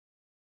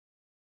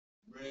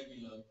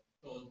regular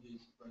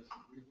Thursday's press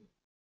briefing.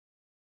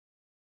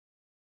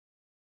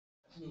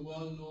 As you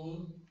well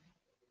know,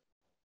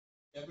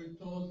 every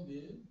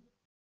Thursday,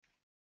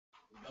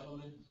 the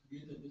government has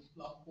created this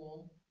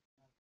platform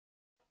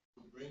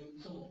to bring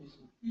some of its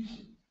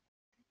officials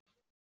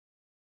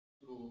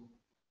to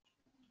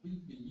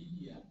brief the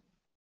media,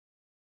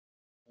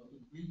 or to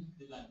brief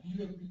the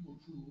Liberian people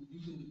through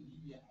using the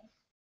media as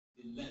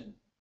the lens.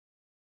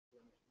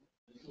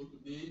 And so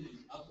today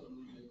is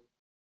absolutely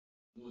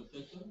no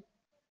exception.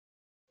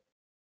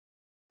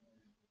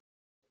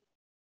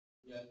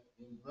 We have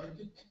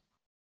invited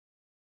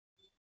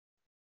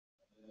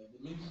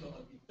the Minister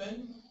of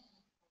Defense,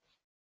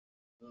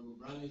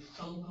 Brownie,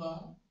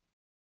 Samukai,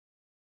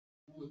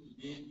 who will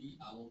today be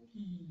our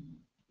key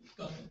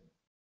discussant.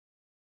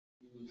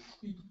 He will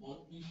speak on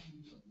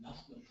issues of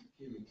national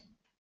security.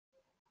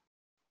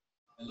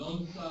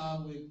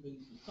 Alongside with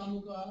Mr.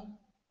 Samukai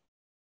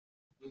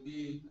will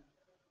be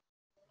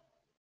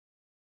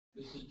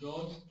Mr.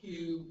 George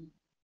K.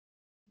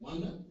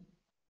 Werner,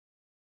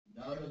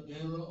 Director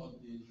General of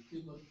the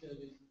Civil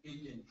Service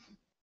Agency,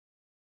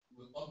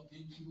 who will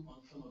update you on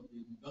some of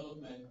the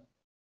development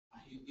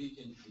at his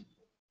agency.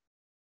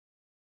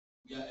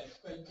 We are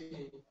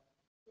expecting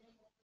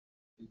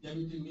the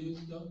Deputy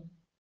Minister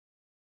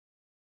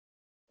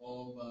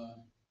of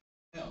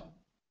Health,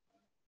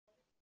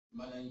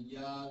 Madam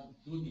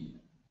Zolia.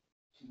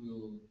 She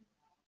will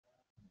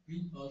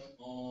brief us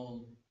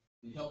on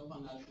the health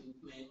financing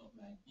plan of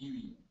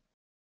Liberia.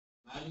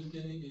 My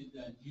understanding is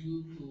that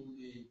due to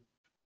the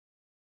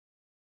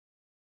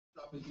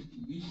traffic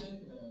situation,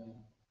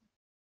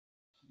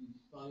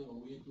 she's finding her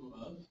way to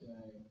us.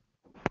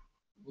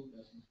 I hope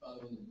that she's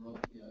following the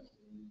broadcast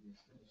and we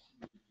expect that she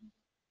will be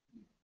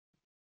here.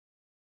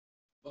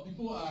 But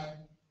before I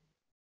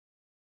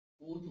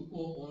go to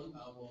call on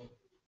our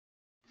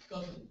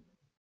discussion,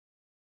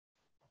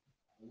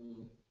 I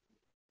would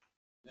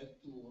like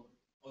to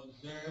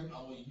observe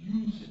our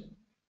usual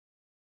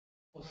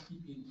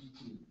housekeeping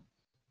detail.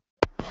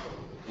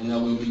 And I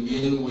will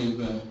begin with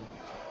the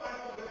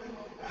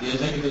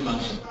executive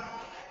mansion.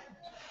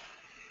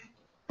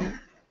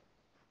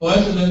 For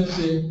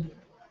Excellency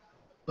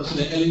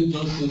President Ellen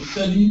Johnson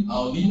Sept,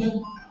 our leader,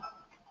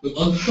 will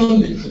on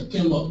Sunday,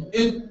 September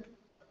 8th,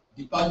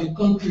 depart the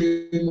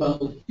country for an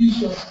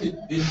official state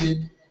visit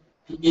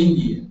to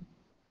India.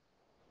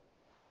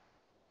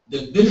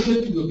 The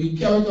visit will be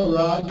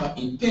characterized by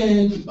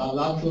intense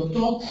bilateral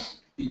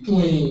talks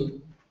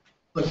between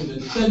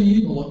President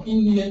Sept, our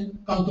Indian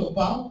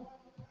counterpart,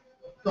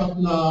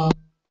 Pratna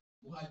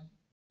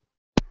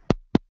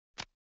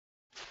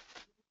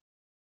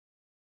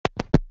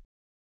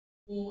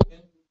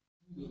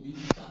will be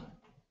signed.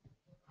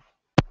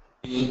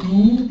 They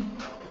include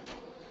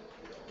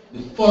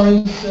the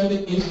Foreign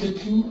Service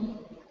Institute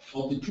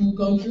of the two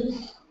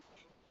countries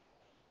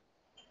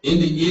in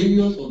the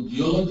areas of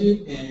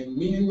geology and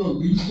mineral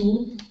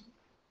resources,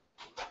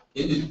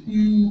 in the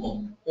field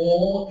of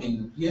oil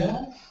and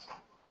gas,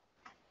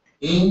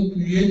 in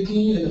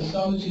creating and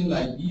establishing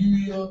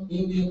Liberia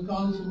Indian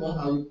Council on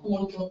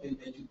Agriculture and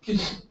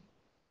Education.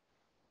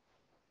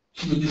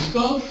 She will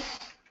discuss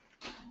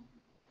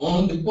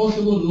on the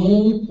possible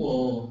loan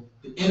for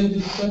the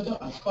energy sector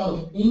as part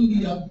of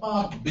India's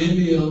 $5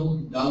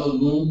 billion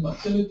loan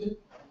facility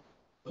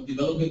for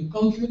developing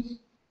countries.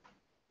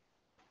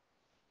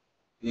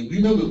 The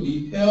agreement will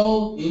be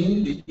held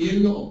in the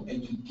area of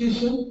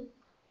education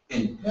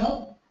and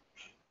health.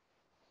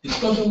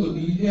 Discussion will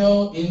be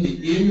held in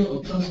the area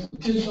of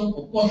transportation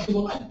for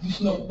possible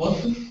additional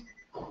buses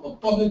for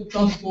public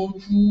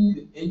transport through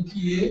the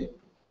NTA.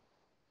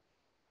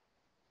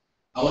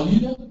 Our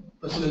leader,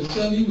 President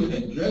Sept, will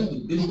address the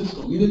business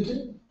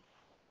community,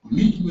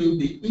 meet with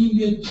the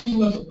Indian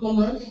Chambers of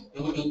Commerce,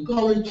 and will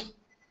encourage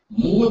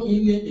more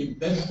Indian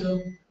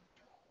investors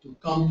to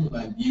come to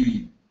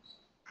Liberia.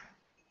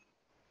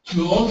 She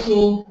will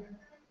also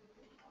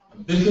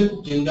visit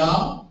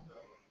Jindal.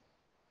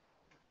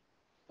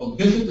 A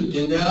visit to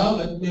Jindal,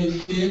 let me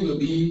say, will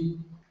be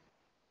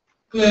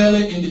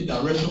clearly in the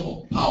direction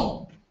of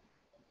power.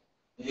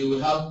 And it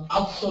will have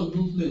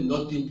absolutely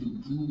nothing to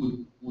do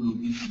with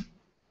Ulubisi.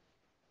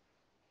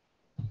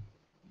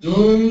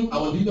 During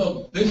our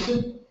leader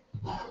visit,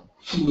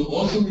 she will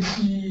also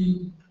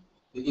receive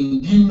the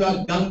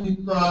Indira Gandhi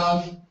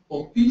Prize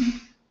for Peace,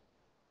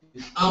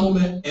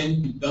 Disarmament,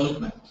 and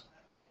Development.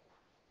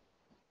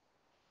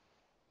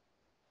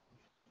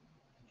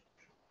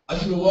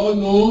 As you all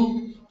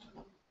know,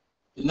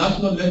 the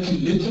National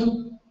Legislature,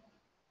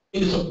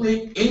 in the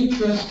supreme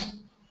interest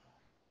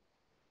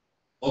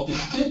of the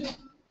state,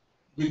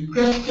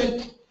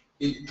 requested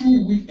a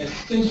 2-week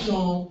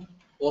extension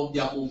of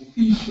their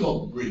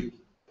official break.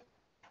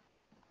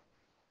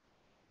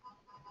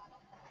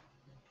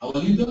 Our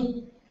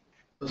leader,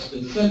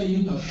 President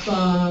Sept, has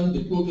signed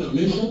the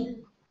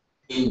proclamation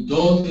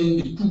endorsing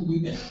the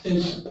 2-week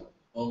extension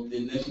of the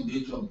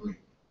legislature break.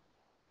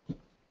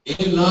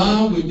 In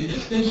line with the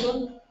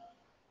extension,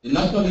 the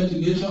National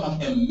Legislature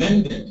has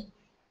amended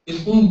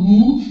its own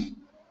rules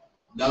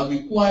that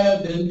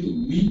require them to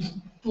meet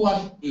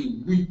twice a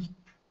week.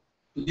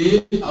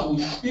 Today, I will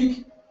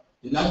speak.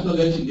 The National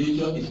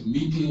Legislature is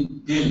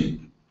meeting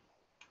daily.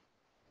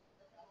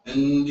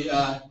 And they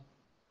are,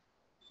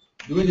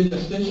 during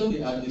this session,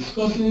 they are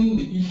discussing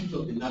the issues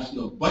of the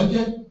national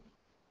budget.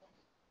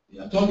 They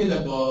are talking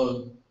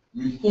about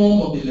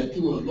reform of the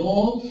electoral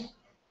laws,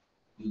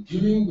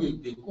 dealing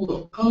with the code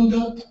of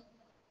conduct,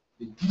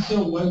 the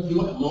decent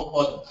welfare, among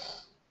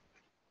others.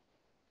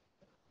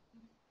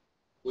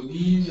 With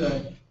these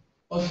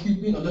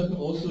housekeeping, let me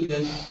also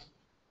just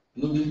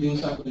know this being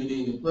circulated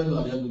in the press,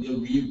 I just will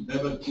read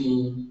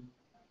verbatim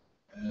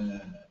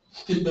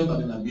statement by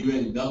the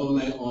Liberian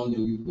government on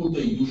the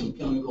reported use of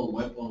chemical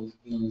weapons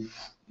in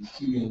the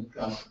Syrian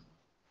crisis.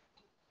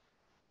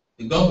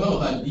 The government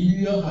of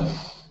Liberia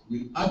has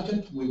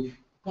reacted with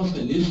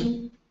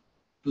consternation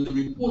to the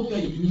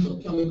reported use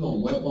of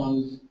chemical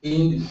weapons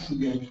in the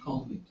Syrian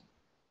conflict.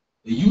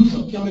 The use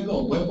of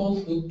chemical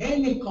weapons in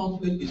any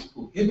conflict is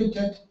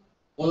prohibited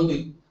under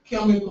the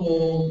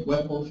Chemical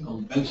Weapons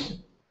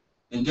Convention,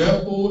 and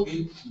therefore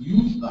its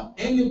use by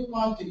any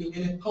party in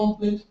any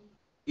conflict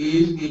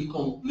is a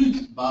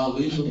complete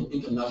violation of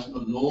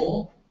international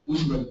law,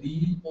 which must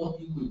be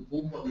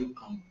unequivocally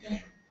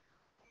condemned.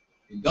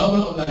 The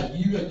government of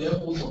Liberia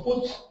therefore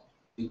supports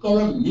the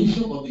current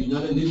mission of the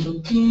United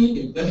Nations team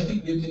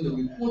investigating the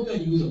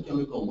reported use of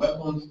chemical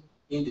weapons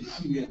in the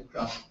Syrian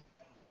crisis.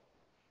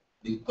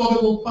 The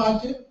culpable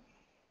party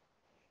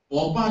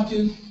or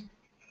parties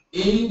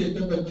in the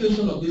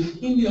perpetration of this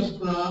heinous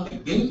crime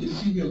against the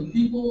Syrian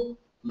people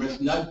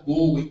must not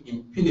go with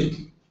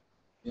impunity.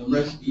 They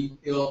must be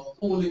held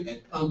fully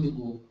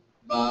accountable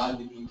by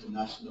the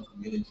international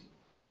community.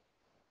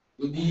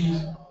 With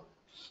these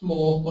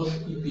small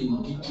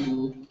housekeeping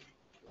details,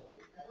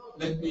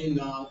 let me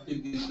now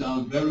take this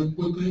down very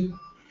quickly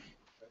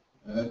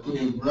to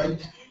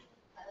invite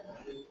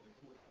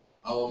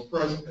our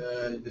first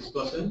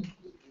discussant,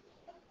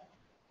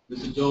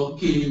 Mr. John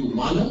K.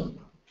 Werner,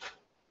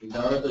 the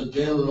Director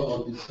General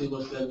of the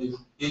Civil Service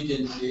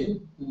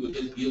Agency, who will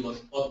just give us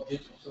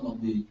updates of some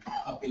of the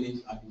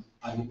happenings at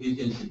the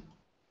agency.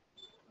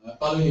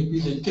 Following a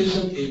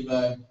presentation, if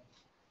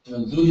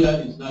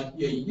Zolia is not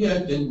here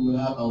yet, then we will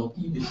have our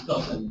key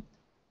discussant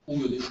who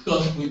will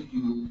discuss with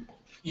you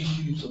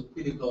issues of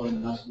critical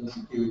and national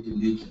security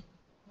nature.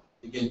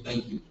 Again,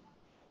 thank you.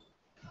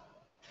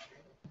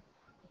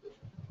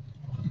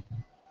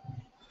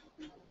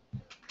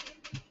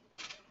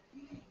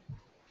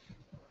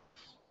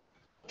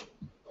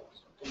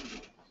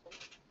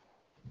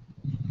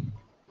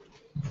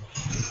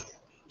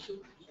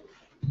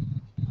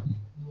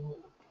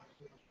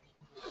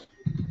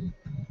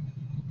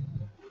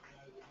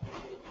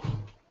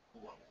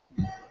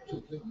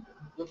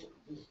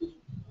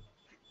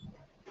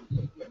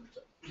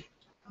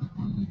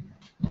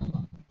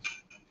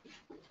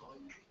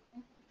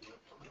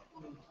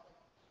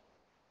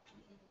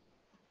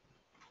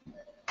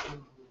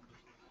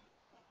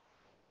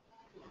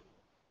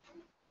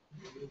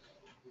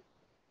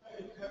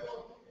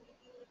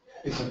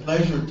 It's a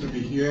pleasure to be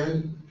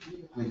here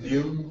with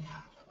you.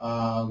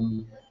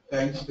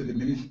 Thanks to the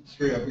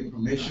Ministry of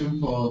Information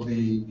for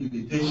the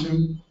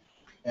invitation,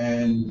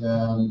 and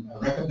I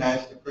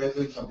recognize the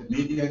presence of the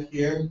media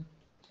here.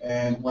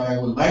 And what I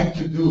would like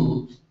to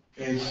do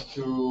is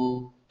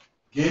to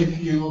give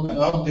you an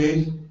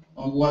update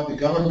on what the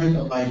government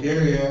of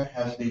Liberia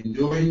has been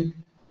doing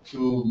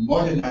to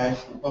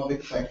modernize the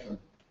public sector.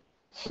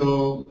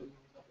 So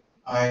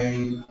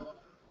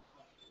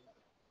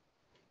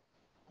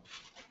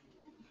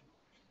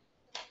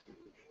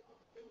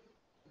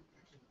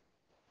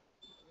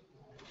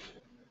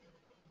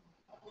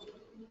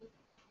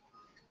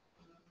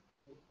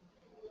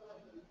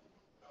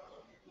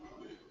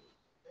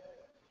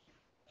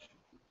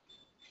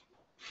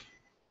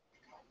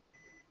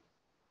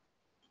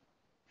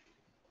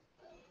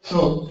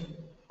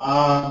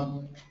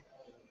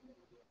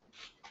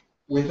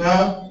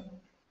without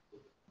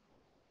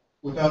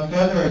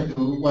further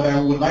ado, what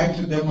I would like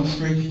to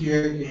demonstrate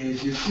here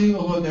is, you see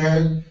over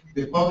there,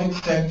 the public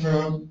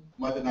sector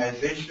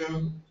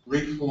modernization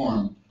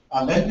reform.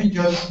 Let me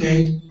just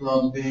state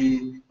from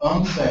the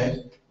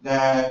onset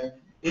that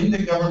in the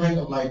government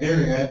of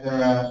Liberia,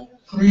 there are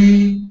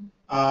three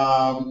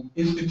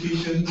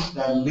institutions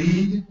that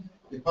lead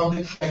the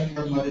public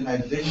sector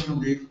modernization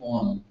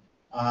reform.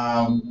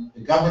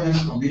 The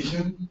Governance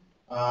Commission,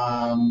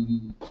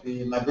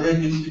 the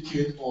Liberian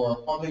Institute for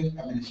Public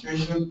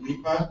Administration,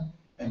 LIPA,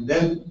 and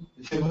then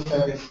the Civil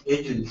Service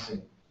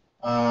Agency.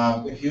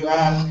 If you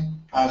ask,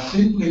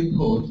 simply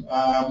put,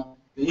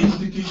 the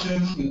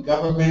institutions in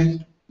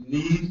government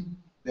need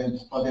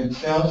for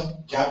themselves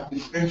job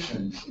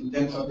descriptions in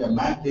terms of their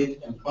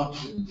mandate and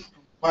functions.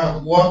 Part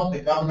of what the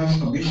Governance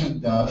Commission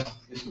does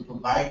is to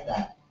provide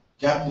that,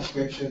 job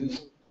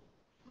descriptions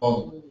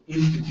of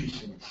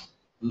institutions.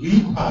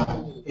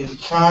 LIPA is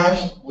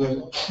charged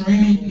with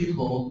training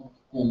people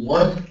who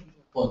work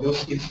for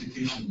those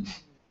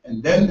institutions.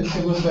 And then the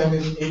Civil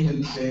Service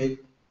Agency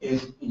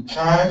is in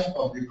charge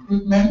of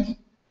recruitment,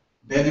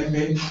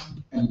 benefits,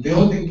 and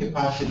building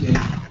capacity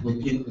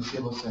within the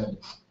civil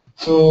service.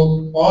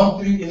 So all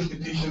three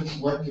institutions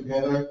work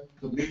together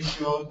to make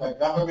sure that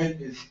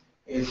government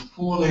is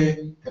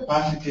fully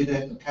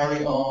capacitated to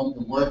carry on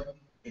the work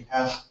it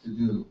has to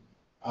do.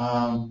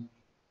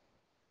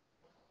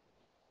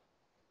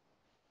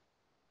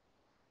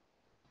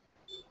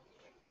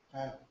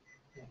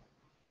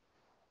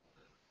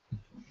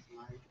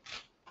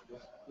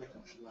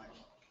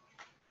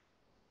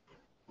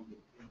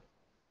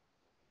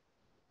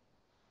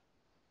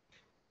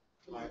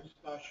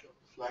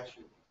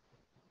 Slideshow.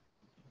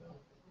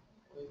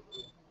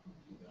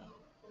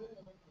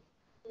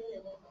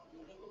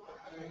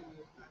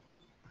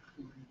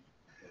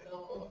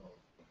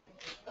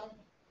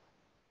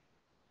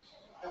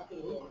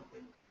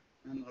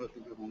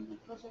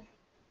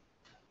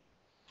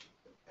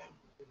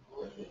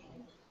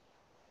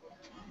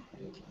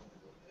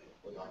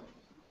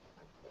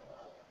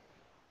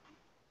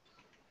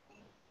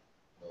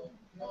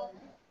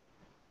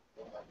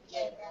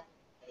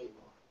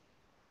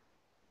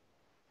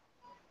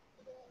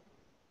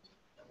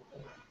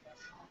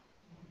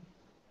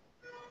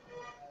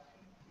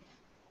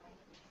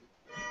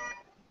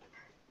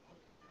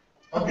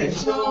 Okay,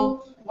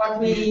 so what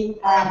we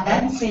are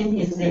advancing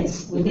is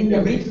this. Within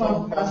the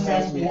reform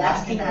process, we're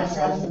asking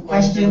ourselves the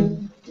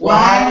question,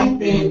 why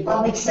the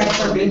public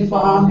sector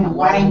reform and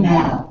why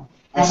now?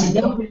 As you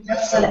know, we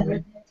just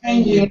celebrated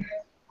 10 years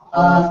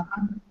of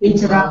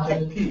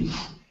interrupted peace.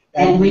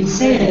 And we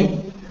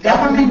said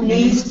government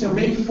needs to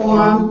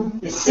reform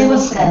the civil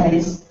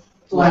service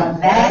to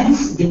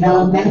advance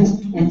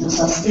development and to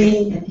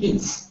sustain the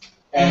peace.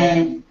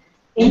 And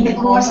in the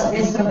course of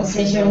this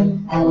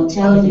conversation, I will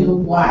tell you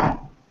why.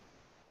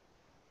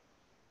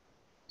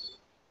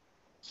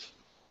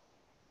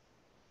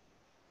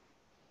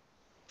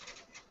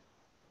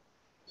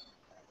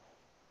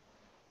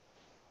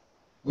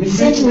 We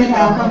situate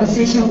our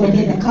conversation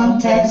within the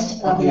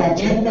context of the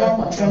agenda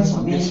for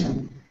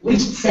transformation, which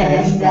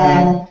says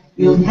that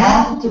you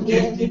have to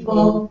give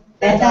people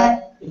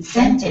better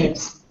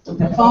incentives to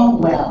perform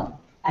well.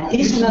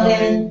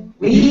 Additionally,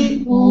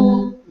 we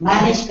who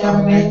manage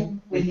government,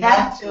 we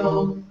have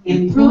to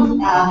improve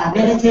our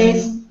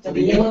abilities to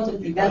be able to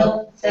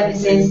develop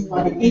services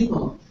for the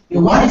people.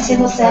 You want a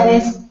civil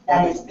service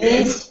that is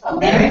based on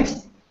merit,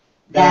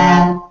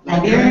 that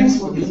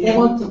Liberians will be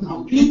able to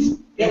compete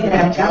if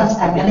there are jobs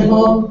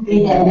available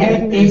in the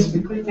merit-based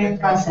recruitment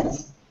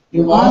process.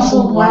 You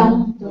also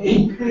want to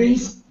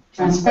increase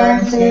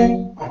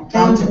transparency,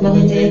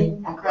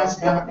 accountability across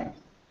government.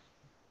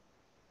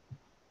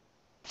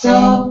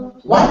 So,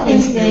 what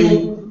is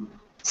the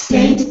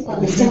state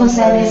of the civil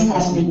service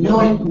as we know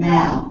it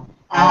now?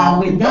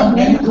 We've done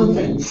many good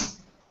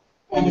things,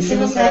 and the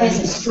civil service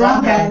is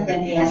stronger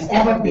than it has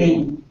ever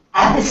been.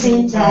 At the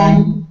same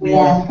time, we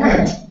are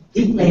hurt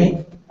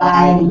deeply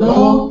by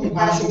low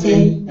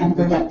capacity and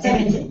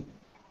productivity.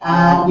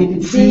 You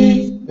can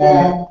see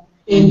that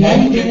in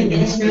any given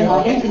ministry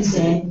or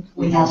agency,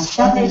 we have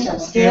shortage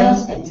of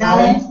skills and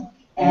talent,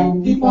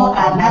 and people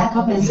are not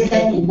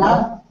compensated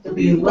enough to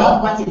be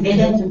well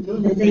motivated to do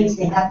the things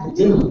they have to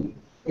do.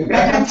 The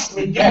records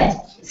we get,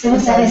 the civil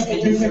service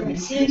agency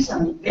receives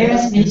from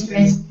various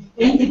ministries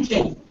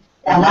indicate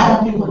that a lot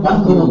of people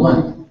don't go to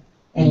work,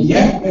 and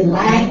yet they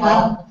line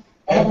up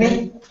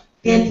every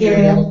pay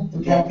period to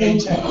get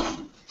paychecks.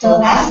 So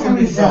as a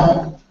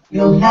result,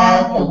 you'll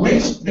have a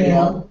wage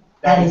bill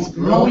that is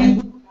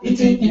growing,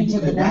 eating into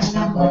the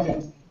national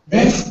budget.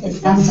 This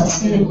is not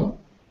sustainable.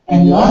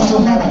 And you also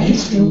have an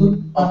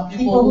issue of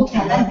people who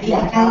cannot be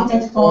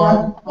accounted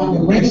for on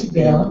the wage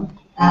bill.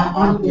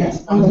 On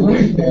the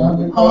wage bill,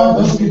 we call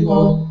those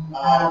people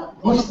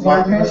ghost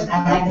workers, and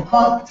I like to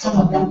call some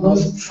of them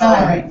ghost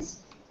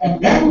salaries.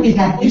 And then we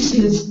have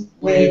issues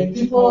with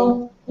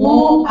people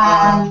who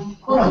are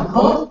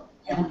quote-unquote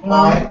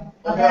employed,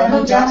 but there are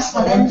no jobs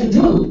for them to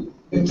do.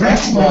 They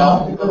dress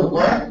well, they go to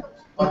work,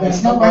 but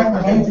there's no work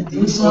for them to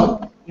do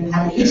so. You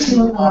have the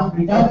issue of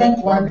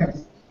redundant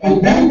workers.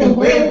 And then the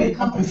way we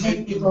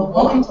compensate people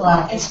owing to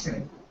our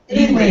history.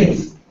 3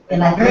 ways: the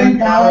Liberian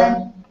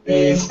dollar,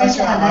 the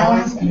special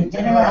allowance, and the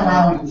general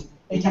allowance.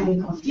 It can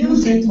be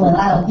confusing to a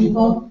lot of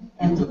people,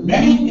 and to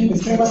many in the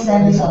civil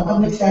service or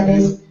public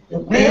service. The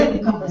way we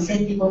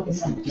compensate people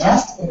is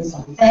unjust, it is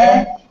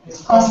unfair,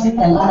 it's causing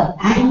a lot of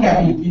anger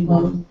in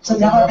people, so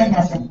government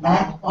has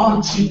embarked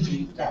on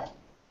changing that.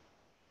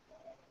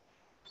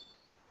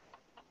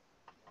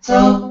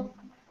 So,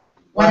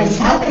 what is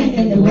happening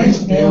in the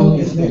wage bill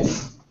is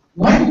this.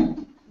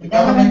 When the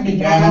government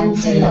began,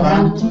 say,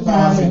 around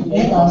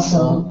 2008 or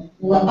so,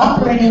 we were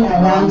operating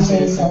around,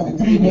 say, $73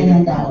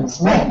 billion.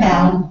 Right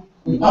now,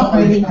 we're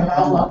operating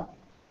around, what,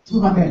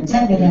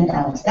 $210 billion.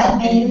 That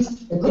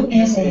means, the good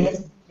news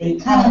is, the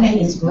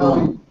economy is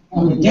growing,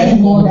 and we're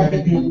getting more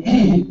revenue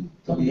in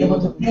to be able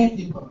to pay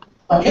people.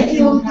 But if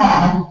you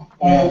have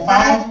a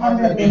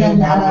 $500 billion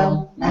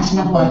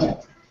national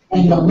budget,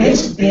 and your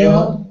wage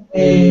bill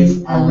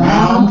is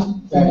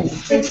around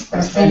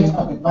 36%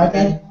 of the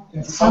budget,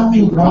 there's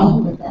something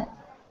wrong with that.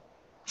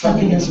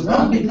 Something is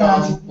wrong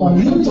because for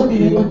you to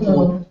be able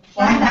to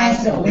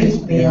finance the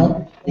wage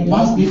bill, it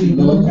must be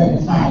below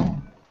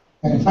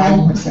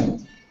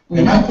 35%.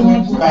 We're not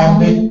doing too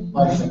badly,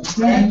 but it's a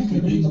trend we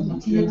need to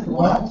continue to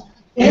watch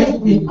if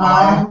we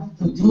are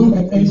to do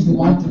the things we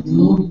want to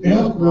do,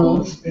 build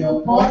roads,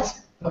 build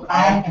ports,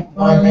 provide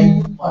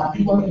employment for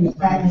people in the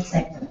private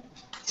sector.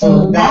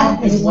 So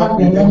that is what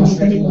we're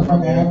demonstrating over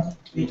there.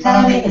 The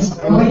economy is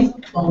growing,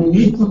 but we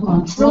need to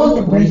control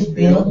the wage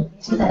bill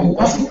so that it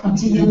doesn't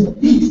continue to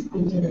eat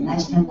into the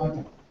national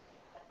budget.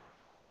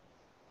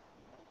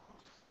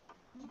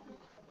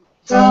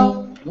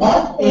 So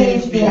what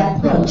is the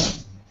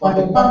approach for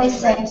the public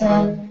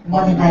sector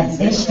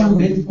modernization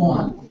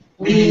reform?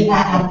 We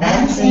are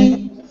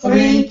advancing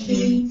 3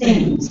 key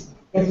things.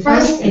 The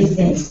first is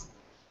this.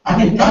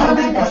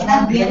 Government does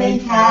not really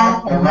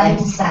have the right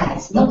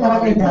size. No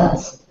government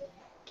does.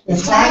 The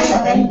size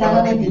of any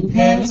government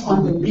depends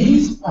on the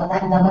needs of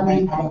that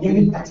government at a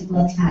given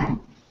particular time.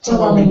 So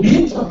what we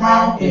need to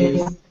have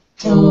is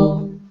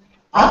to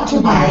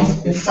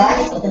optimize the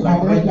size of the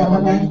Liberian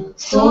government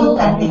so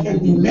that it can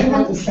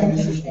deliver the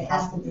services it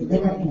has to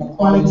deliver in a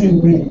quality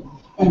way.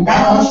 And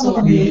that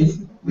also means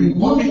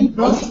removing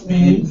closed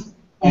names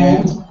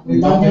and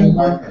redundant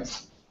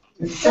workers.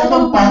 The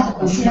second part to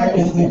consider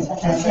is this.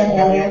 As I said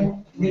earlier,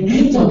 we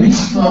need to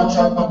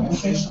restructure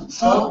compensation.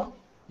 So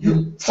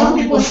some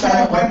people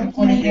started working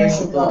 20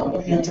 years ago.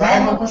 If your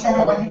driver who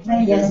started working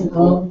 20 years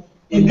ago,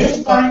 in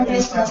this current day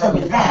structure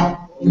we have,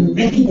 you're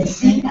making the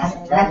same as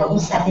a driver who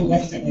started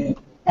yesterday.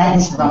 That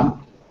is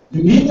wrong.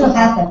 You need to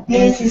have a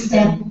pay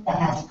system that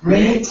has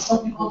grades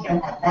so people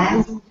can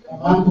advance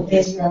along the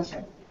pay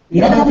structure.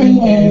 The other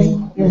thing is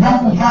you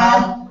have to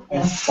have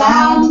a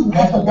sound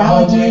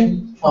methodology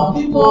for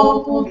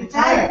people who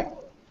retire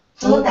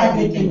so that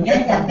they can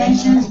get their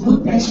pensions,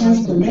 good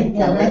pensions to live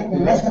the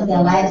rest of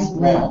their lives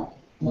well.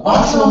 You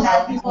also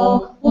have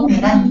people who may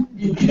not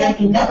be needed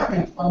in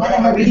government for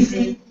whatever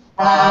reason. You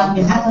have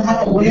to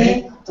have a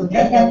way to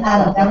get them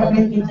out of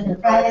government into the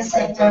private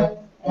sector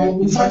and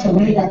in such a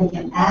way that they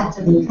can add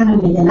to the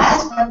economy. The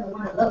last one we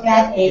want to look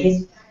at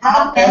is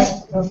how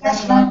best to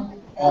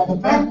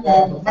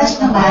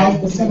professionalize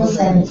the civil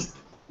service.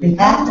 We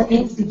have to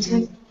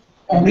institute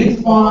a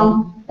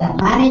reform that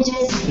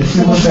manages the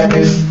civil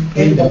service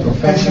in the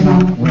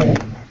professional way.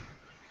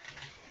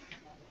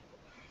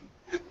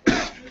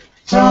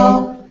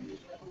 So,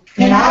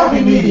 in our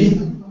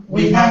belief,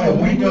 we had a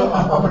window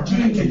of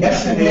opportunity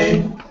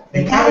yesterday.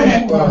 The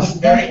cabinet was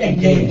very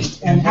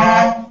engaged and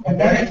had a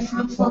very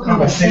fruitful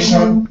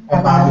conversation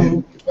about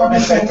the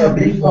public sector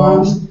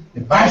reforms.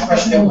 The vice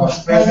president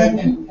was present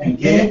and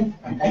gave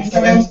an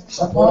excellent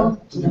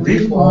support to the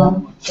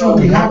reform. So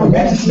we have the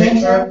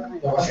legislature.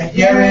 There was a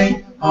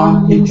hearing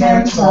in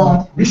terms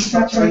of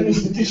restructuring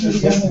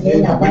institutions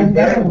yesterday that went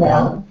very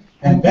well.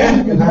 And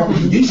then you have the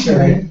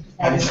judiciary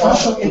that is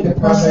also in the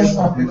process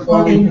of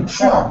reforming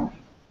itself.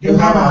 You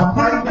have our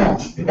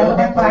partners,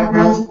 development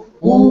partners,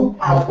 who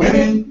are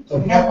willing to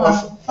help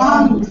us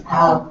fund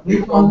our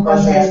reform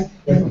process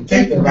if we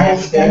take the right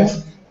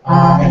steps.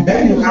 And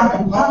then you have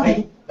the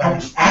public that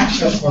is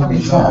anxious for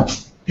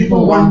results.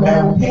 People want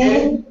better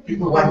pay,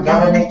 people want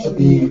government to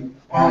be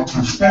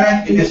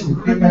transparent in its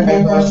recruitment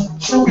efforts,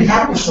 so we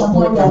have the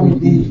support that we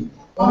need.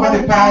 Over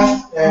the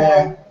past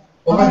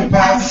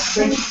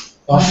 6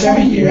 or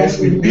 7 years,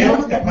 we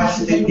built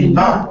capacity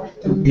enough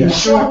to be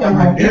assured that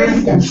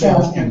Liberians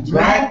themselves can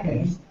drive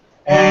this,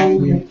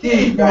 and we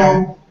think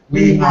that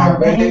we are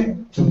ready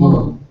to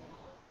move.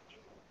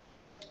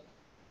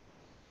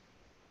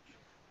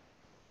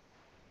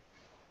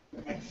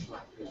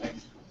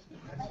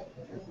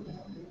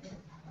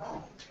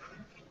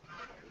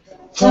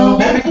 So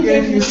let me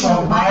give you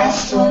some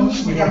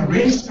milestones we have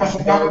reached as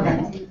a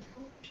government.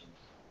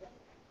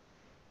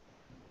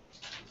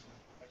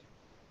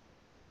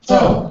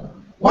 So,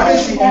 what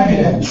is the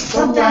evidence?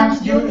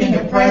 Sometimes you in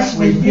the press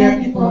will hear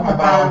people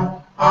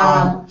about,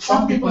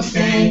 some people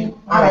saying,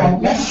 all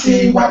right, let's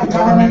see what the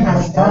government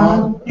has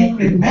done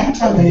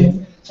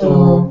incrementally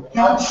to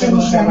help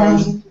civil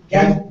servants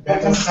get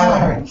better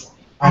salaries.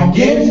 I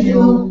gave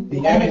you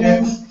the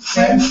evidence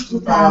since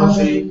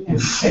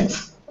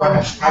 2006, what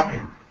has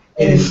happened.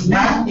 It is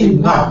not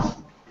enough,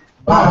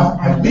 but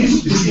at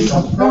least you see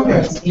some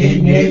progress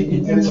being made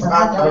in terms of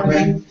our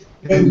government.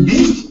 The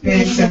least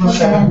paid civil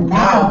servant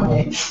now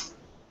makes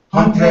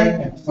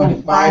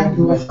 $125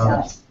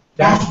 US.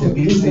 That's the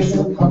business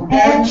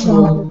compared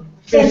to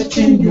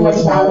 $15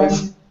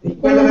 US, the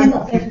equivalent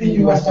of $50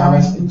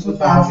 US in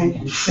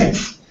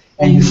 2006.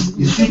 And you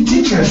see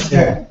teachers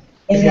there.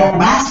 If you're a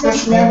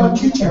master's level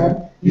teacher,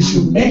 you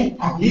should make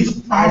at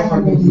least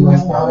 $500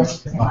 US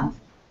per month.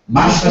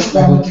 Master's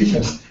level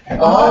teachers. And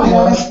all the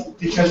other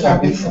teachers that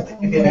have been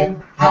certificated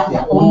have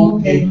their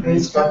own pay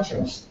grade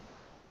structures.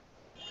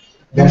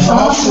 There's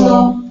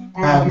also,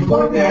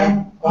 before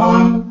there,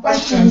 on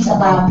questions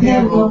about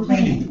payroll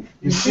planning.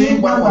 You see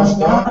what was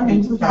done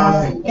in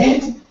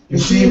 2008, you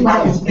see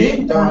what is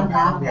being done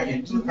now. We are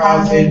in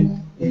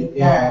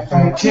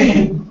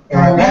 2013.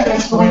 There are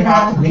letters going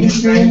out to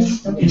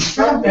ministries to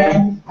instruct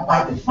them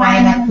about the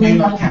final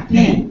cleanup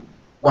campaign.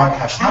 What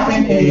has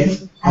happened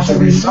is As a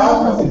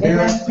result of the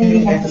various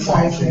cleaning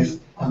exercises,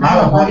 a lot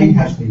of money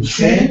has been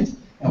saved,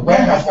 and where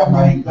has that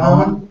money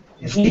gone?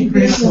 It's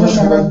increased civil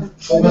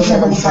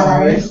servant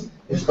salaries,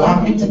 it's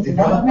gone into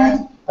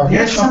development, but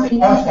here's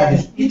something else that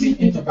is eating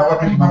into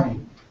government money.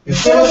 The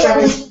civil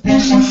service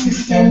pension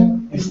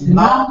system is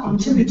not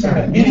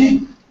contributory,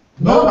 meaning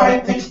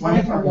nobody takes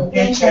money from your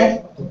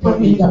paycheck to put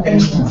in your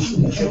pensions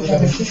in the civil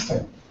service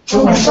system.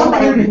 So when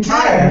somebody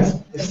retires,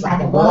 it's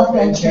like a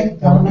welfare check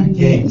government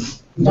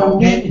gains. You don't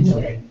get into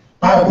it.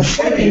 Part of the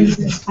savings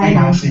is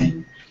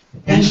financing the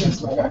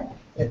pensions for that.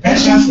 The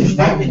pensions is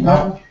not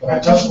enough, but I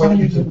just want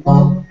you to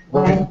know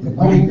where the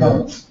money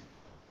goes.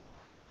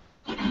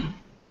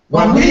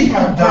 What we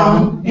have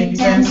done in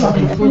terms of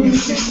improving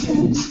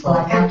systems for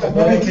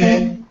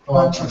accountability,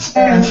 for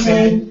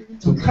transparency,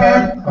 to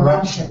curb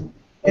corruption.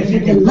 If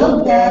you can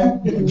look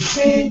there, you can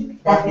see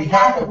that we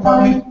have a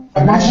public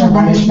financial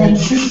management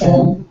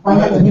system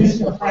under the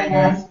Ministry of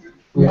Finance.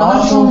 We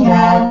also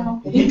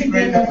have the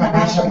integrated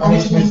financial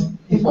management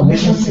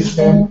information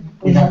system.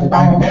 We have the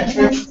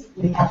biometrics,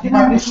 we have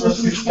human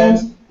resource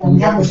systems, and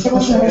we have the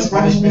civil service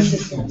management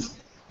systems.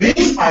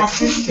 These are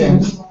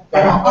systems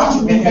that are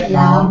automated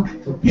now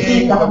to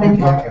pay government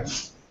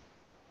workers.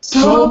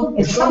 So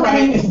if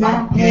somebody is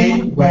not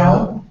paid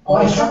well,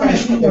 or if somebody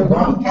is in the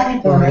wrong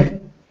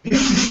category,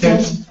 these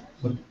systems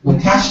will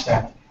catch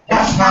that.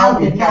 That's how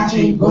we're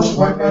catching ghost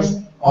workers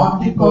or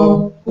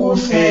people who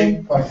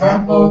say, for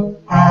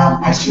example,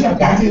 I should have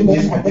gotten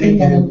this, I didn't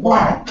get it.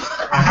 Why?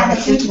 I have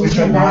a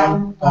situation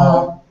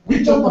now,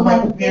 we took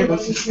over the payroll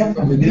system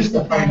from the Ministry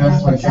of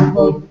Finance, for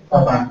example,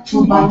 about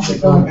 2 months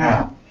ago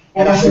now.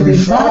 And as a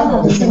result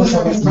of the civil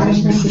service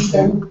management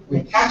system,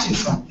 we're catching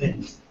some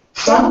things.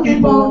 Some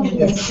people in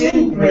the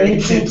same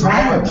grade, say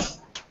drivers,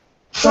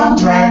 some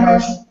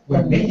drivers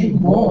were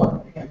making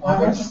more than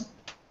others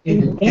in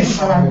the base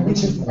salary,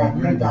 which is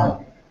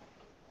 $500.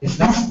 It's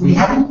not, we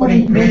haven't put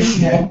in grades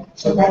yet,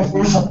 so that is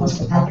not supposed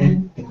to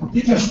happen. The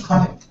computers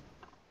cut it.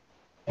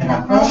 And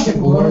across the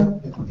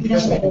board, the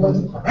computers were able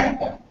to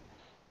correct that.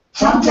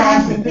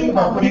 Sometimes they think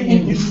about putting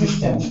in these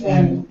systems,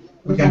 and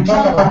we can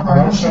talk about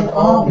corruption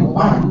all we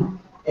want.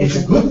 It's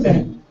a good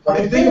thing. But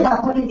the thing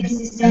about putting these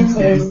systems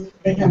is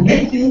they can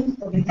make you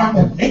become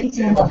the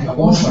victim of your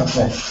own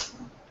success.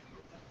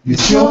 You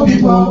show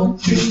people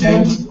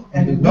systems,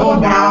 and you know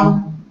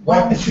now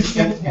what the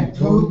systems can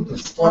do to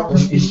support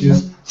those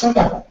issues, so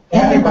that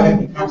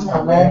everybody becomes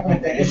aware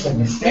when there is a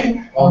mistake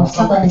or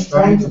somebody is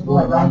trying to go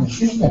around the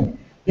system.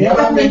 The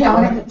other thing I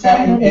wanted to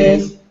tell you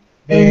is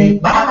the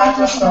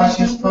bilateral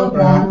scholarships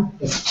program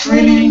is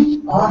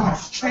training or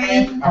has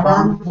trained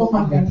around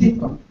 400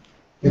 people.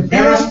 The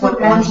various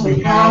programs we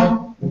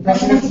have, the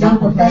President's Young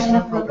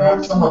Professional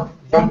Program, some of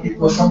young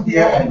people, some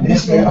here at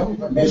Ministry of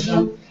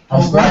Information,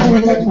 has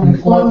graduated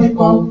 24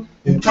 people.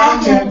 The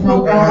Top 10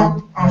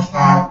 program has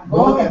had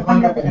more than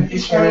 100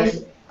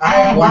 beneficiaries. I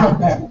am one of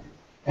them.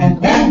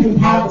 And then you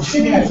have the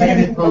Senior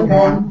Executive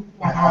Program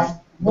that has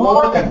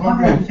more than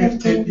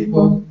 150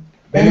 people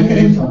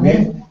benefiting from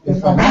it. The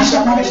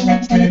Financial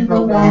Management Training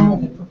Program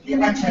and the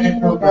Procurement Training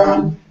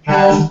Program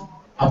has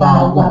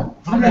about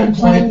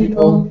 120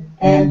 people,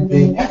 and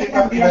the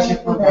Ethical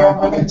Leadership Program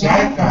under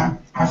JICA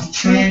has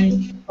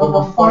trained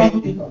over 40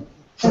 people.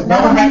 So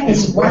government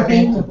is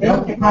working to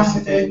build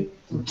capacity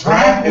to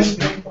drive this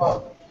thing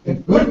forward. The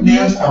good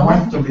news I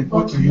want to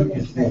report to you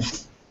is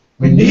this.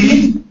 We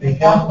need the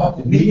help of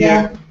the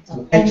media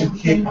to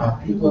educate our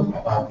people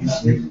about these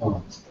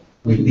reforms.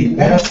 We need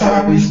better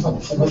salaries for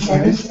the civil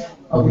service,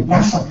 but we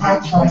got some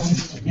hard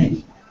choices to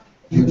make.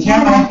 You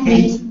cannot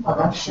hate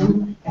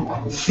corruption and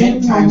at the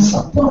same time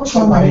support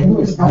somebody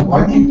who is not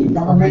working in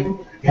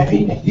government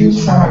getting a huge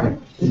salary.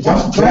 You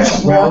just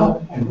dress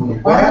well and go to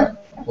work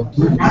or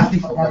do nothing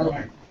for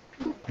government.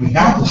 We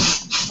have to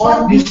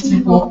support these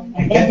people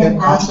and get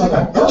them out so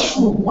that those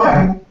who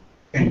work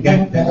can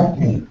get better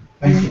pay.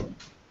 Thank you.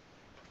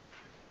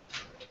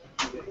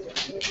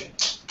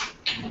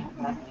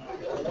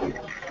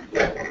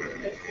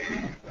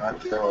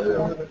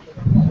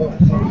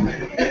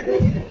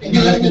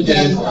 Let me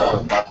just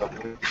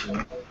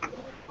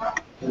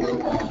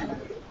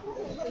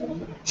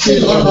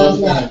say all of us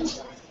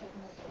that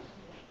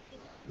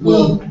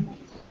will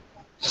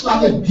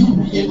started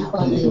deviating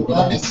from the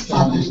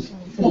well-established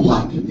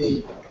format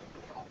today.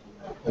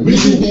 The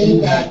reason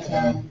being that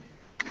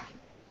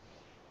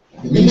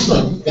the Ministry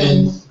of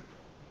Defense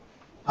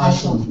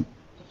has some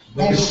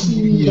very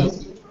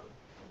serious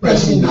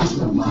pressing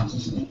national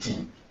matters to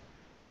attend.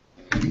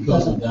 And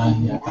because of that,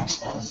 he has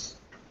asked us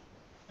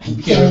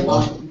and carry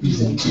out the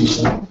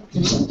presentation,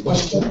 take some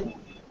questions,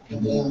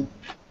 and then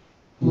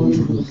go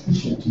through the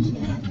efficiencies and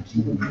have to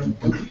do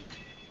the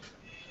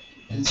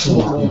and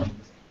so on.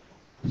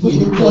 Before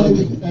you call it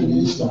the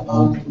defendants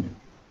about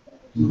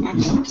the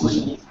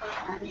presentation,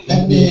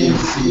 let me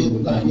say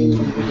regarding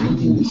the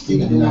meeting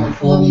mistake and then I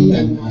phone you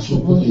and I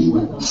should go to you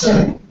my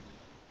concern.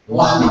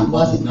 One I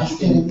was not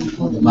standing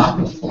before the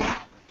microphone.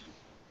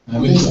 I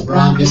went to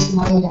Brown this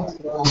morning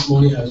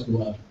as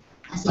well.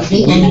 As a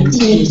big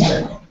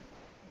teenager.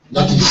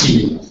 Nothing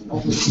serious,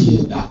 obviously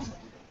is that.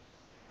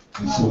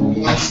 And so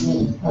we asked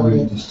me to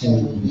hurry to stay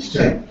in his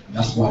chair.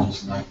 That's why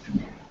it's not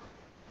here.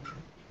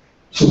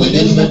 So we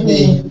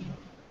definitely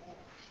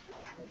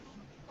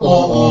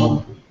call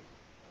on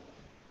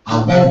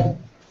our very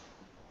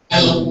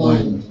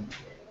eloquent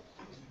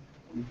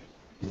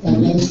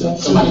and minister,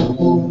 somebody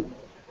who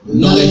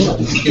knowledge of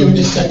the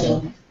security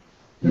sector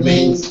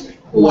remains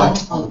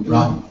what on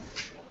ground.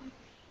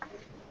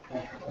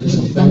 This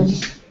is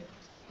defense.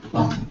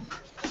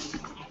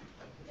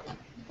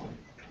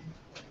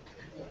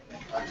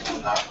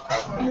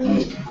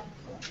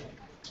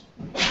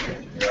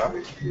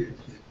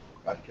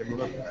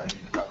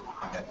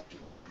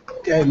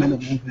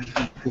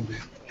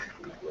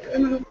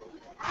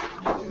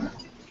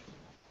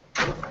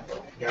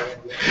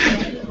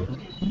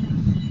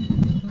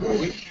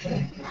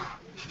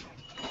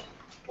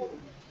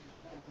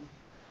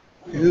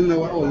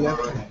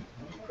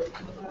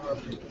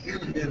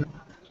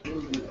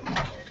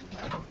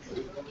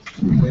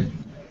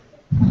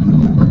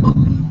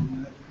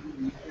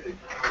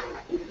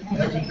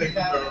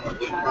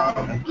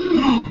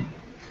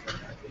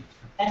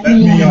 Let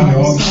me on the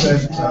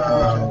onset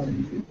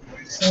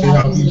say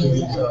how pleased it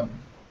is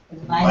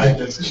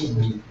invited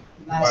to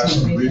provide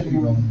some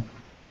briefing on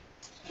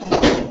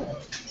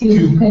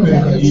two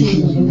critical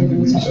issues within the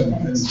research and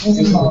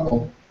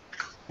physical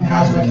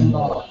enhancement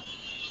law.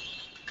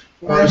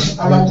 First,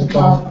 I'd like to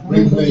talk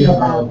briefly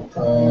about the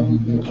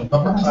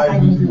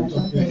Quadripartite Meetings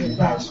that took place in the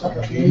past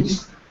couple of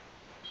days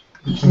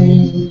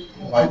between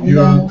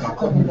Liberia and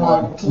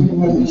Quadripartite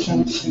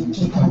Meetings in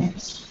two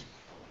countries.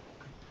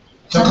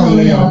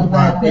 Secondly, I'll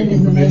provide quick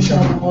information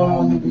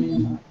on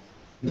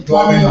the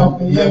deployment of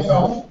the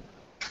AFL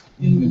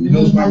in the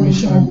enhancement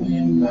mission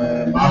in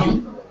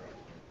Mali.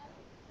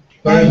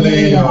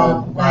 Thirdly,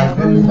 I'll provide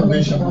brief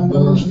information on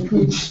those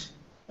recruits,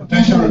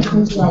 potential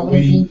recruits who are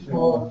waiting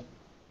for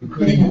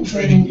recruiting and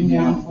training in the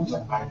armed forces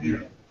of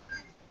Liberia.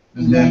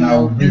 And then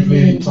I'll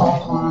briefly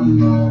talk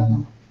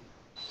on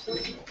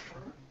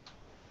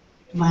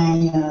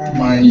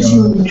my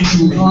issue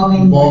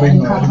involving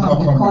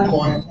Corkrum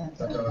recording.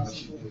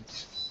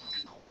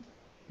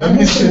 Let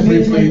me say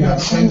briefly that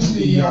since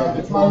the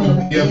deployment of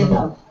the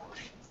AFL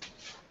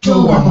to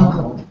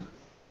Bamako,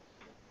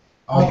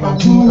 our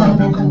platoon have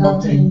been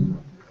conducting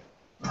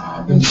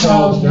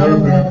themselves very,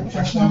 very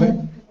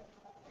professionally.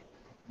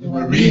 They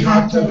were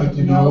reactive, as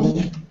you know,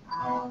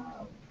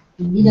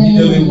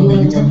 dealing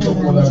with the UN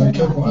total that we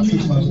took for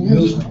AFISMA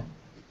enhancement.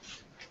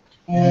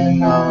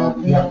 And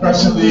they are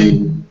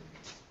presently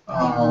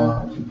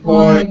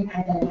deploying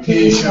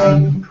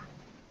location,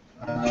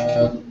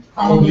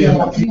 probably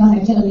about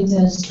 300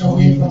 kilometers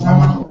away from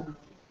Bamako.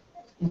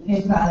 in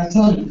paper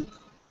electronic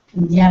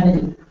in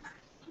Germany.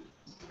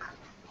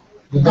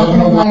 The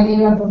governor of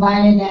Liberia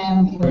provided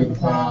them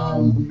with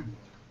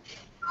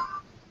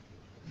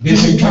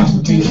basic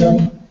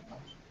transportation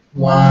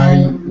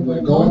while we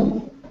were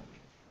going.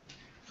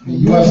 The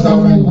U.S.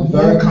 government was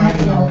very kind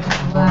enough to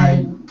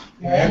provide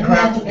the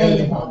aircraft to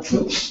airlift our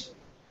troops,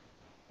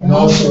 and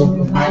also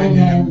provided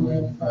them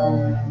with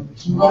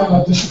some other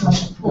logistical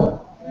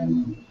support.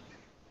 And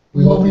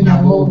we're hoping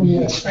that will be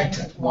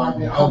expected while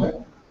they're out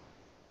there.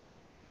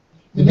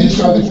 The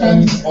Ministry of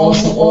Defense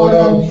also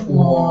ordered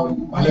for,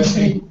 let's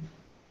say,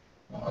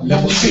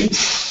 level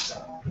 6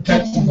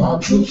 protection for our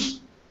troops.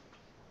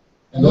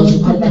 And those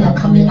equipment are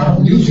coming out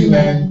of New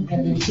Zealand,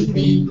 and they should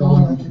be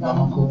going into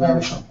Bamako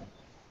very soon.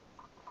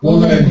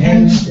 Those will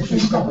enhance the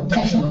physical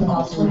protection of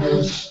our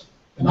soldiers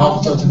and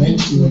officers and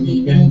HQ in the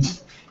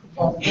event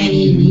of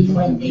any lethal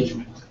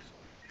engagement.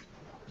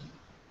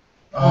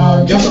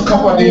 Just a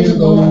couple of days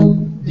ago,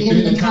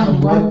 given the kind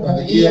of work that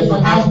the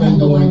AFL has been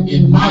doing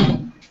in Mali,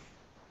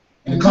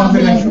 and the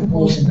confidence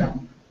reports in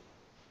them,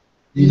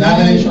 the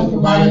United Nations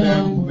provided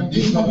them with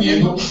additional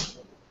vehicles,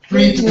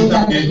 3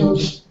 Toyota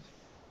vehicles,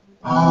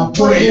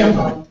 for the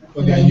AFL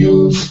for their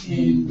use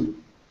in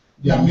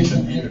their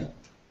mission area.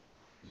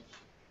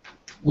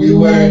 We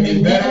were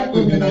embedded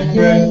with the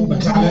Nigerian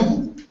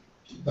battalion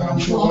that I'm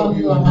sure all of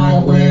you are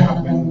now aware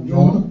have been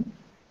withdrawn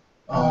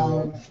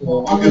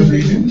for obvious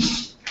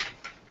reasons.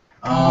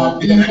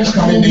 In the next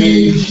coming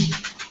days,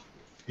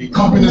 a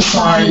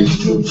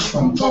company-sized troops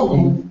from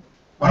Togo,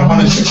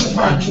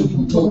 165 troops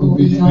from Togo will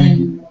be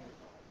joining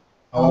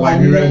our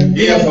Liberian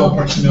AFL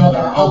personnel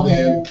that are out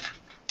there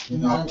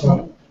in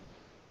October.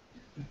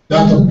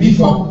 That will beef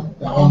up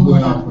the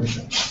ongoing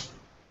operations.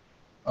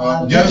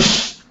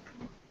 Just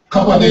a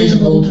couple of days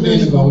ago, 2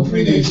 days ago,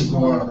 3 days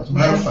ago, as a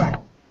matter of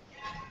fact,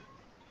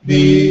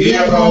 the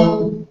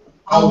AFL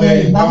out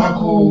there in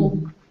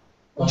Bamako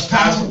was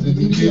tasked with the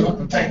duty of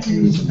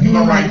protecting some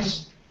human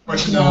rights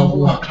personnel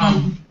who are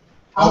come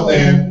out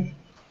there,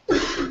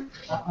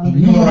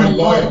 human rights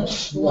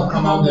lawyers who are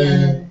come out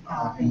there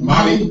in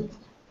Mali,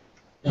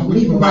 and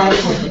we provide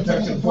for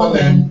protection for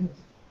them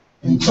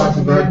in such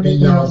a very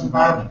dangerous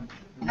environment.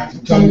 I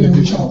can tell you the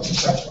mission was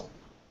successful.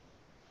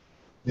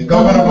 The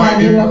government of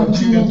Liberia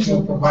continued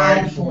to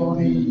provide for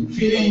the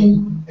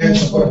feeding and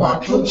support of our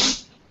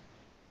troops,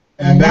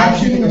 and that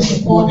feeding and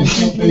support is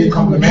simply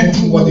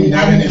complementing what the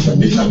United Nations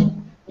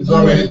mission is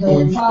already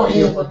deploying 4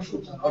 AFL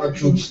troops and other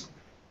troops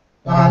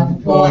that are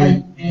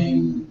deployed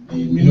in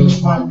the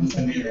MINUSMA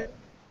mission area.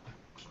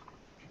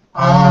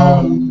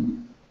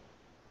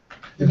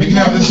 The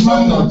beginning of this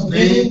month or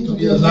today, to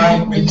be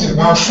exact, making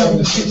about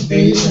 76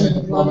 days in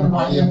the deployment of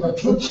our AFL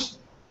troops.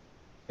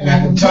 And I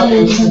can tell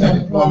you since the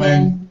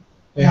deployment,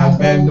 there has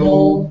been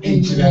no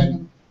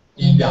incident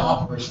in their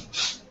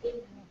operations.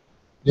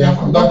 They have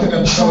conducted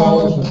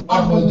themselves with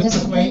utmost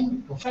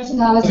discipline,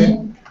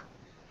 professionalism,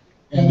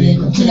 and they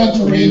continue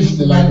to raise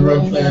the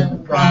Liberian flag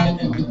with pride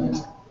and dignity.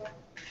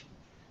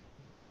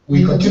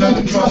 We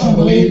continue to trust and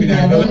believe in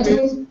their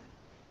abilities,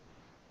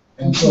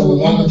 and so we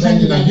want to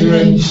thank the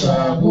Nigerians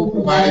who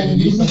provided the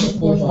needed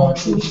support for our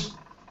troops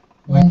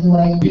when they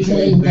were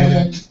usually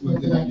embedded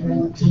with the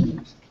Nigerian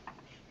contingent.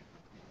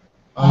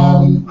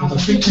 As I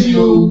speak to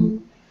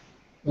you,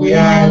 we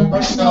have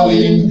personnel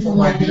leaving from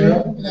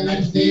Liberia. In the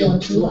next day or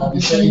two, I'll be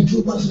sending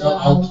 2 personnel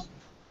out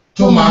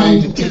to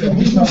Mali to take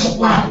additional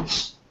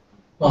supplies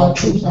for our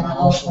troops that are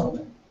also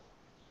there.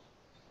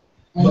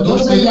 And for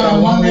those that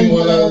are wondering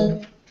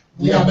whether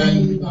we have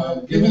been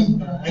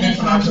given any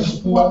financial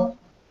support,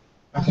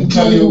 I can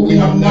tell you we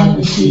have not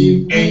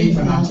received any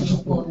financial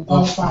support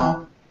thus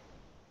far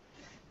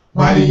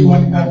by the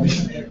UN in that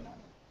mission area.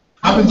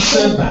 Having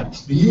said that,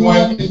 the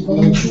UN is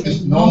going through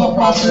its normal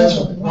process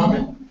of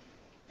deployment,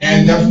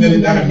 and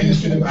definitely that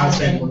administrative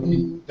aspect will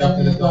be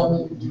definitely dealt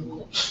with in due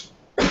course.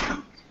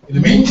 In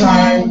the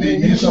meantime, the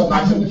Minister of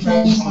National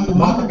Defense on a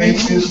monthly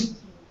basis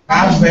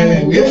has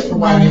been and is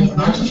providing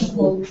financial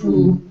support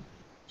through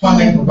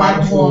funding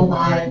provided for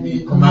by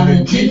the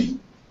Commander-in-Chief,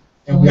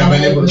 and we have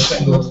been able to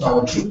send those to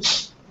our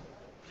troops.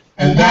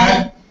 And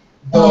that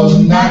does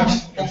not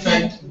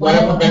affect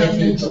whatever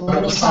benefits or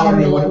whatever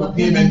salary or whatever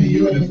payment the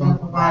UN is going to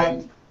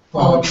provide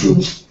for our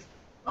troops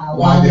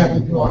while they are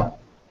deployed.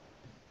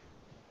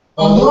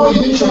 Although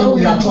initially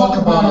we have talked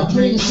about a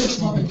 3 to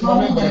 6 month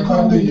deployment, but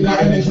according to the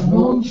United Nations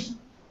rules,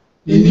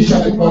 the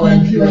initial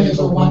deployment period is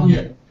of 1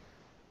 year.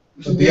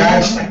 So they are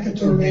expected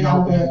to remain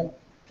out there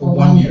for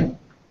 1 year.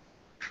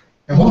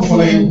 And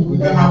hopefully we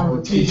will have a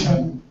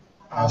rotation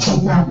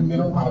sometime in the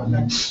middle part of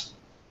next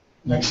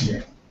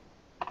year.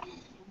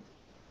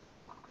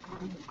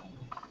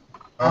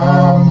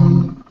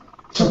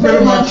 So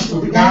pretty much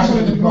with regards to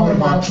the deployment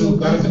of our troops,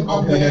 that is the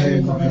updated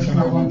information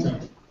I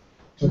wanted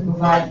to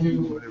provide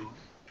you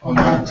on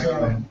that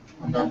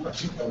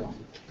particular.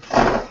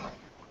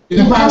 In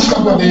the past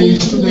couple of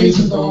days, 2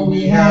 days ago,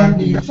 we had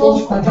the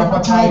 4th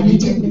Quadripartite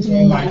meeting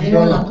between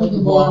Liberia and Cote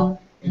d'Ivoire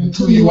in the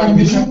 2 UN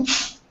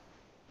missions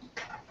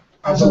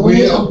as a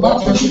way of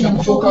buttressing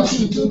and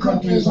focusing the 2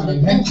 countries on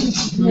enhancing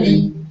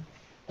security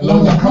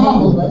along the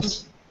common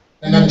movements,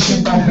 and at the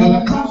same time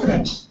building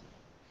confidence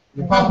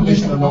in the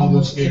population along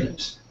those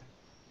areas.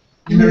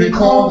 You may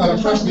recall that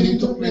the first meeting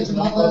took place in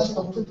August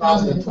of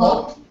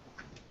 2012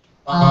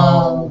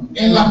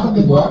 in La Cote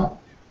d'Ivoire,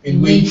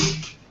 in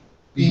which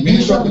the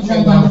Minister of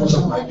Defense Armed Forces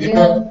of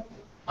Liberia,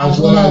 as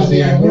well as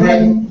the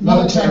Liberian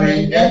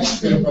military and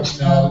security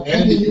personnel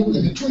and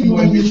the 2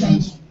 UN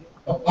missions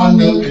of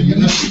UNMIL and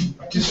UNICEF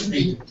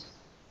participated.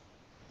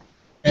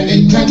 And the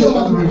intention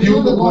was to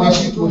review the border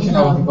situation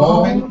that was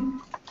evolving,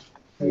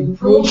 to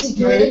improve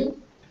security,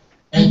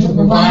 and to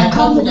provide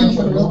confidence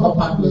for the local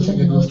population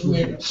in those 2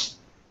 areas.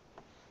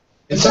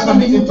 The second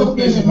meeting took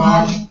place in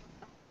March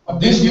of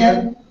this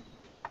year,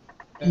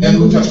 and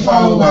then we just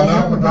followed by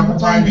another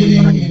Quadripartite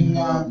meeting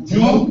in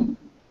June,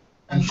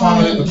 and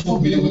finally the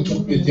 4th meeting which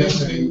took place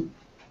yesterday,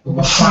 we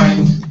were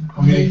signed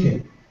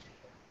Communiqué.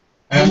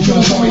 I'm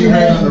sure some of you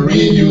heard on the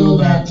radio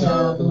that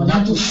they were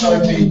not too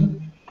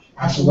certain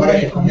as to whether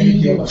a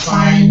Communiqué was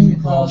signed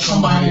because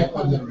somebody,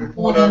 according to the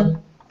reporter,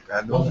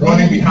 was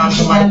running behind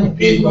somebody with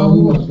paper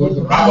who was going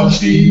to rob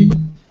us.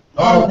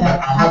 All of that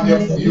I have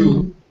there for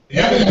you. The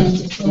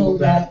evidence to show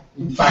that,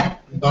 in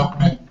fact, the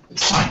document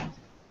is signed.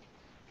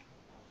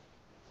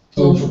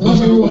 So for those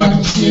of you who would like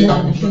to see it,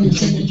 I can show you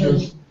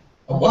signatures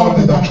of all of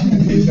the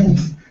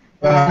documentations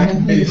that are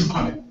in place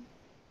on it.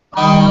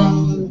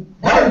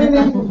 That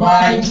agreement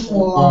provides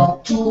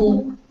for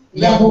 2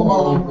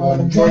 levels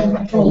of joint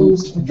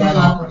patrols and joint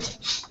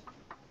operations.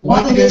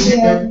 One is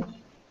here,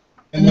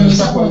 and then the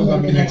second one is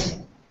going to be next year.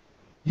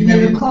 You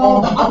may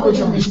recall the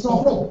Operation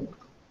Restore Hope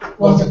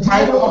was the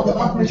title of the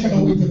operation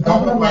in which the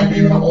government of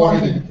Liberia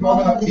ordered the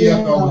deployment of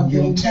AFL on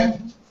June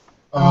 10th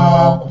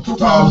of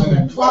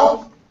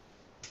 2012,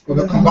 with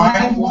the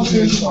combined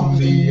forces from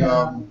the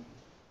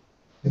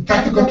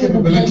tactical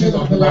capabilities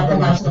of the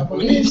Liberian National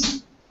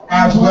Police,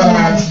 as well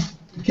as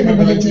the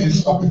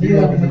capabilities of the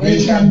Bureau of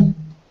Immigration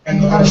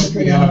and other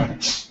security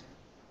elements.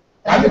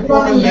 That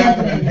deployment left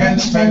an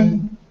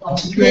enhancement of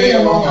security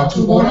along our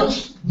 2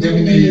 borders,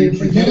 given the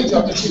fragility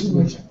of the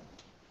situation.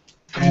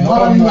 And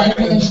all of you are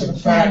evidence to the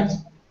fact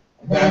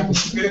that the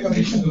security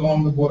conditions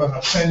along the border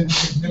have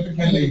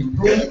significantly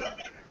improved,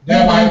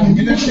 thereby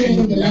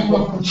diminishing the level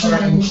of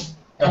concerns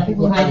that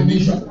people had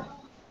initially.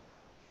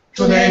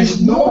 So there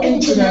is no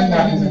incident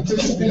that is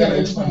anticipated at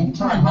this point in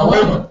time.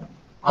 However,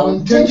 our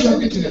intention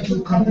between the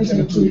 2 countries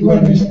and the 2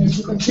 UN missions is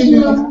to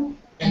continue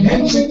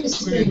enhancing the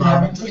security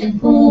environment to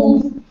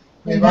improve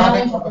the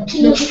environment for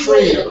continuous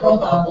trade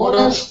across our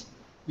borders,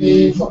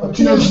 for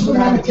continuous good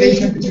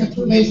habitation between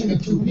two nations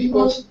and two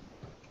peoples,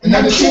 and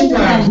at the same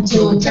time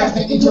to test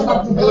the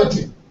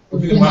interoperability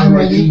with the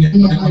Monroe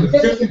Union on the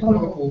fifth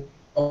protocol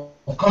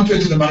of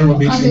countries in the Monroe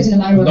Basin,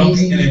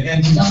 conducting and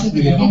enhancing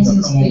security along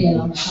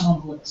the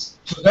common borders.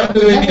 So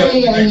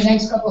definitely in the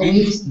next couple of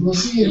weeks, we'll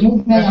see a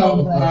movement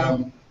of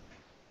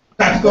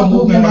tactical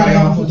movement by the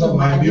armed forces of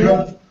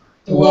Liberia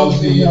towards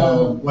the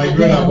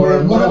Liberian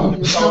border with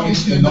the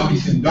southeastern and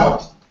northeastern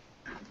belt.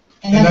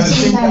 And at the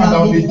same time,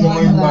 they'll be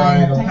joined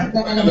by the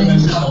tactical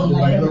elements of the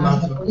Liberian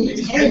National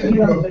Police and the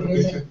Bureau of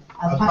Federation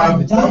as part of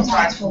the joint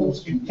task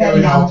force in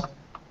carrying out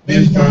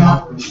these joint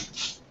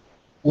operations.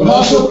 We'll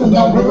also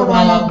conduct river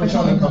run operation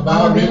on the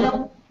Kabbalah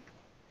River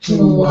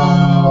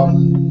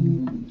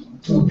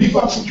to beef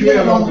up security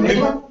along the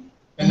river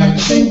and at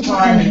the same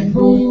time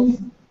improve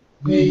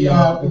the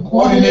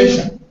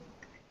coordination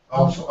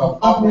of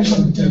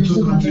operations between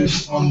two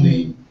countries on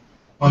the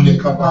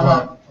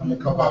Kabbalah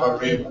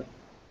River.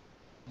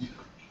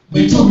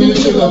 The two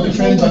ministries of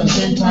defense at the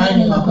same time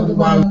in Cote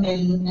d'Ivoire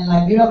and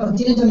Liberia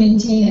continue to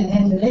maintain and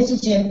enhance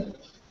relationship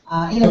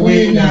in a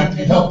way that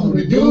it helps to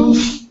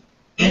reduce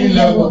any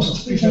level of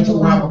suspicion, so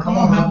we have a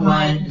common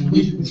hotline in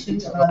which we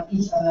speak about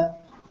each other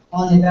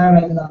on a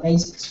very regular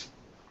basis.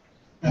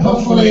 And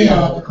hopefully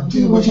the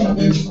continuation of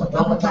this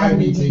quadripartite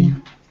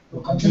meeting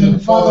will continue to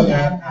further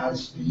that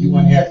as the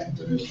UN gets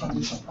into this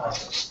transition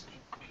process.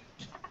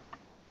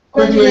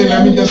 Quickly,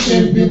 let me just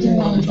say briefly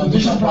on the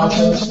transition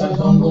process that is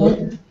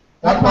ongoing.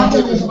 That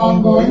project is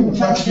ongoing. The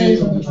first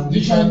phase of the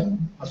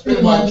transition has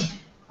pretty much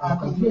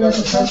concluded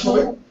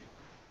successfully.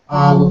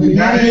 With the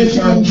United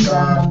Nations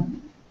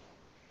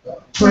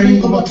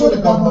training over to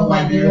the government of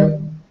Liberia,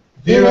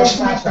 various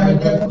tasks that they've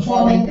been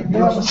performing, and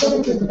various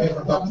facilities that they've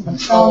conducted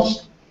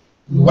themselves,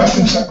 in the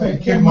Western sector in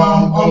Cape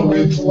Mount, all the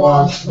way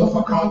towards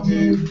Lofa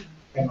County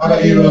and other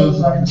areas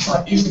in the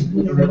southeast,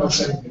 including the river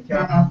setting in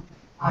Ghana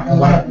and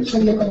whatever. So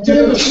you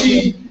continue to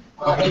see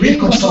a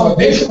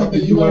reconsolidation of the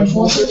UN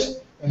forces,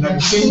 and at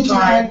the same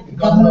time, the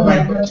government of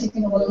Liberia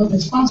taking over those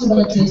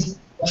responsibilities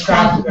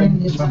ascribed to them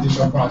in the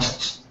transition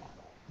process.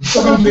 The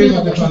second phase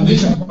of the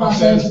transition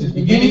process is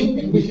beginning,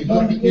 in which the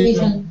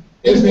notification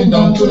is being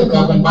done to the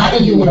government by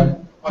the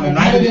UN on a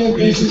 90-day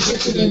basis,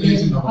 60-day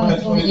basis, or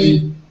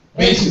 120-day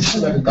basis, so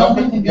that the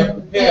government can get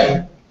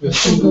prepared to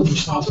assume those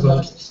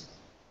responsibilities.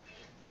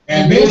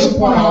 And based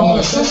upon our own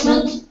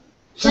assessment,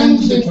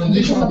 since the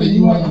transition of the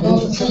UN and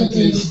those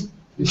facilities,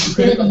 the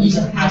security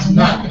condition has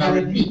not, and I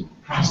repeat,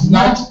 has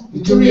not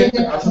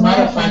deteriorated. As a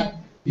matter of fact,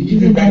 it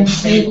even been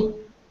stable.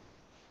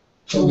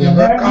 So we are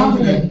very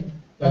confident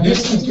that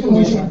this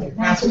continuation of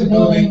capacity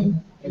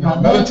building in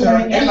our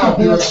military and our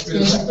various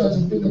security sectors,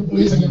 including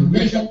police and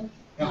immigration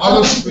and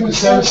other security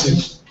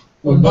services,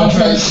 will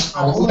buttress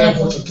our own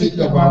efforts to take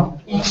care of our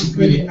own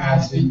security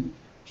as the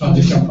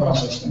transition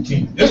process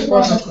continues. This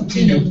process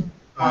continued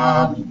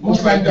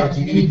most likely to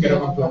indicate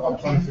up to about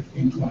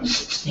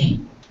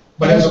 2015-2016.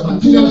 But there's a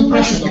continuous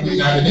pressure of the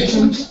United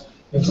Nations.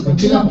 There's a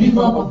continuous beef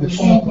up of the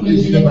former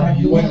police leader by the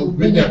UN who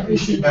bring their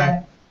appreciation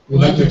back.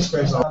 We'd like to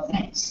express our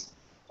thanks.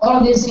 All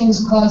of these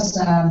things cause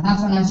have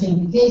financial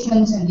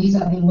implications, and these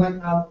are being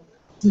worked out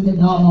to the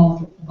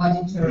normal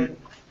budgetary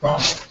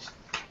process.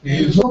 It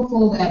is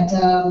hopeful that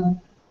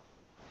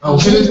our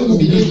citizens will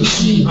begin to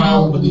see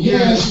how, over the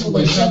years, over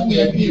a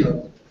 7-year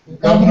period, the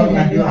government of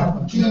Liberia has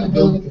continued to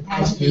build the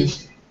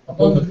capacities of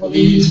both the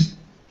police,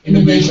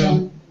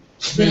 immigration,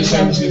 security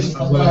services,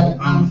 as well as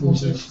the armed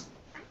forces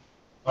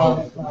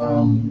of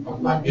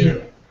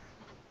Liberia.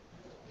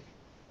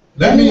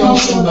 Let me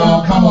also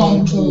now come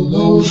on to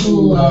those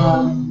who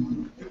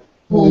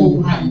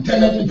had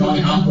intended to join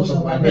the armed forces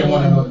of Liberia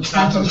want to know the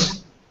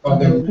status of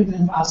the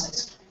recruitment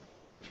process.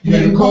 You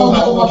may recall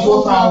that over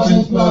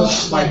 4,000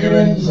 plus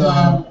Liberians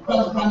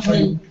across the country,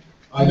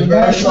 in a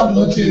very short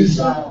notice,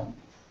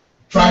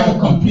 tried to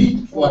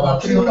compete for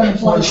about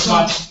 340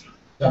 slots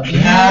that we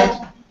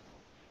had.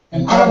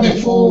 And out of the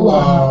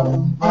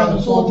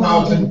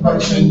 4,000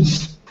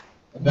 persons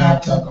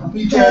that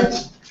completed,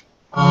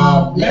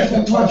 less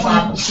than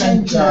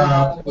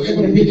 25% were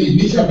able to meet the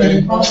initial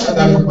vetting process.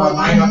 That is about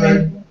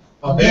 900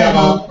 or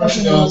thereabout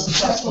personnel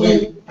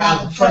successfully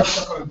passed the first,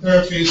 second, and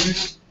third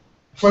phases.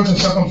 First and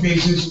second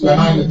phases, we are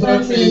now in the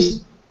third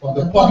phase of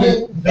the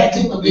public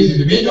vetting of these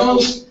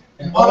individuals,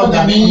 and all of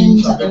their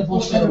names have been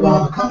posted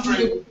around the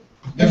country,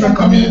 different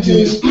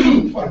communities,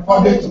 for the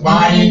public to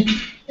buy in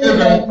the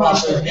vetting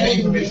process.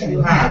 Any information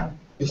you have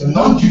is a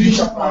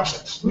non-judicial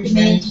process, which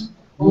means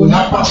we will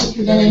not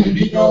prosecute any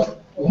individual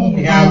for whom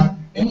we have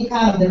any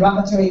kind of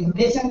derogatory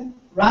information.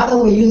 Rather,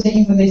 we use the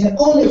information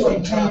only for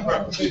internal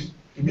purposes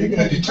to make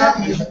a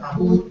determination of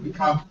who will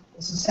become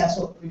a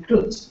successful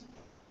recruit.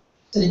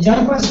 So the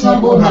Joint Personnel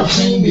Board have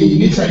seen the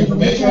initial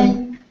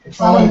information. The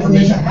final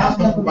information has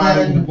been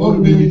provided, and the board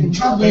will be meeting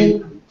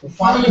shortly to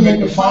finally make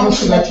the final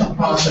selection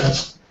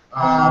process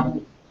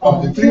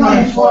of the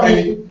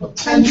 340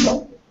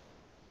 potential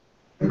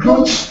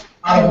recruits,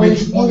 out of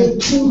which only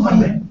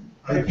 200,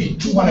 I repeat,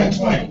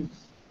 220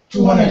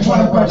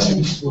 220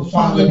 persons will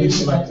finally be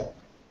selected.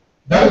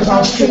 That is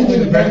how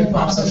stringent the vetting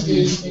process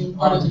is in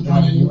order to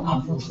join the new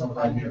armed forces of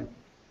Liberia.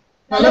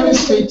 Now let me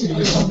state to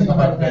you something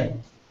about vetting.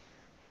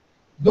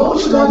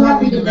 Those who do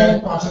not meet the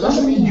vetting process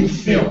doesn't mean you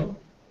fail.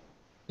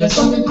 There's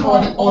something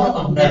called the order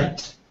of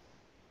merit.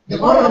 The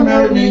order of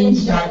merit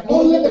means that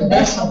only the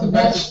best of the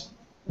best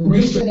will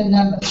reach the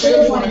number.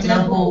 Say, for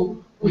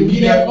example, we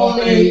needed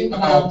only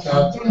about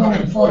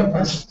 340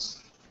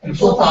 persons, and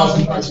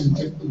 4,000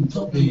 persons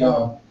took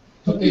the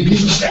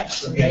initial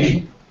steps to get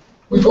in.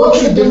 We go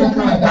through a different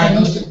kind of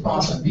diagnostic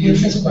process, be it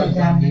physical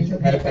examination,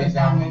 medical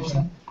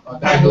examination,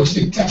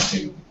 diagnostic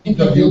testing,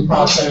 interview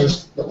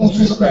process, the own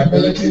physical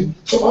ability.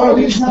 So all of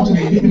these come to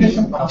the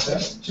elimination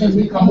process so that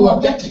we become more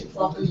objective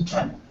for us to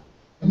determine.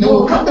 And then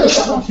we'll come to the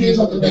second phase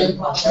of the vetting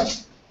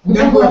process. We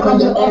then work on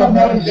the order of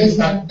merit list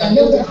that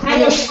lives the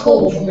highest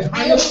score, from the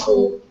highest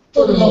score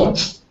to the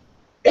lowest.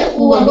 If we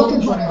were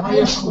looking for the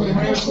highest score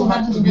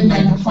had to be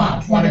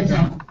 95, for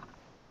example.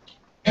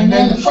 And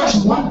then the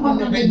first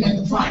 100 made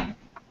 95.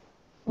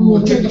 We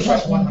will take the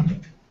first 100.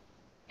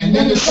 And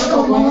then the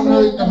second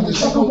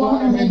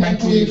 100 made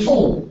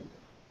 94.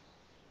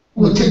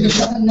 We'll take the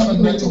second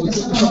 100, we'll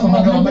take the second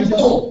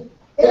 194.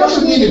 It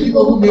doesn't mean that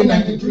people who made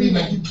 93,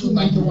 92,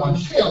 91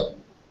 failed.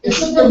 It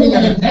simply means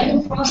that the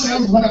vetting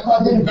process is what I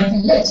call the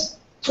vetting list.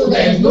 So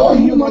there is no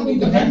human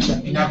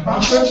intervention in that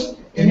process.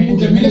 It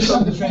means the Minister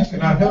of Defense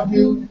cannot help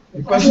you,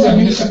 the President of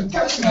the Minister of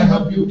Defense cannot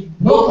help you,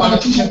 no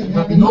politician can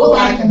help you,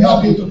 nobody can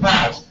help you to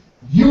pass.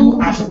 You,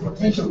 as a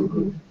potential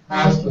recruit,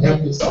 has to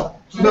help yourself.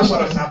 So that's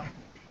what has happened.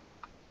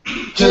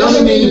 So it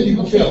doesn't mean that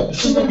people fail. It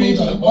simply means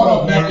on the order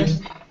of merit,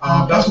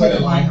 that's where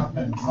the line has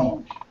been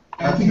drawn.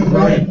 And I think it's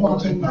very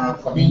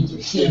important for me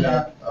to share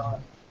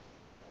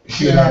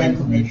that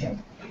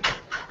information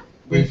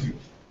with you.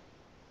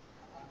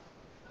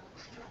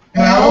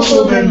 And I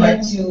also would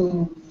like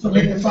to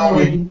make the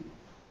following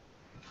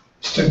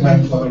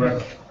statement for the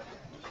record.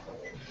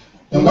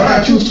 And what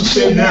I choose to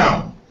say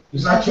now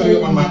is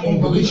actually on my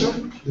own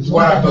volition. It's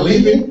what I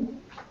believe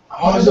in.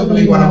 I honestly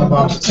believe what I'm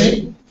about to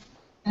say.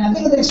 And I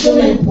think it's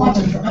extremely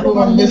important for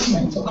everyone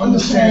listening to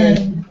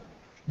understand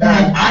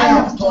that I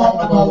have thought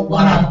about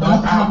what I've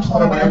done. I have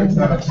thought about everything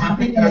that has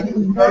happened, and I think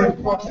it's very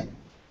important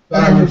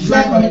that I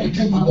reflect on it and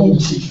take my own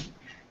decision.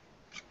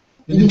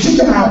 The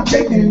decision I have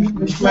taken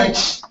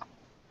reflects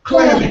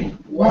clearly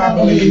what I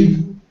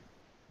believe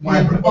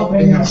my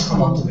upbringing has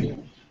come up to be.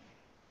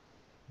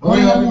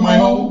 Growing up in my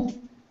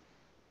home,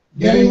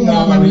 getting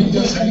my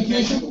religious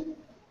education,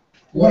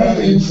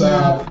 whether it's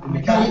in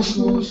the Catholic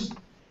schools,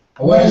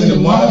 or whether it's in the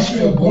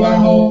monastery of Bola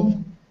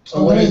home,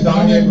 or whether it's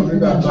down here in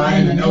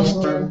Lion and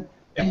elsewhere,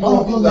 and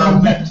all of those that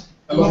I've met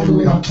along the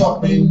way have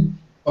taught me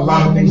a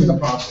lot of things in the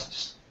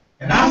process.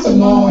 And as a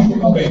normal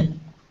human being,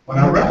 when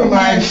I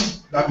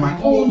recognize that my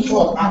own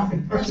thought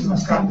African person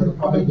has come to the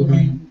public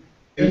domain,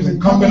 it is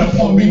incumbent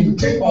upon me to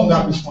take on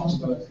that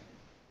responsibility.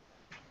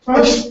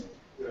 First,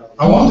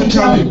 I want to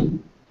tell you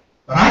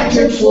that I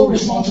take full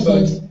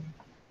responsibility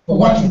for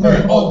what you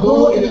heard,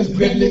 although it is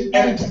greatly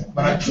edited,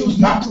 but I choose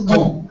not to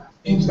go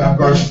into that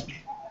version.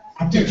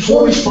 I take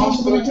full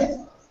responsibility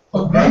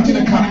for granting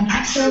the kind of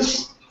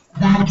access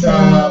that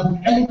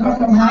Ellen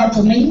Corkrum had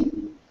to me.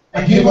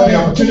 I gave her the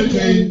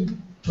opportunity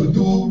to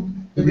do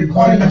the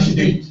recording that she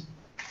did.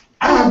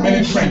 I have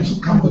many friends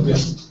who come to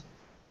visit.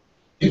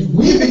 If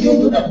we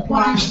begin to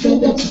apply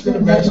stringent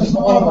security measures for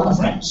all of our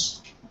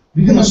friends,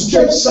 we're going to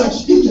stretch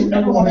such each and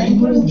everyone,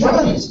 including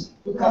journalists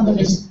who come to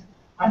visit.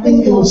 I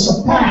think it will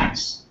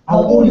surpass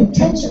our own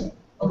intention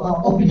of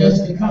our openness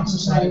and the kind of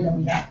society that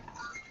we have.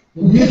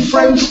 We meet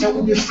friends and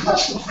we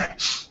discuss with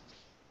friends.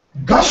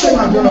 Gossip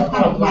has been a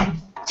part of life.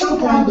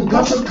 Sometimes the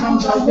gossip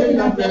comes out maybe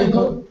not very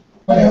good,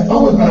 but it has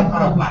always been a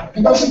part of life.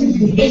 It doesn't mean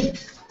you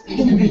hate the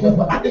individual,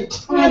 but at the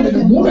time and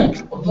the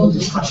moment of those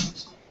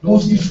discussions,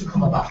 those issues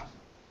come about.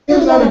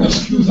 It's not an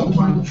excuse I'm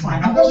trying to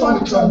find. I'm just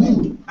trying to tell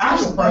you,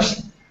 as a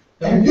person,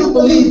 that if you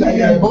believe that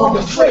you are above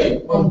the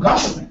fray of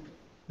gossiping,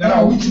 then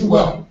I wish you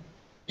well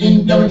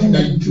in everything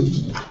that you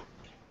choose to do.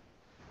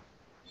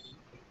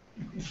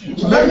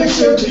 So let me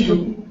say to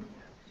you,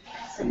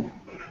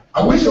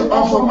 I wish to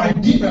offer my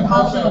deep and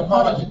heartfelt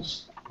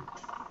apologies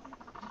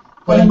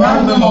for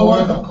embarrassing my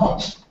word of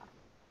course.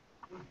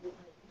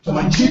 To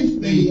my chief,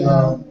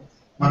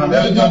 Madam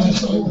Ellie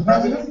Johnson, the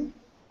president,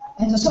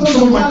 and to some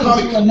of my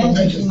colleagues who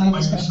mentioned in my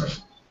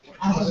discussion,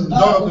 as a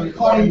result of the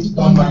recordings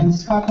done by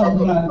Ms.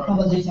 Corkrum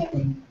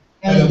conversation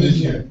earlier this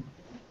year.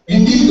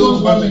 Indeed,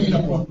 those words are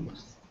inappropriate.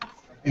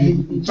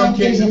 In some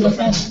cases,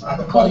 offensive. As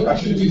a colleague, I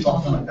shouldn't be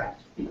talking like that.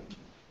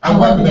 I've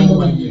worked with them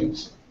over the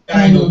years,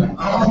 and I know that.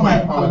 I offer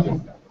my apology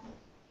for that.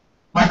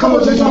 My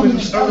conversation with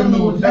Mr.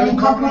 Ellen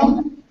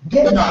Corkrum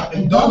did not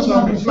and does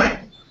not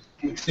reflect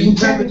the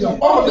integrity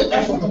of all the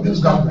effort of this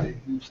government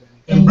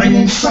in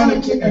bringing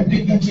sanity and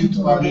dignity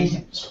to our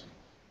nations.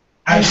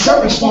 I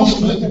accept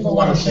responsibility for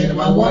what I said, and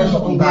my words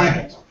are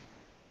unguided.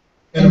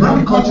 And the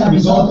agriculture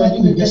resulted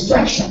in a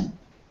distraction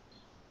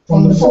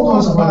from the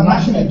focus of our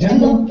national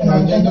agenda and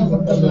our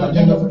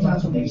agenda for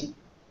transformation.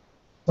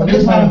 For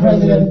this, Madam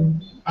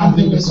President, I'm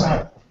deeply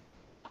sorry.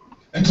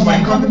 And to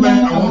my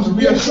countrymen, I want to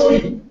reassure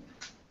you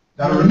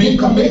that I remain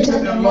committed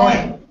and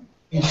loyal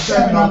in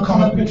serving our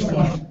common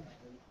patrimony.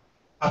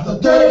 After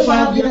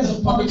 35 years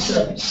of public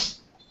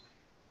service,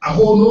 I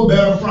hold no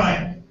better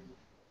pride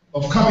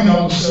of coming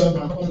out to serve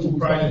my country with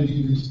pride and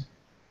dignity.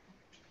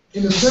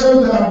 In the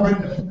service that I've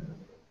rendered,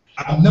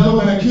 I have never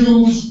been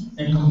accused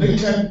and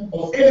convicted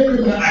of any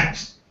criminal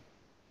act.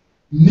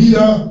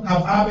 Neither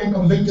have I been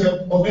convicted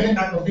of any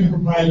act of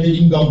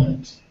impropriety in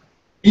government,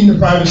 in the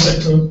private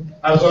sector,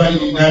 as well as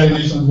in the United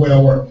Nations where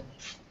I work.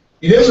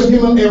 It is a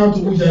human error to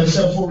which I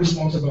accept full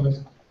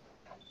responsibility.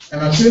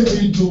 And I say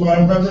to you, too,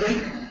 Madam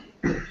President,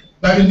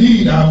 that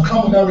indeed I have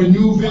come with a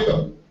renewed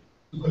vigor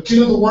to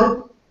continue to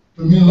work,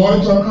 to remain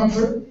loyal to our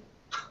country,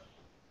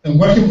 and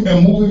working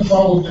and moving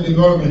forward with the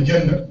development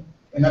agenda,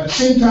 and at the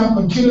same time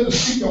continue to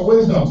seek your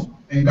wisdom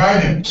and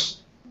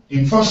guidance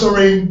in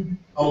fostering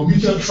our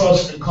mutual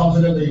trust and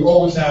confidence that you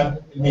always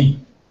have in me.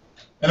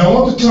 And I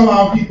want to tell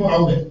our people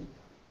out there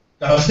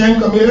that I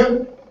stand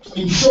committed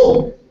to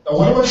ensure that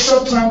whatever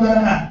short time that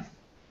I have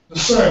to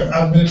serve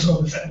as Minister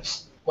of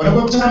Defense,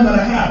 whatever time that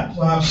I have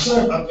to have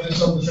served as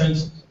Minister of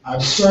Defense,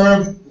 I've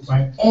served with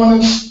my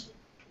honest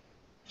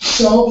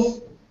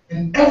self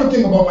and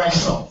everything about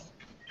myself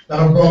that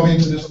have brought me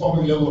to this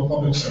public level of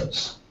public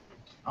service.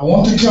 I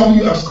want to tell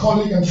you as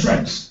colleagues and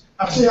friends,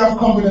 I say I have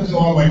confidence in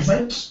all my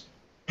friends.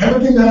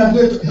 Everything that I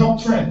did to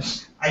help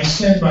friends, I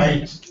stand by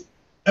it.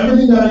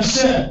 Everything that I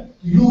said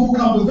to you who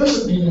come to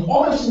visit me, the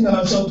honest thing that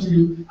I said to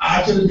you, I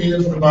actually mean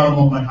it from the bottom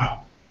of my heart.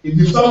 If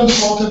you felt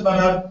insulted by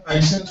that, I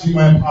send to you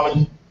my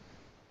apology.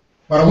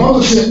 But I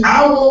want to say,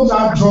 I will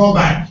not draw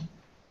back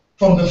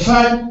from the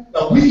fact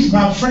that we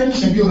have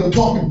friends and be able to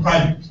talk in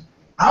private.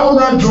 I will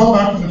not draw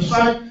back from the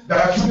fact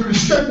that I should be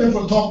restricted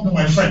from talking to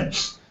my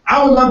friends.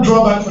 I will not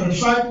draw back from the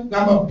fact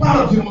that I'm a part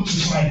of human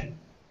society.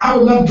 I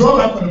will not draw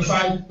back from the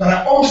fact that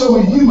I also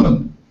am a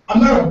human.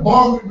 I'm not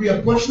above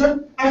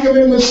reapportionment. I can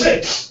make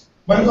mistakes.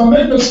 But if I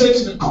make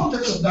mistakes in the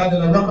context of that,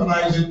 then I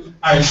recognize it,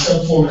 I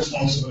accept full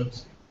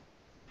responsibility.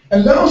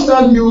 And let us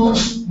not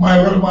use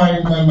my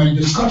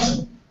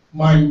discussion,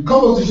 my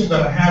conversation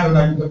that I had in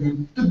that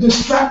interview to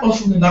distract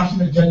us from the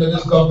national agenda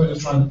this government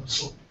is trying to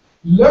pursue.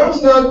 Let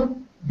us not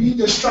be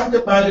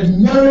distracted by the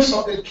merits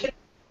of the case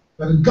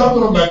that the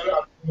government of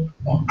Liberia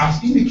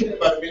as indicated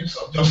by the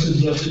Minister of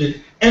Justice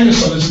yesterday and the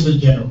Solicitor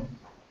General.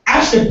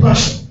 As a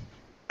person,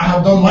 I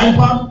have done my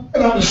part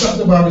and I've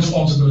accepted my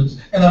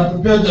responsibilities and I'm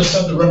prepared to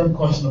accept the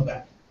repercussion of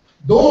that.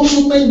 Those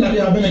who think that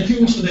they have been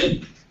accused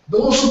today,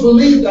 those who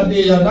believe that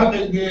they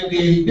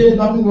did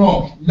nothing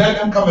wrong, let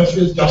them come and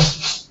face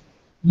justice.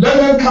 Let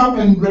them come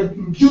and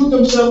recuse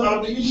themselves out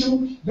of the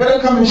issue. Let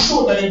them come and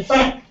show that in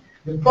fact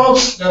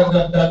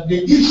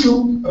the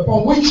issue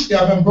upon which they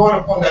have been brought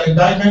upon that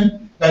indictment,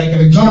 that they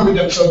can exonerate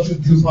themselves to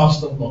due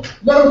process of law.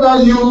 Let them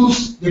not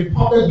use the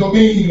public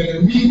domain and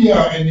the media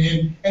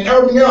and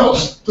everything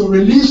else to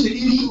release the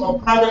issue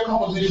of private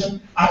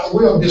conversation as a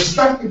way of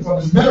distracting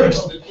from the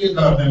merits of the case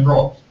that have been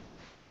brought.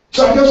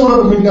 So I just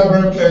wanted to make that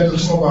very clear to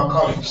some of our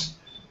colleagues.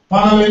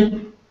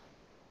 Finally,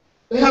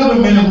 there have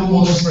been many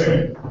rumors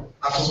spread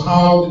as to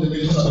how the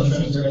Minister of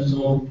Defense is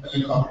going to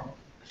Corkrum.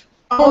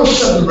 I want to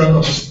set the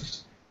record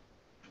straight.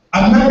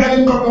 I met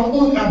Ellen Corkrum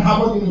only at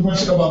Harvard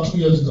University about 2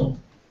 years ago,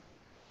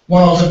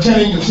 when I was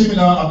attending a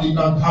seminar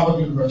at Harvard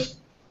University.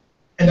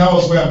 And that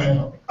was where I met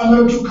her. I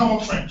met her through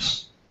common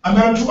friends. I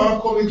met her through other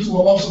colleagues who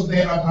were also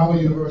there at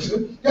Harvard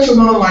University. There's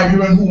another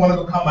librarian who wanted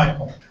to come back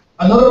home.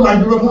 Another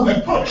librarian who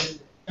approached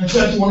and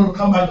said she wanted to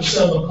come back to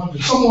serve the country.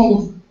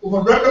 Someone with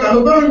a record and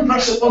a very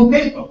impressive on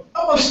paper.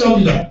 I must tell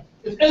you that.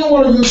 If any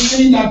one of you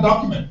seen that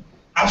document,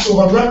 as to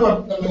a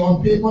record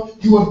on paper,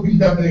 you would be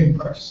definitely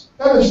impressed.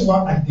 That is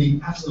what I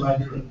did as a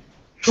librarian,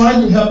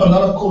 trying to help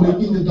another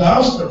colleague in the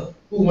diaspora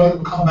who wanted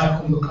to come back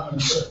home to come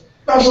and serve.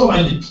 That's all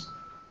I did.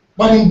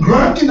 But in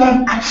granting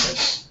that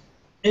access,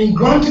 in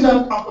granting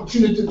that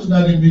opportunity to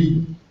that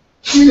individual,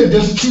 see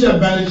the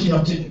advantage you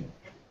have taken.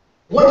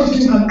 What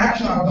is an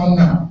action I've done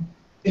now?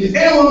 If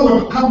anyone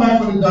were to come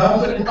back from the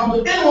diaspora and come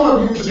to any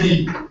one of you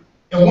today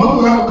and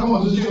want to have a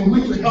conversation in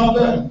which we help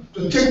them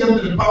to take them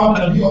to the power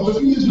that you also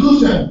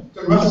introduce them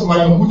to the rest of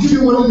life, would you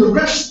be willing to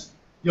risk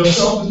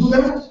yourself to do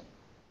that?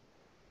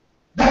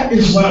 That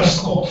is what it's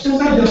called. It's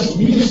not just for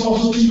me, it's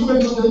also to you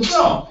and to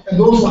themselves and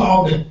those who are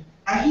out there.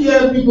 I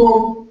hear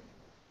people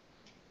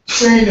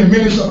saying the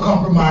minister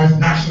compromised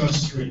national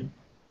security.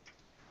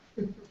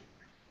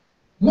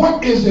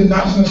 What is the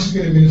national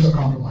security minister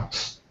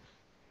compromise?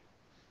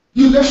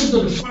 You listen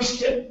to the first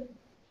tip,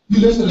 you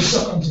listen to the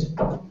second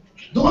tip.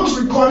 Those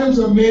recordings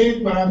were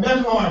made when I met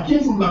her. I came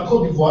from La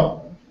Côte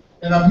d'Ivoire,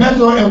 and I met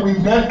her and we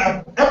met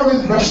at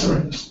Everett's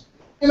restaurant.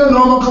 In a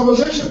normal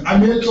conversation, I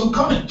made some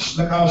comments,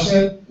 like I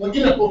said, were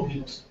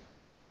inappropriate.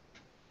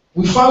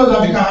 We followed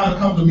her because I had to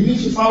come to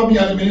meetings. She followed me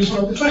as the Minister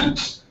of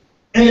Defense.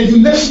 And if you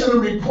listen to the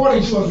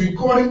recording, she was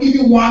recording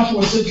even while she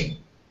was sitting.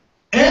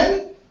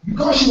 And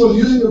because she was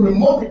using the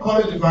remote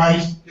recording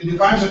device, the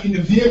device was in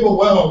the vehicle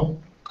while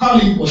a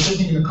colleague was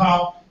sitting in the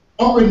car,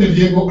 operating the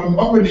vehicle and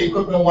operating the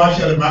equipment while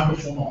she had a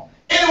microphone on.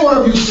 Any one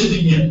of you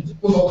sitting here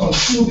with a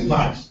concealed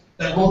device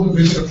that go to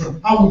visit a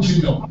friend? How would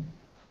you know?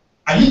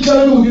 Are you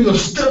telling me we need to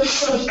strip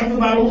search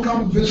everybody who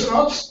come to visit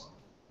us?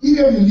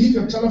 Even if you leave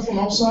your telephone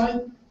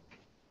outside?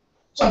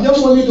 So I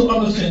just want you to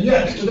understand,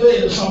 yes,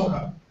 today is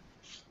Samukai.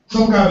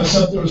 Samukai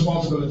accept the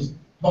responsibility.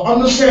 But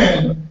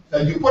understand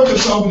that you put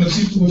yourself in a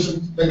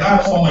situation that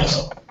I found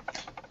myself.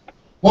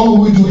 What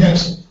will we do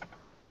henceforth?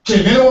 So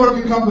if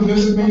anyone can come to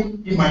visit me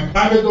in my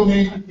private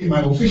domain, in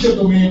my official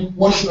domain,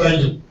 what should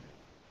I do?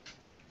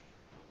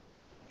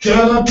 Should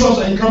I not trust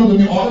that you come to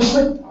me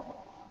honestly?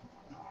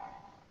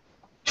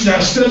 Should I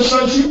still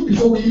search you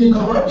before we even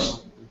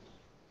converse?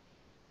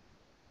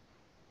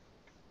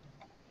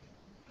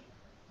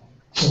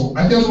 So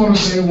I just want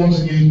to say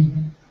once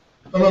again,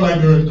 fellow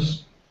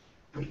Liberians,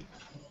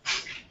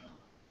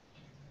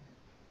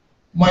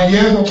 my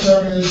years of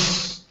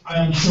service, I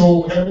am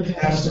sure everything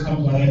has to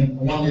come to an end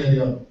one way or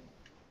the other.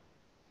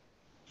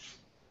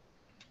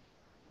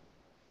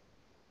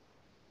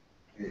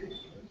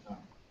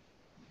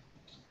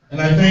 And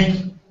I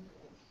think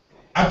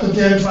after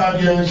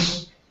 35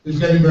 years, it's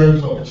getting very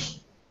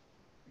close.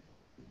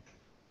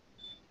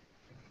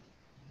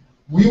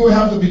 We will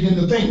have to begin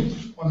to think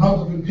on how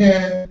to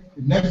prepare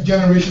the next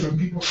generation of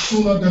people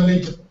sooner than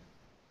later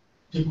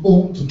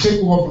to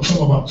take over from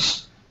some of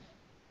us.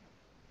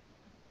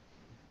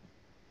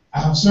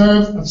 I have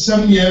served for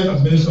 7 years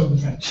as Minister of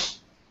Defense.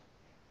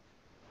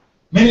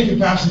 Many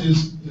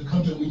capacities in the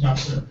country in which I've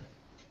served.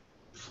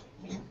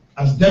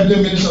 As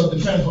Deputy Minister of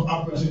Defense for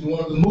Africa in one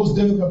of the most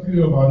difficult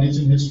periods of our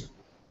nation's history.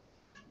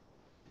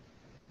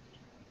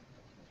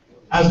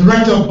 As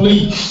Director of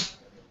Police,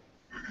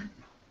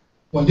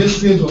 when this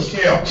place was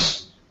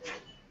chaos.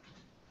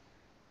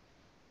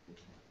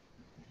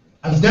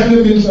 As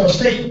Deputy Minister of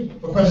State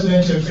for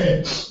Presidential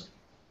Affairs,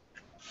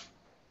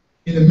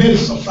 in the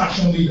midst of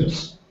faction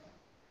leaders,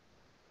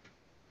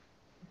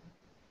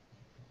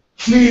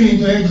 fleeing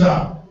into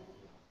exile,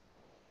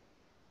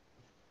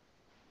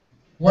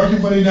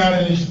 working for the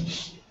United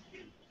Nations,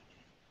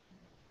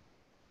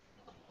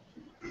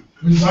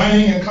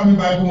 resigning and coming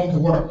back home to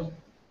work.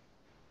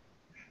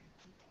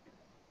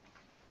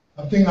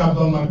 I think I've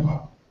done my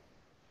part.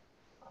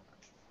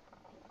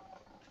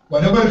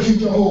 Whatever the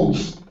future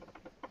holds,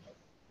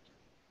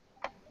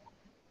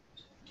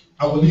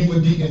 I will leave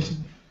with dignity.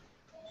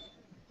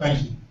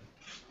 Thank you.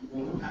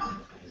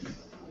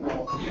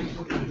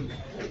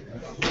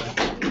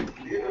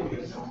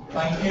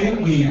 Thank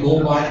you. We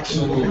go back to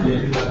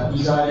the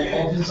presiding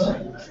officer.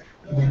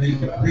 We will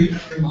make a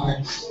brief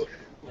remarks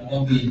and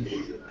then we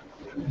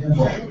move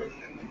on.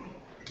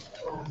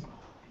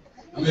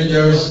 I mean,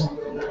 there's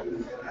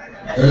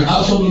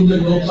absolutely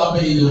no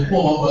topic in the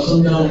form, but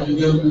sometimes when you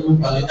get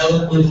moved by the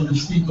eloquence of the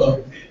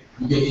speaker,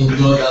 you can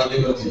enjoy that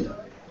liberty.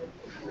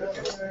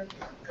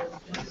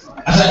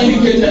 As I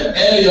indicated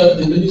earlier,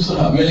 the minister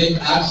has really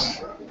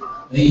asked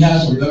that he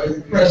has a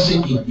very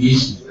pressing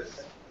engagement.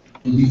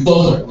 And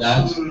because of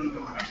that,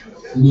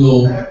 we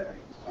will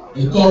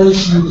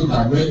encourage you to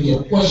direct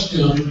your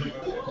question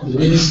to the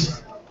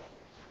minister.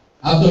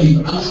 After he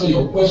answers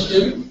your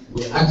question,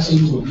 we'll ask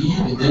him to leave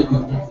and then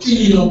we'll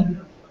continue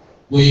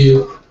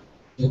with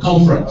the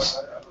conference.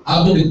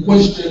 After the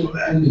question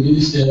from the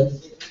minister,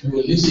 we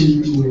will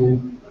listen to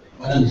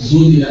Madam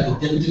Zolia, the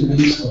Deputy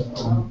Minister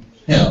of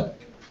Health.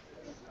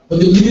 But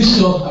the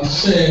minister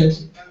has said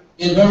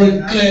in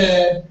very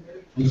clear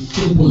and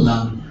simple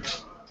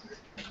language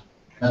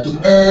that to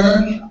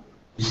err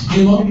is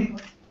human,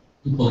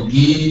 to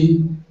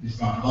forgive is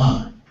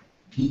divine.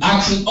 He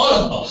asks all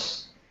of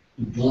us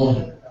to join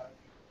him.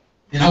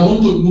 And I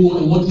want to know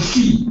and want to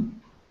see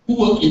who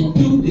will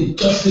impute the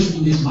justice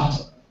in this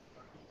matter.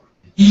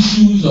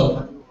 Issues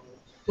of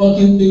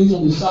talking things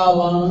on the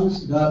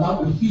sidelines that are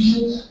not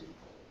officials,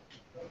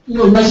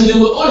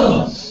 wrestling with all of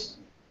us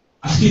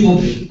as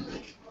human beings.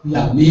 We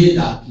have made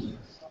our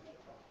case.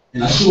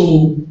 And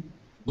so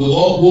we'll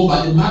all go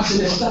by the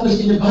maxim established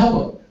in the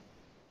Bible.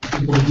 To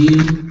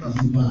forgive is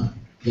divine.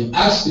 They have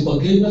asked the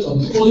forgiveness of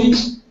his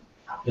colleagues.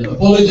 They have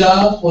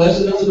apologized for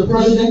excellence of the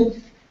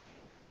president.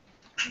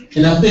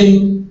 And I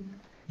think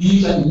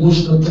these are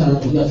emotional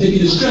times. We are taking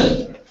the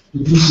strength to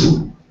do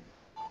so.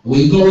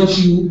 We encourage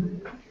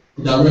you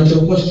to direct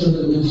your questions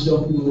to the Minister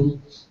of Food.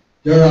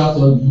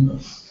 Thereafter, leave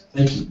us.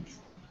 Thank you.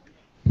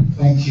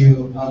 Thank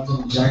you,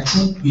 Anthony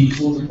Jackson.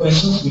 Before the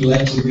questions, we'd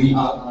like to read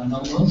out our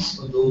numbers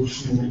for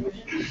those who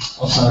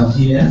also are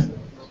here.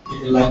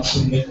 If you'd like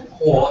to make a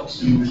call,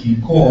 you can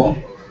call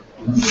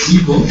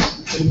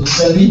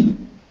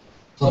 077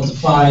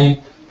 45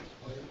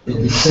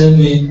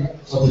 87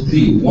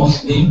 43.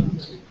 Once again,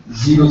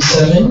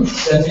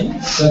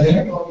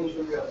 0777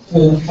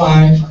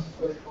 45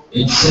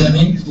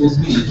 87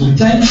 43. To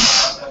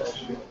text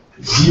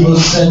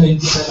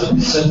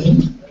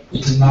 0777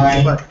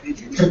 89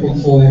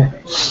 444.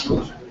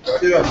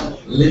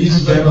 Ladies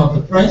and gentlemen of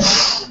the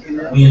press,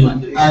 we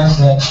ask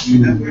that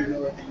you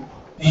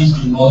please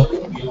do not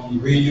be on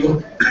the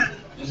radio.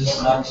 This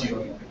is not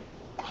your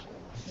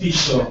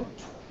official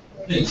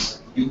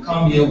place. You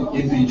come here,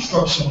 we give you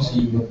instructions,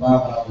 and you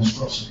abide by our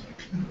instructions.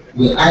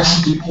 We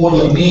ask you to call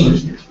your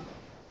name.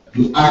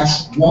 You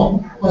ask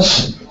one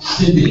question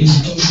state the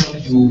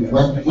institution you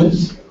work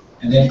with,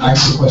 and then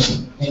ask the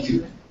question. Thank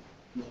you.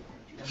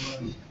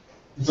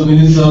 So,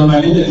 Minister,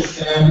 my name is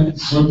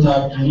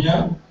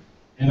Zolia,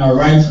 and I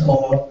write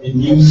for a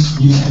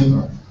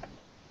newspaper.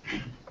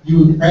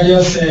 You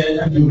earlier said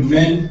that you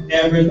meant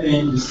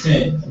everything you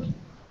said,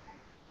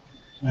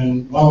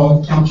 and what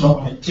was captured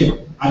on the tape.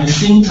 At the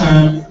same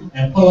time,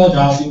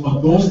 apologizing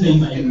for those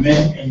things that you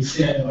meant and you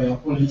said about your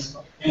colleagues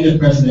and the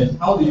president.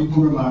 How do you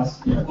compromise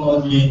your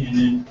apology and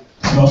then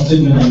your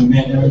statement that you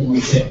meant everything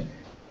you said?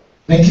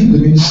 Thank you. The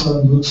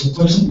Minister will to the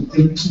question.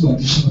 We'll take 2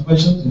 additional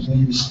questions and then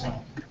you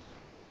respond.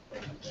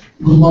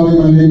 Good morning,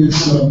 my name is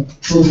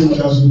Trojan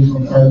Jasmine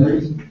from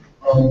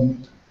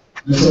Quadripartite.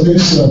 Mr.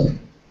 Minister,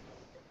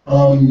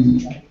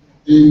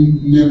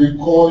 in the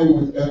recording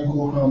with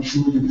Corkrum, I'm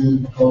sure you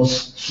did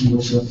because she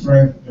was your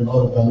friend and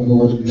all of that. I don't know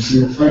whether you're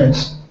still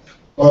friends.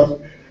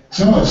 But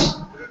tell us,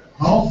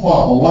 how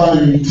far or what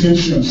are your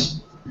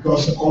intentions?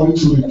 Because according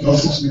to the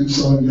Justice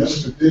Minister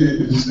yesterday,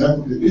 it is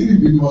that the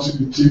individual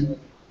possibility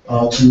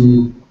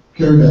to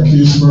carry that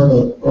case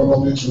further,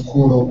 probably to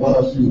court or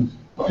what have you.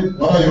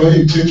 What are your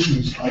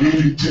intentions? Are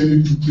you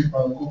intending to take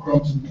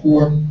Corkrum to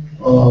court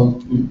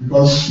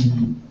because she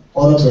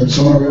ordered to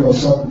exonerate or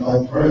something?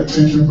 I've heard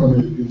attention from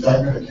the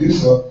indictment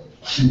against her.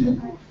 She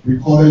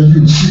recorded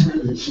you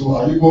secretly. So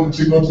are you going to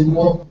take her to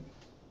court?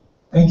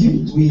 Thank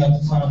you. Do we have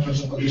the final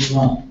question for this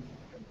round?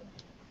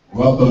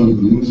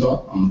 Welcome, Minister.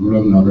 I'm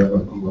William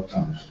Navarro of Congo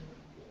Times.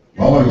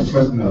 What was the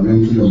first thing that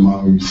went through your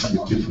mind when you see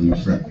a tip from your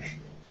friend?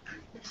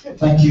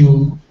 Thank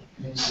you.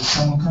 Mr.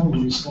 Samukai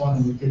will respond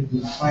and we get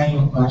the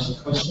final batch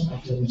of questions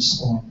and then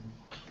respond.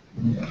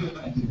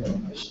 Thank you very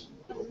much.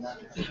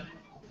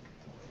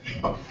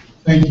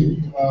 Thank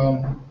you.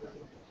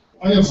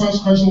 On your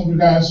first question with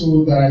regards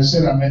to that I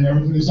said I meant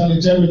everything, it's an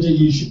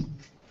integrity issue.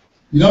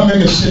 You don't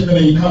make a statement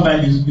and you come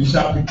back and you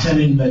start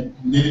pretending that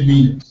you didn't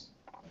mean it.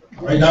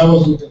 All right, that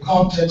was with the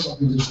context of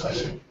the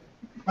discussion.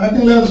 But I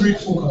think let us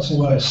refocus on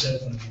what I said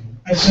from the beginning.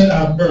 I said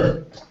I've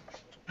heard.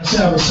 I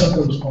said I've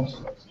accepted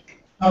responsibility.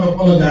 I've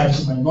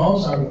apologized to my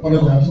boss, I've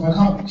apologized to my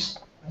colleagues.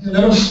 I said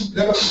let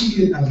us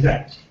see it as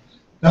that.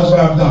 That's what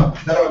I've done.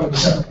 That I've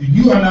accepted. If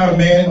you are not a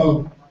man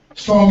of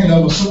strong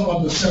enough or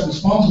someone to accept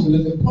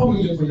responsibility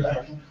publicly for your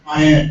action,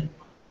 I am.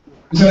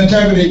 It's an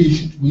integrity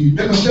issue. When you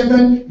make a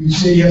statement, you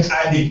say, yes,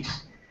 I did.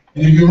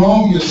 And if you're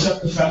wrong, you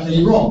accept the fact that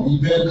you're wrong. And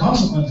you bear the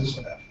consequences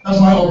for that. That's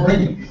my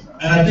upbringing.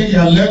 And I think it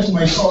has led to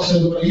my success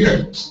over the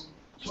years.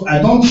 So I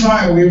don't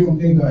shy away from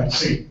things that I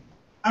say.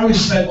 I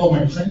respect all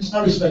my friends.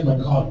 I respect my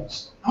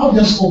colleagues. I've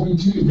just spoken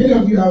to you. Many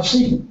of you have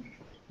seen.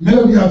 Many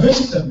of you have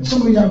visited me.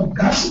 Some of you have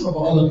gossiped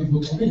about other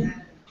people to me.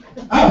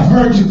 I've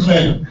heard you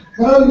clearly.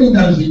 But I don't think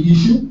that is the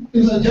issue.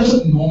 It's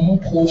just a normal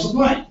course of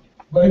life.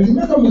 But if you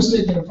make a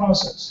mistake in the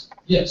process,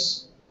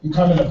 yes, you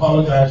come and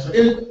apologize for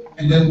it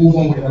and then move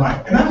on with your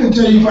life. And I can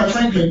tell you quite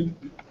frankly,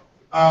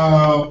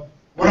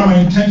 what are my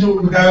intentions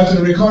with regards to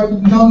the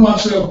recording? None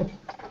whatsoever.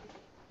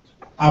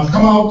 I've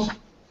come out,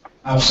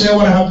 I've said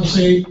what I have to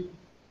say,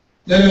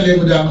 let them live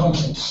with their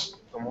conscience.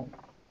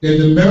 There's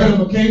the merit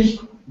of a case,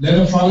 let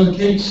them follow the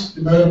case,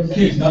 the merit of the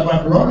case, not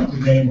my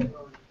prerogative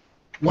anymore.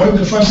 What is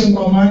the first thing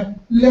on my mind?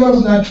 Let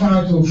us not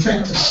try to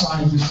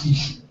fantasize this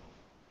issue.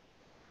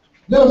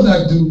 Let us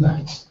not do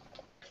that.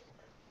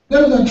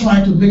 Let us not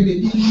try to make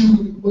the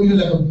issue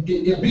like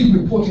a big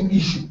reporting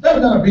issue. That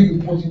is not a big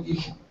reporting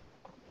issue.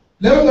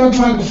 Let us not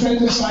try to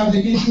fantasize the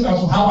issue as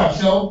to how I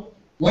felt.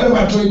 Whatever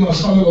I told you, my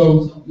stomach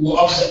will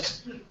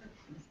upset.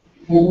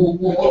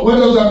 What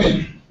does that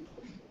mean?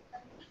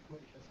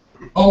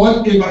 Or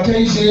what if I tell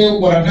you, say,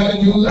 what I've done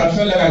in news, I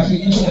felt like I should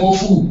eat some more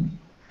food.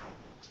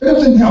 It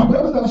doesn't help.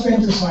 Let us not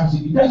fantasize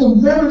it. There's a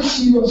very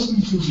serious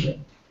issue here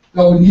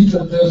that we need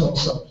to address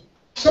ourselves.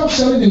 Stop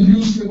selling the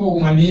newspaper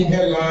with my name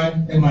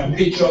headline and my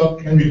picture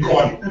and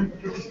record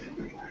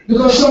it.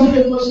 Because some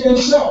papers can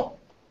sell.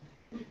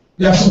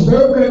 There are some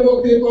very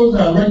credible papers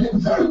that are writing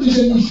very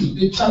decent issues.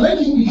 They're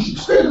challenging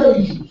issues, critical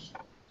issues.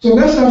 So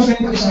let's not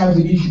fantasize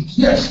the issues.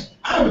 Yes,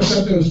 I have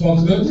accepted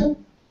responsibility.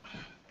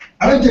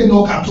 I didn't take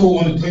no control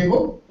on the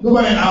table.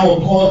 Nobody in our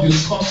call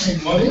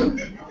discussing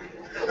money.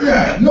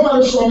 Yeah,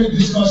 nobody saw me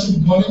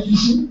discussing money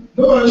issue.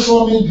 Nobody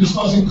saw me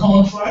discussing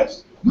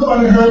contracts.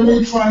 Nobody heard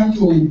me trying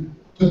to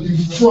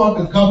defraud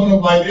the governor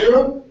of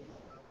Liberia.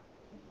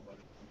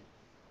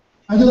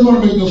 I just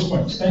want to make those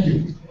points. Thank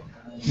you.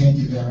 Thank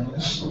you very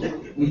much.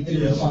 We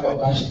did a final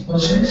batch of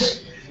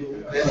questions.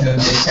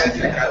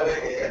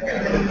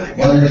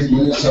 My name is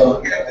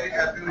Minister.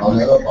 I'm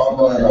the other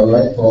partner and I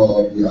write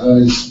for the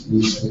analyst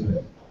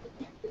newspaper.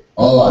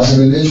 As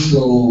it relates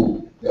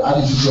to the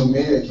attitude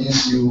made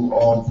against you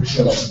on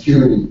question of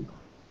security,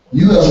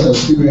 you have an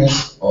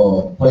experience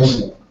of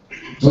poisoning.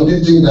 Don't you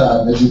think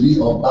that there should be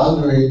a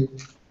boundary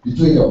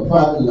between your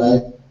private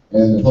life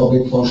and the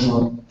public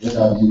function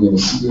that you are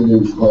secretly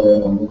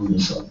recorded and moving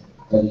yourself?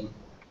 Thank you.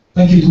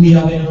 Thank you. Do we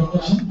have any other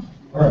question?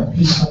 All right,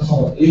 please come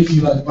forward. If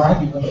you are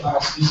back, you're going to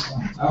ask this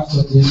one.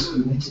 After this,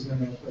 we need to get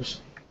another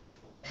question.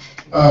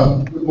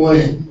 Good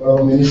morning,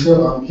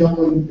 Minister. I'm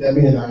Kevin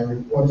Demin and I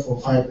report for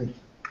Firebird.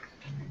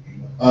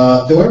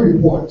 There were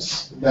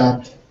reports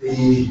that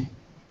the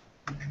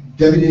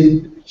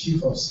Deputy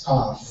Chief of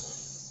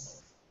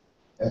Staff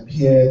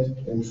appeared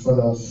in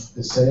front of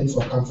the Senate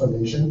for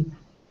confirmation,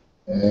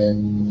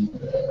 and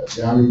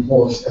there are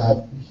reports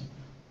that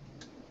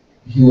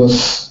he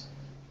was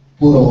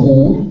put on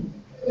hold,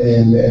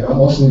 and I'm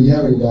also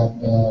hearing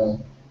that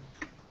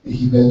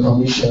he been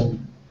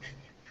commissioned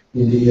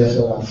in the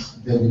AFL as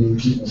Deputy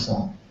Chief of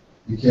Staff.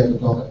 You care to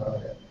talk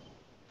about that?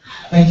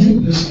 Thank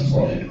you. Listen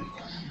forward.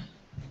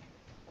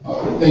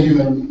 Thank you,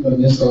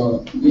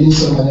 Mr.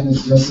 Minister. My name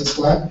is Justice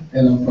Clark,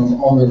 and I'm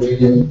from Alma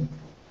Radio.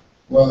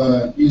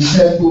 Well, you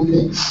said two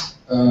things,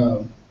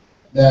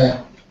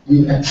 that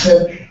you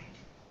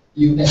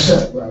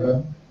accept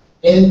rather,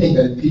 anything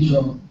that the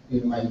teacher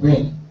might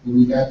bring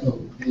in regard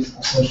to this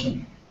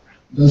assertion.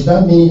 Does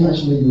that mean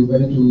actually you're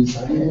ready to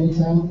resign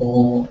anytime,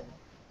 or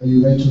are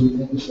you ready to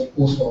relinquish the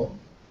post for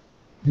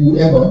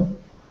whoever?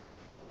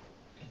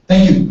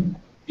 Thank you.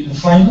 In the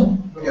final?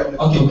 Yeah.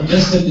 Okay, well,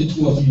 let's take the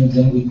two of you and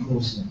then we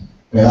close them.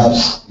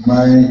 Perhaps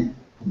mine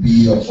would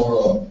be a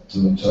follow-up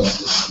to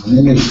Justice. My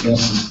name is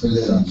Justice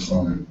President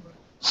from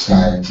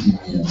Sky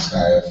TV and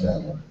Sky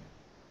FM.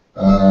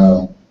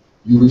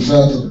 You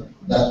refer to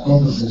that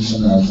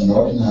conversation as an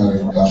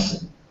ordinary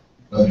gossip,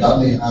 but that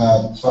may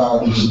have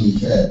far-reaching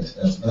effect,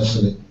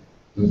 especially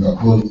with your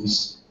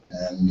colleagues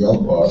and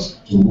your boss,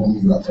 to whom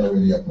you have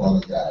already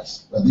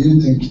apologized. But do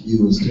you think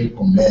you will still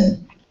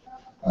commend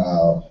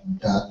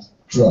that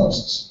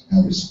trust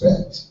and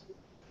respect?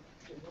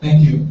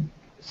 Thank you.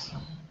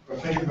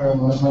 Thank you very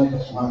much. My name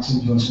is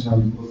Martin Johnson. I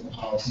report from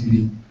Power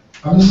TV.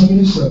 Mr.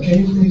 Minister,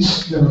 can you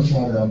please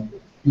clarify that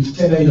you've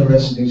tendered your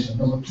resignation?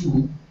 Number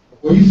two,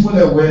 were you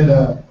fully aware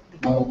that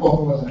Madam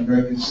Corkrum was an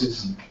American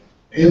citizen?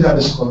 If that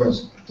is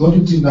correct, don't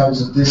you think that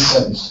is a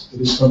disservice to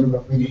this country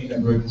of bringing in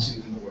American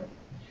citizens in the world?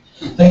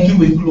 Thank you.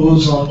 We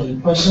close all the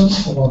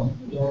questions for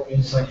your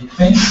inside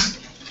defense.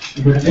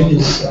 We will take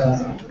his,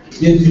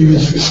 give you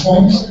his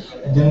response,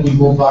 and then we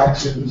go back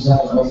to the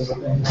result of the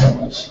thank you very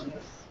much.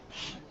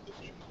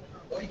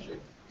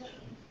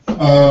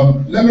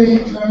 Let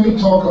me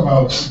talk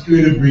about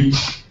security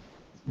breach,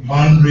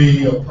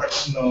 boundary or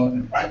personal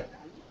and private.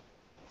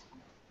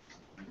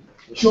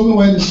 Show me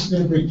where the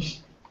security breach.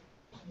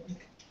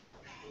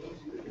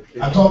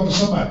 I talked to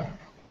somebody.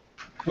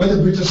 Where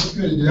the breach of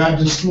security? Did I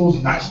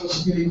disclose national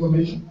security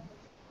information?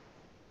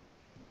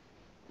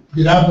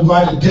 Did I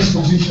provide a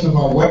disposition of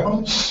our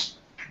weapons?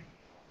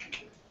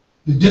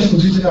 The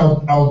disposition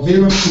of our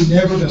various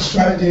scenarios and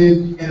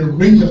strategies and a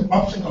range of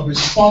options of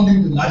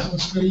responding to national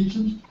security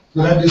issues?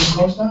 Did I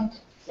disclose that?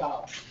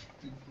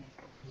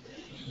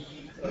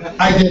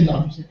 I did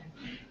not.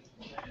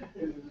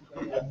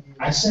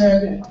 I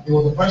said it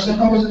was a personal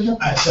conversation.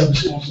 I accept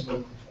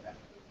responsibility for that.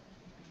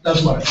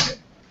 That's what I said.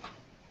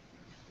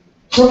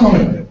 So,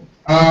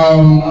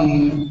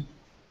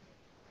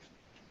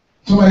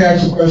 somebody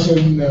asked a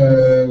question,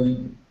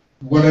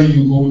 when are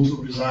you going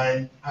to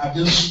resign? I've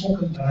just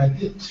spoken that I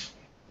did.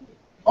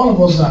 All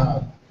of us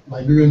are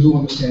Liberians who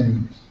understand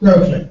English.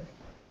 Very clear.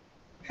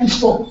 I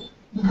spoke.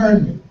 You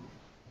heard me.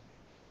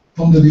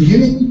 From the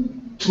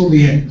beginning to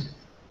the end.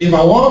 If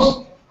I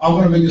was, I'm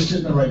going to make a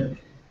statement right now.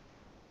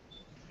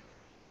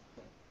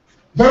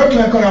 Very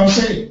clear cut, I was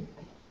saying.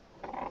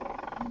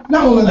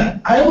 Not only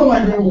that, I am a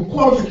Liberian with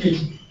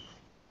qualification.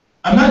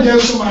 I'm not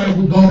just somebody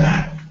who don't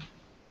have.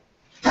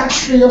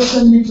 Taxpayers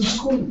send me to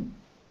school.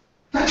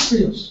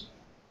 Taxpayers.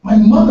 My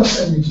mother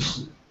sent me to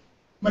school.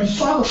 My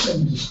father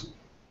sent me to school.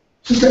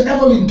 Sister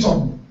Evelyn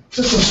taught me.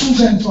 Sister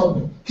Susan taught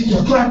me.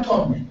 Teacher Clark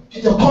taught me.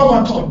 Teacher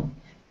Coleman taught me.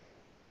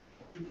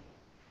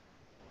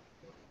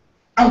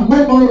 I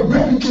went on a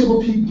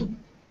reputable people.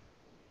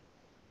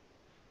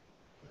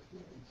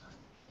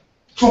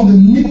 From the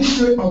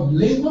Ministry of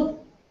Labor,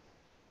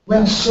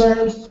 where I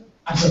served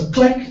as a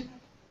clerk in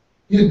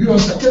the Bureau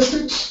of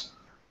Statistics,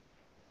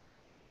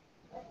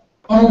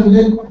 under the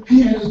late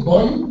P.S.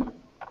 Boyle,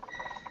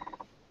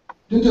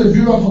 then to the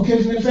Bureau of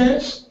Vocational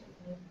Affairs,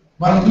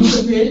 Madam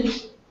Lucia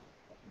Page,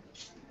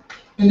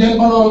 and then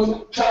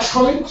on Charles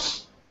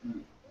Collins,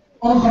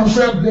 on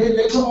Confer Blade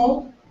later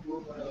on.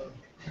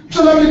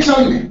 So let me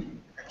tell you,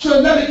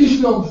 so that's the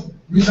issue of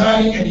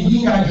resigning and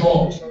eating our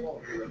job.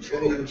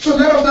 So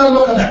let us now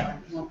look at that.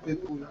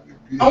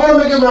 I want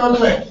to make it very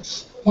clear.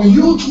 When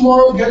you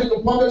tomorrow get into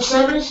public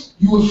service,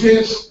 you will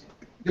face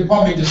the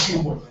public the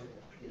same way.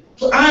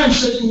 So I am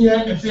sitting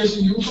here and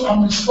facing you, so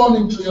I'm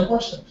responding to your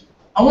questions.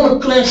 I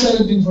want to clear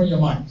certain things from your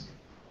mind.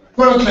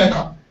 Very clear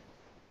cut.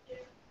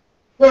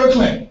 Very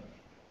clear.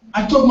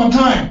 I took my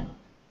time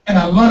and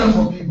I learned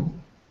from people.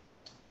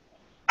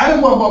 I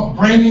didn't know about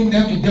branding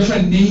them in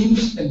different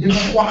names and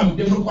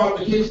different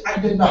qualifications. I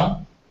did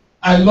not.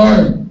 I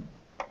learned.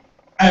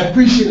 I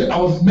appreciate it. I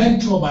was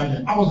mentored by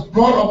them. I was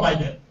brought up by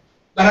them.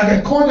 That I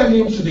can call their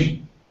names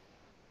today.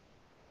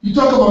 You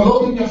talk about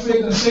looking your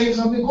face and saying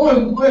something, go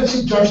and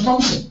see George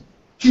Thompson.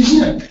 She's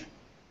here.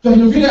 Judge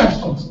Lavinia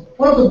Thompson,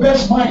 one of the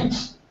best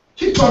minds.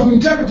 She taught me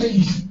integrity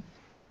issue.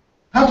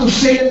 How to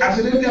say it as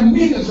it is and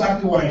mean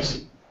exactly what I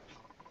say.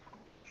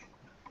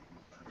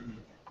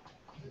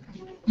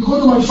 You go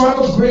to my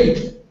father's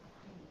grave,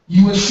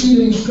 you will see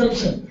the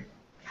inscription.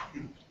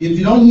 If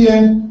you don't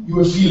hear, you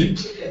will feel it.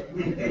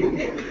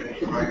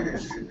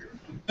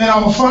 And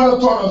our father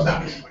taught us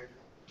that.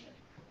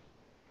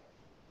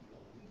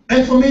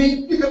 And for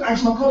me, you can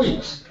ask my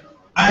colleagues.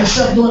 I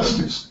accept no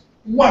excuse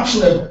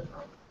whatsoever.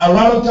 I'd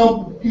rather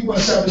tell people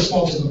accept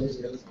responsibility.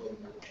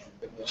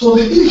 So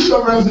the issue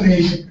of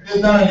resignation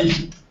is not an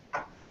issue.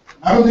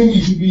 I don't think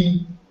you should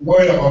be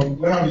worried about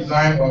when I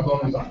resign or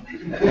don't resign.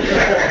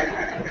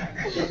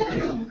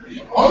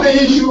 On the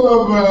issue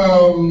of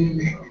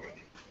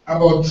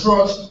about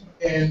trust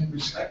and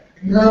respect,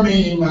 you heard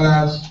me in my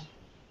last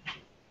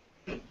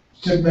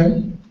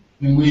statement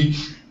in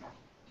which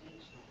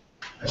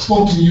I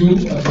spoke to you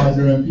as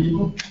Liberian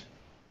people,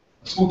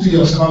 I spoke to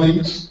your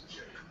colleagues,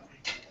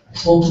 I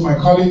spoke to my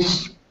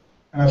colleagues,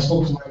 and I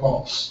spoke to my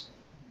boss.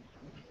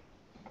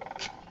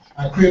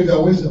 I crave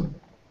their wisdom.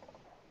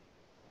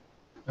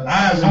 And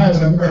I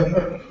as an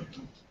American.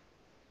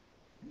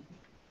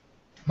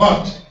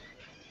 But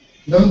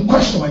it doesn't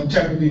question my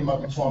integrity and my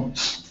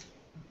performance.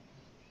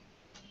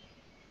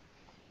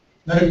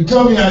 Now if you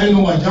tell me I didn't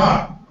know my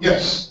job,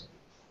 yes.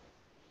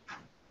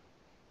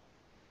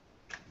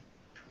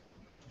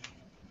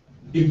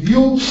 If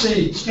you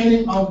say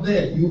standing out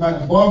there you are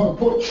above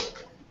reproach,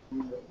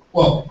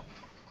 well,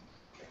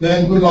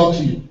 then good luck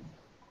to you.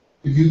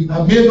 If you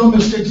have made no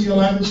mistakes in your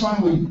life, it's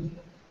fine with you.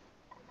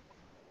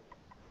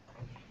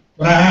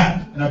 But I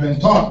have, and I've been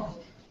taught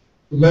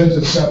to learn to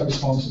accept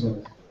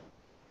responsibility.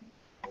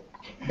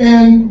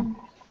 And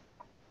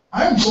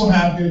I'm so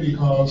happy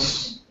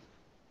because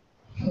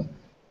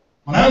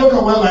when I look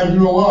at where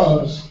Liberia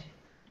was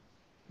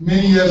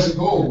many years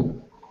ago,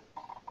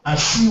 I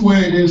see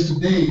where it is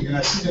today, and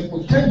I see the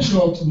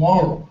potential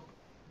tomorrow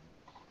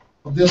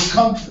of this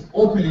country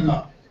opening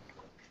up.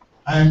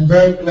 I am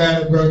very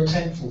glad and very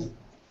thankful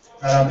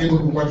that I'm able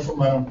to work for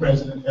Madam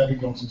President Ellie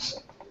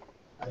Johnson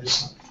at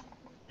this time.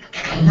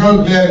 I'm very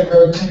glad and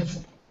very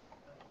thankful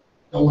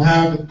that we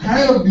have the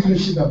kind of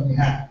leadership that we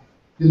have,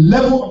 the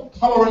level of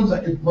tolerance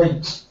that it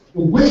brings, the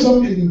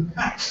wisdom it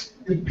impacts,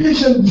 the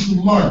patience we should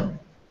learn,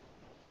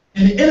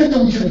 and the energy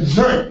we should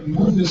exert in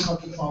moving this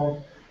country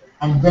forward.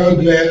 I'm very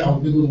glad I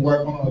was able to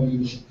work on our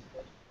leadership.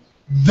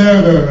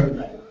 Very, very, very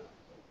glad.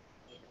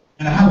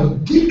 And I have a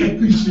deep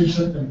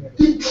appreciation and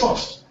deep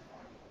trust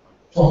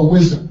for her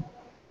wisdom.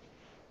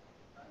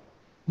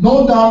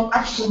 No doubt,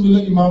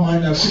 absolutely in my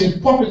mind, I say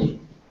it publicly.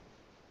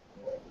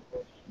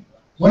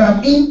 When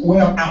I'm in,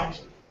 when I'm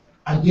out,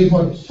 I gave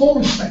her full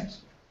respect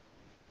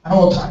at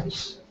all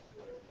times.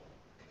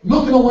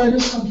 Looking at where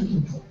this country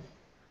came from.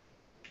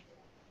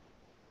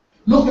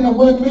 Looking at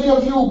where many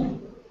of you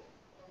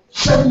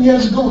 7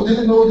 years ago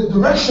didn't know the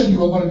direction you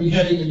were going to be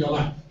heading in your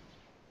life.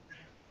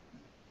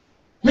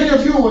 Many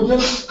of you were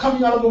just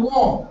coming out of the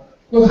war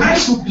with high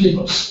school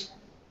papers.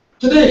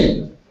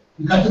 Today,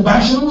 you got your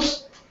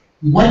bachelor's,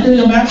 you work in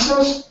your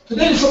master's.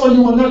 Today, some of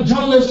you are not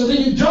journalists.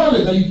 Today, you're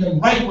journalists and you can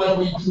write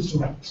whatever you choose to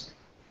write.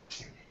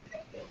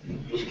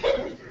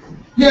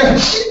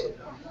 Yes.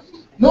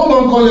 No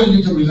one calling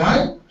you to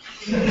resign.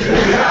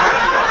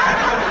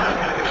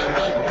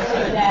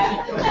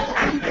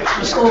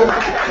 So,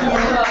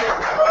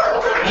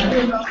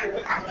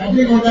 I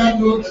think on that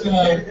note,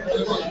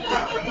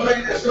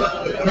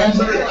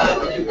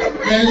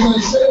 there's a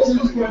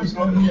citizen's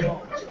question here.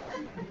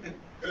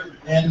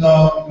 And,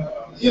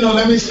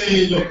 let me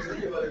say, look,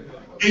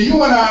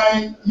 you and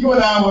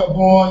I were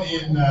born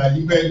in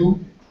Liberia.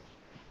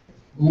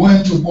 We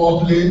went to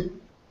ball play.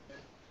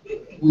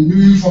 We knew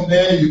you from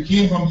there. You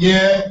came from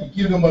here. You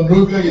came to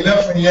Monrovia. You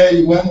left from here.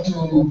 You went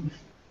to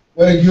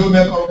where you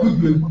met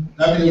Corkrum.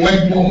 That means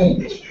went to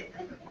home.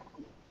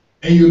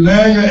 And you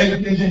learn your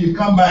education. You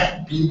come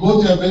back. And you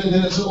go to a village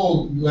and say,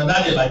 "Oh, you are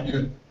not a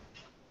Liberian."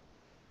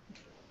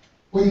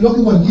 When you're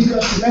looking for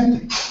legal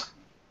semantics,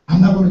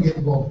 I'm not going to get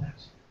involved in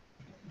that.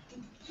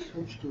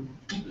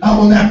 I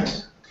will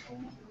not.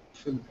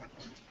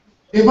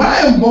 If I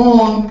am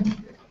born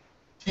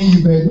in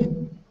Liberia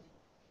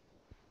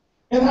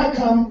and I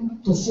come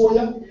to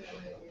Foya,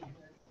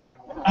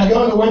 I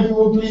go to white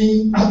people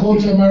playing, I go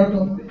to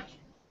America,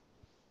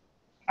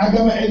 I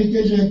got my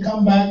education and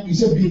come back. You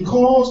said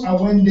because I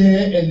went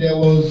there and there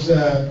was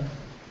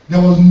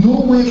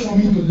no way for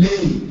me to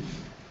live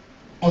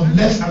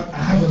unless I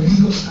have a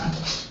legal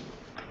status.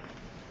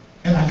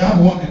 And I got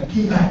one and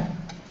came back.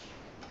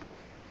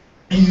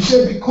 And you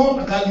said because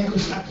I got legal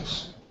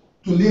status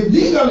to live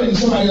legally in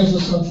somebody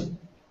else's country.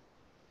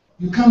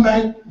 You come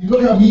back, you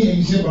look at me and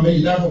you say, "Mama,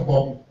 you're not from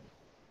Bobby.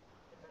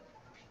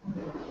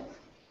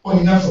 Or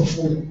you're not from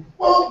Foya."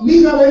 Well,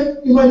 legally,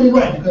 you might be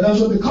right, because that's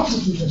what the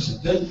Constitution says.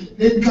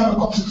 They become a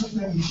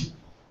constitutional issue.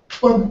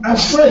 But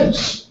as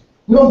friends,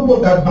 we don't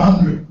put that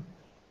boundary.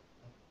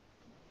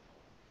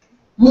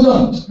 We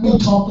don't. We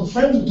talk to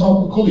friends, we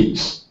talk to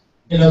colleagues,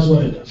 and that's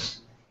what it is.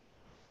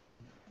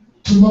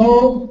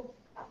 Tomorrow,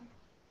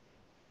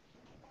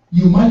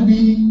 you might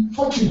be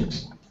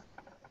fortunate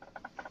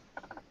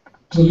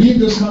to leave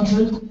this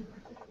country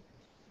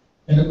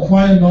and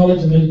acquire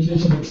knowledge and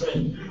education and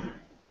training.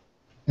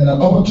 And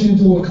an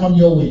opportunity will come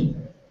your way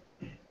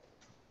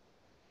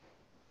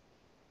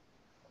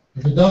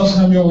If it does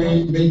come your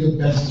way, make the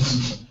best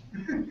decision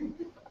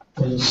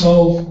for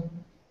yourself,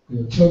 for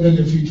your children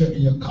in the future,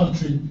 and your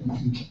country in the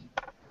future.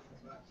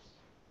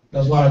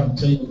 That's what I can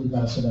tell you with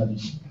regards to that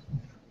issue.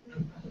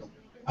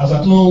 As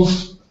I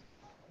close,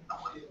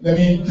 let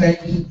me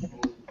thank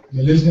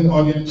the listening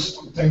audience,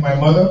 thank my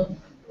mother,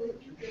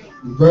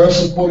 who's very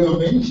supportive of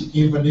me. She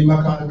came from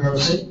Lima County, Liberia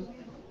State,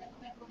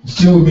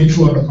 still with me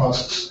throughout the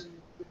process.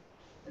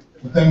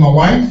 I thank my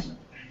wife,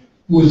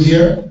 who is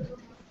here,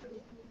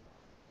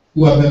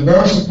 who have been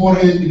very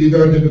supportive in the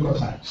very difficult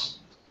times.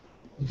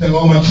 I thank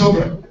all my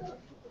children,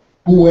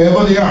 who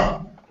wherever they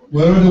are,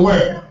 wherever they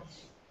were,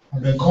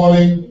 have been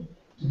calling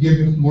to give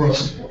me moral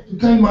support. To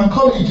thank my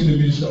colleagues in the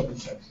Ministry of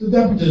Defense, the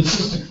deputy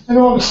assistant, and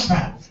all the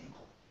staff,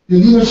 the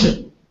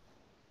leadership,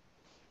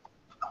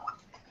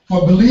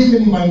 for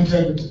believing in my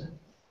integrity.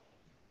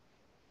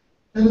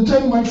 And to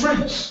thank my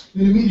friends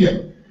in the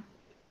media.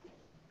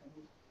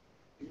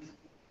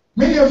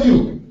 Many of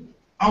you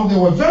out there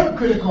were very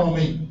critical of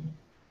me.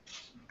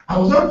 I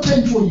was not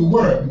thankful you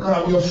were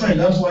because I'm your friend.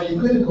 That's why you're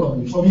critical of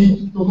me. For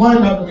me to mind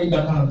not to make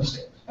that kind of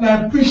mistake. And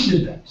I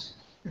appreciate that.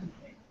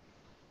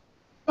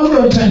 I'm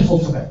very thankful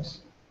for that.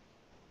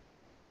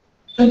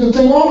 And to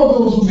thank all of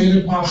those who made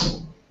it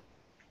possible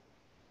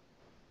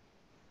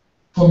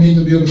for me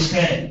to be able to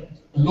stand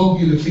and look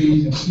you in the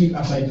face and speak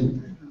as I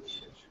do.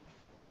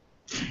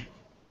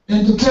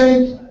 And to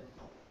thank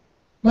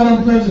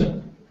Madam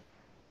President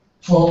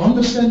for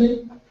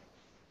understanding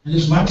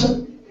this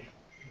matter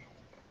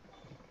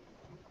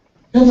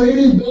and for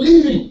even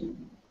believing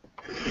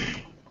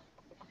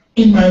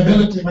in my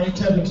ability, my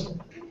integrity,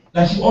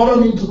 that she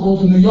ordered me to go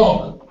to New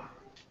York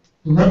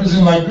to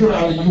represent Liberia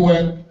at the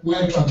UN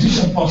where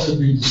transition process is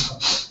being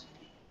discussed.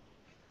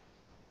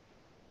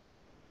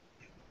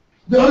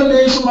 The other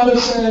day somebody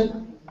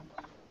said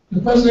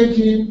the president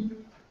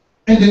came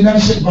and they never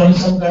said Brownie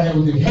Samukai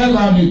with the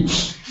headline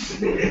news.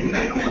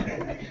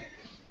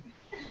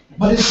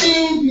 But it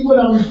seems people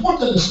that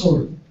reported the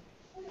story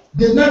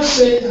did not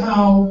say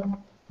how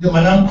the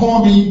madam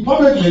called me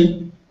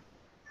publicly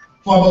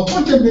for about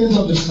 20 minutes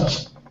of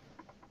discussion.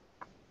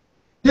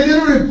 They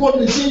didn't report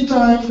at the same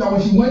time that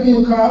when she went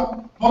in the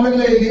car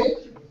publicly again,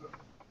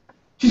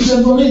 she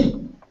said for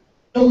me,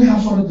 and we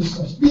have further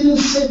discussion. They didn't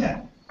say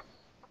that.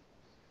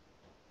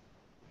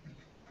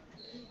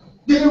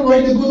 They didn't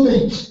write the good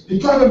things. They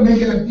try to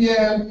make it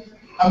appear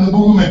I'm the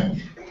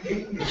boogeyman.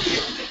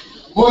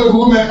 Oh, the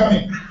boogeyman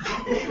coming.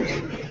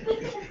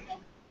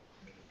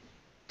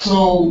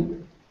 So,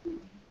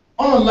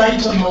 on a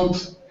lighter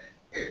note,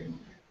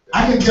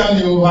 I can tell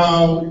you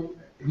how,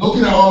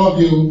 looking at all of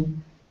you,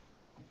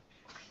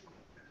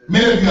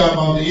 many of you are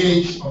about the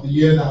age of the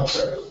year that I've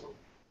served.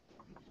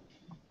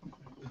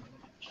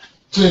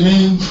 So it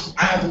means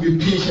I have to be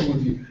patient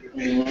with you.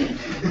 It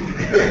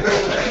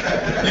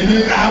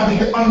means I have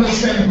to be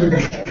understanding with you.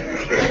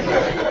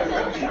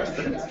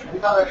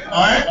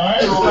 Alright?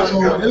 Alright? So,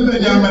 ladies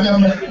and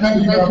gentlemen,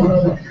 thank you very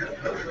much.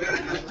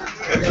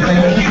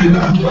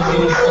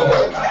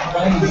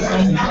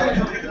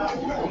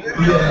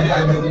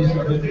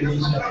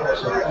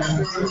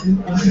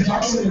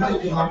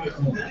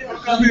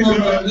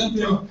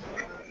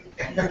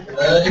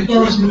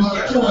 Encouragement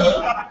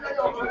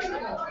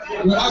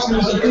we're asking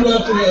Mr.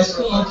 Kula to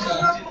escort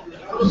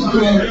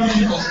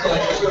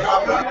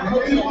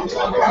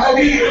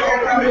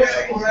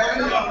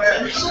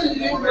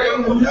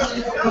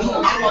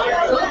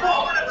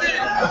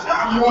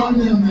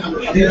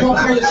the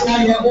conference is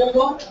not yet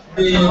over.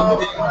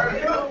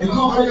 The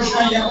conference is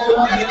not yet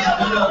over.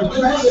 The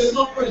conference is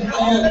not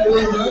yet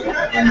over.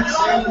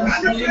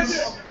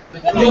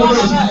 The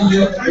conference is not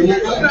yet over.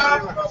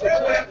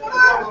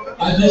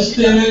 At this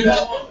stage,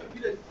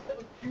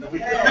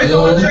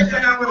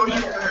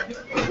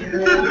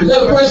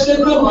 the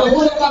president of my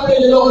whole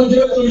cabinet will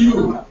give it to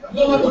you. You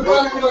don't have to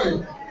cry for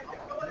it.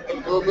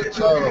 Give it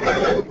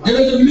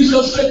to the Minister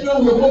of State,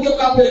 we'll put your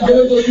cabinet, give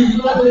it to you. You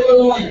don't have to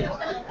worry.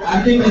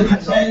 I think the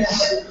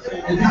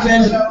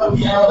defense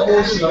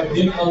PRO should have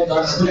given out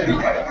that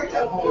statement.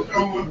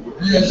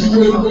 Yes, you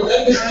will put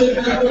any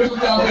statement, put your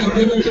cabinet,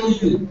 give it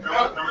to you.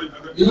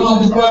 You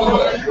don't have to cry for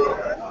it.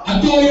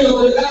 I told you the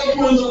last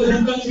points of the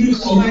defense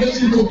minister, you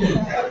listen to him.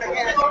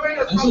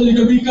 And so you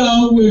can be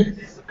calm,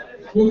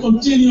 we'll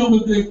continue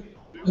with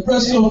the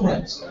press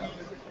conference.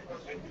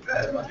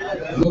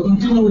 We'll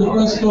continue with the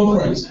press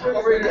conference.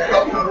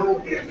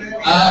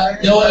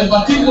 There was a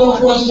particular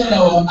question that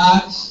was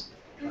asked,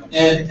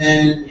 and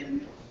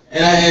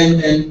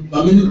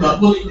my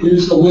colleague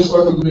Minister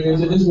Westworth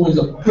said this one is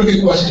a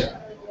cricket question.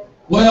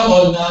 Whether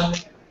or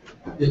not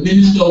the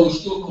minister will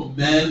still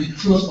command the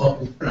trust of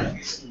his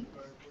friends.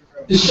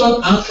 The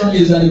short answer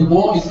is that the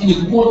ball is in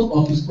the court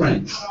of his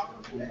friends.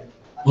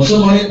 When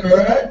somebody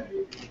heard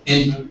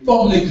and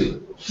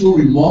publicly show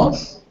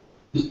remorse,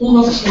 the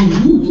onus is on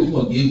you to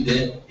forgive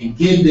them and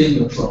give them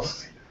your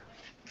trust.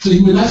 So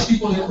you will not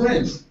speak for their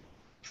friends.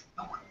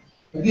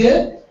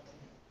 Again,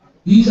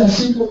 these are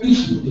simple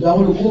issues. If I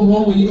want to go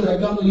wrong with you and I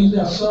come to you,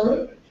 I'm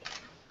sorry.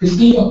 It's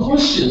in your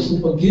conscience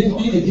to forgive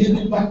me and give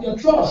me back your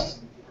trust.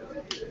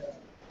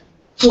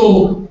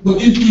 So,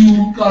 but if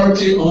you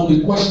clarity on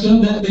the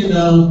question,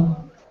 then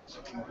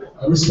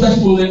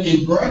respectfully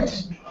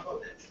invite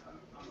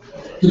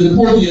to the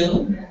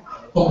podium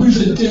for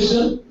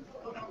presentation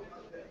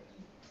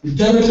the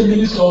Deputy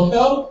Minister of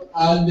Health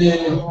and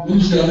the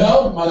Ministry of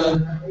Health,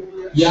 Madam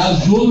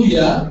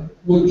Zolia,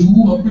 will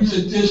do a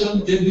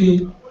presentation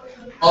giving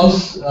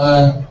us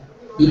the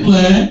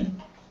plan,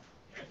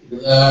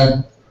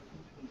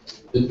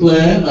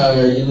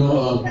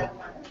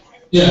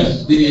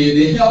 yes,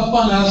 the health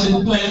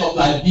financing plan of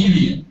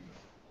Liberia.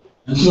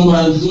 And so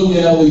Madam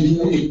Zolia will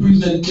do a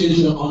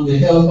presentation on the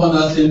health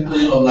financing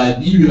plan of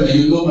Liberia. And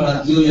you know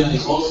Madam Zolia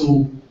is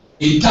also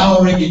a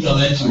towering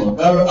intellectual,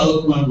 very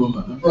eloquent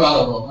woman. I'm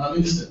proud of her, Madam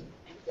Minister.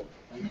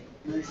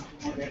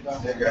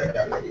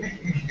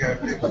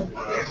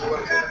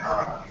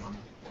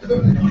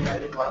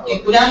 Okay,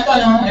 good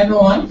afternoon,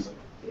 everyone.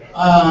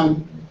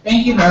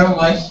 Thank you very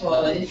much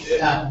for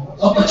this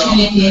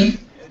opportunity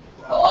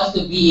for us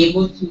to be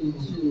able to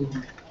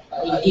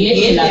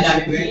engage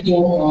with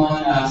people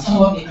on some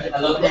of the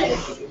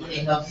developments in the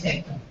health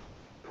sector.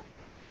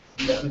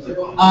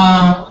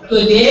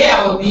 Today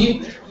I will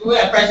be doing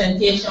a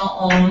presentation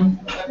on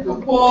a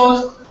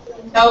proposed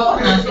health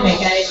financing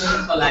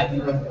mechanism for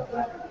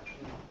Liberia.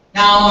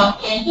 Now,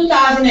 in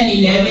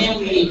 2011,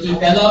 we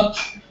developed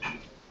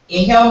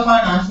a health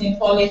financing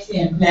policy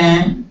and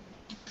plan.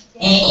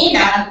 And in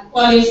that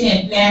policy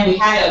and plan, we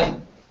had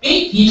a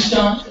big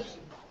vision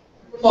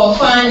for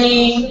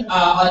finding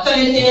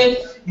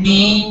alternative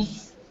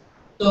means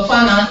to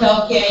finance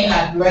healthcare in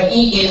Liberia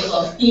in a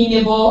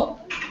sustainable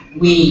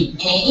way,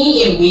 and in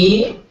a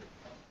way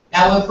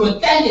that will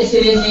protect the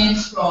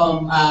citizens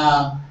from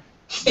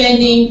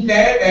spending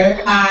very,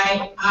 very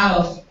high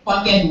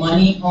out-of-pocket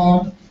money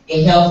on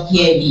a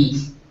healthcare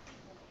needs.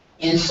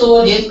 And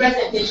so this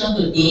presentation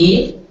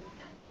today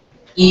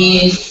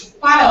is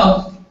part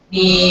of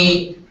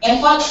the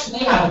efforts we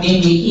have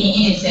been making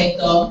in the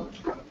sector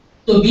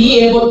to be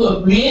able to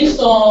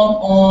brainstorm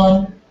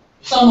on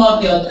some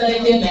of the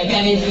alternative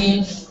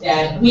mechanisms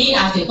that we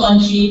as a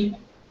country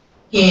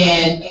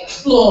can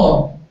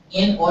explore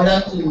in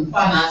order to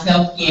finance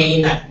healthcare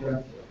in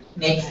Liberia.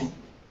 Next.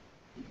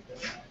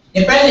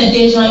 The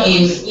presentation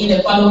is in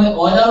the following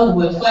order.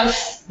 We will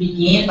first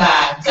begin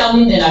by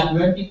telling the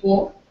Liberian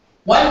people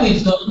what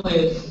we've done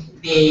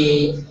with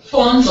the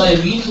funds or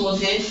the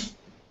resources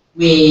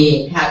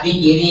we have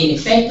been given in the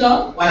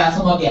sector, what are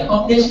some of the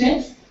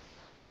accomplishments,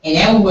 and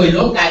then we will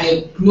look at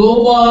the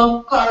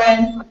global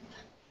current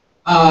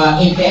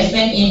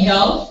investment in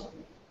health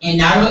and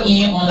narrow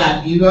in on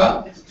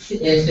Liberia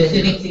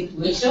specific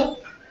situation.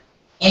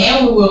 And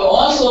then we will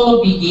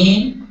also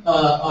begin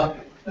a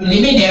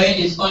preliminary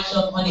discussion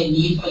on the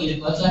need for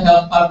universal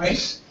health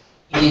coverage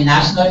in the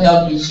national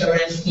health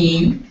insurance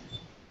scheme,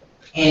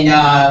 and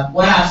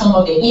what are some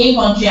of the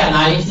in-country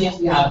analysis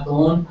we have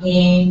done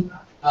in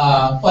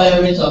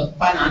furtherance of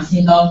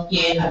financing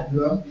healthcare in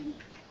Liberia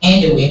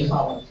and the way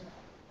forward.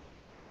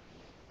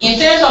 In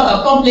terms of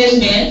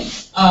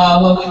accomplishments,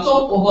 when we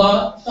took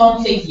over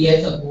some 6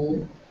 years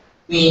ago,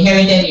 we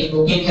inherited a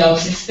broken health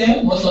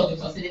system. Most of the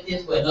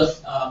facilities were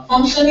not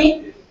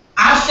functioning.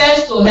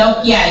 Access to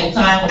healthcare at the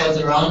time was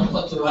around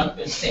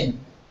 41%.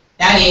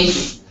 That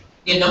is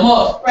the number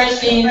of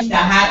persons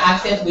that had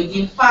access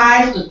within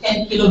 5 to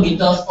 10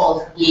 kilometers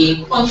of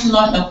a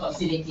functional health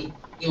facility.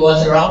 It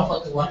was around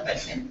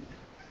 41%.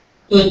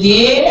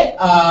 Today,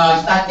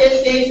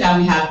 statistics that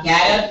we have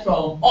gathered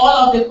from all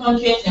of the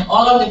countries and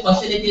all of the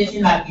facilities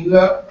in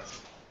Liberia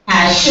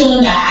has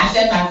shown that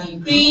access has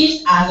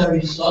increased as a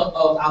result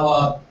of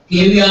our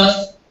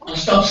various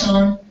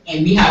construction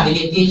and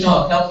rehabilitation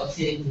of health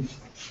facilities.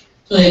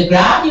 So the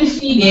graph you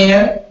see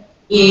there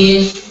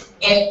is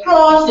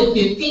across the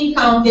 15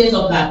 counties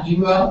of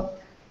Liberia,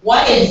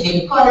 what is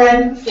the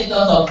current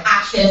status of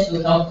access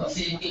to health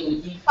facility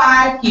within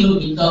 5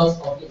 kilometers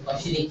of the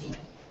facility,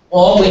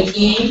 or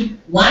within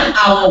 1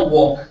 hour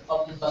walk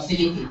of the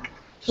facility.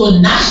 So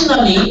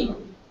nationally,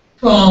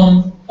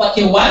 from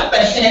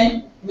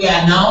 41%, we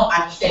are now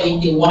at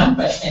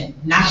 71%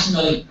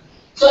 nationally.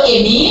 So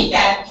it means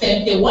that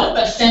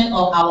 71%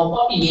 of our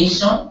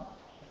population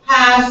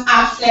has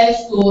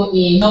access to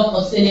a health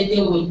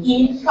facility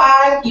within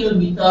 5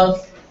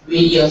 kilometers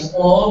radius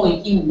or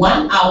within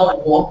 1 hour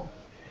walk.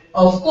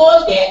 Of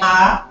course, there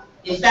are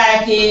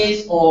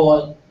disparities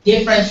or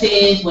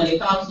differences when it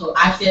comes to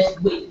access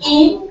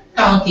within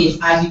counties.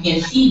 As you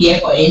can see there,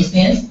 for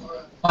instance,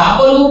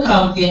 Babolu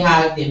County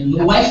has the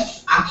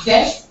lowest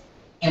access,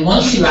 and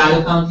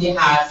Montserrat County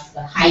has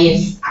the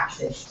highest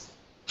access.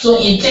 So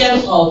in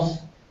terms of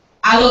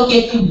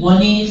allocating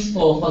monies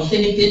for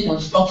facility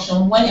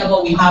construction,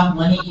 whenever we have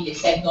money in the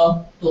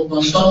sector to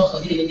construct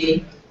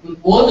facility, we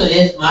go to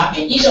this map,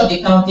 and each of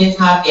the counties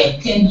have their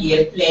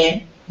 10-year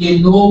plan. They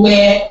know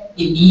where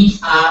the needs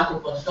are to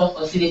construct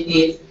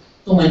facilities.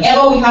 So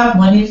whenever we have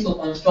monies to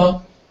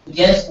construct, we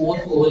just go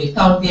to the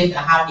counties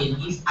that have the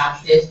least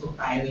access to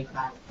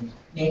prioritize.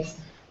 Next.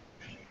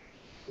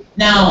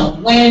 Now,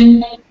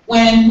 when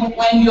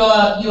you're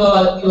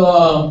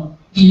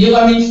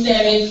delivering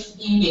service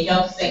in the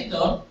health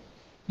sector,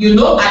 you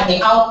look at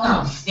the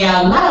outcomes. There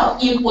are a lot of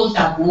inputs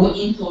that go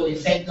into the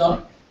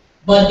sector,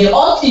 but the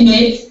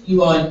ultimate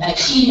you are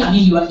achieving,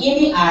 you are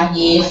aiming at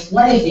is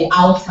what is the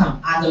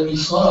outcome as a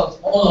result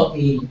of all of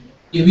the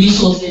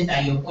resources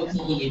that you're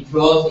putting in, the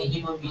drugs, the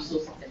human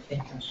resources,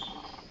 etc.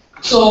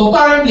 So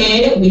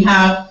currently we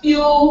have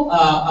few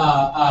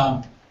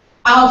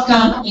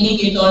outcome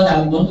indicators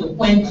that we want to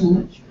point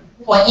to.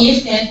 For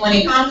instance, when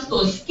it comes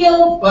to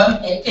skilled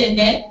birth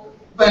attendant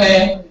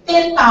per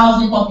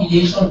 10,000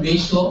 population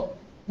ratio,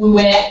 we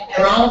were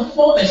around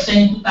 4%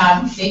 in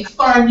 2006.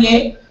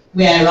 Currently,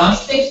 we are around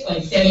 6.7.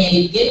 And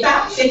the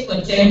data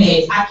 6.7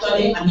 is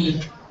actually,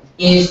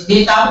 is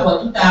data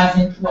for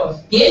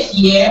 2012. This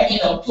year in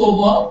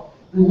October,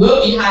 we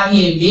will be having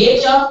a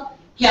major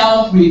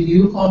health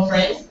review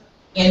conference,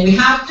 and we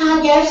have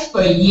targets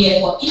per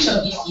year for each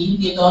of these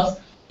indicators,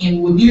 and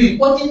we'll be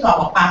reporting to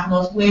our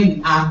partners where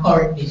we are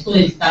currently. So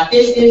the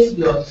statistics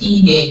you are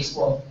seeing there is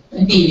for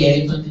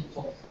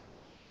 2011-2012.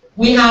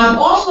 We have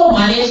also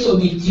managed to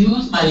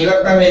reduce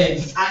malaria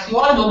prevalence. As you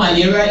all know,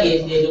 malaria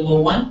is the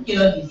 #1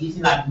 killer disease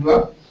in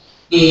Liberia,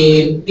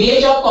 the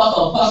major cause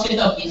of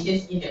hospital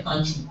cases in the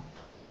country.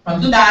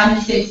 From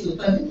 2006 to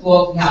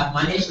 2012, we have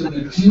managed to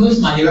reduce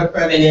malaria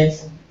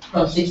prevalence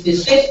from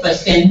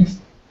 66%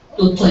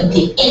 to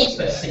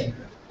 28%.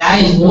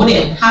 That is more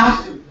than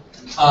half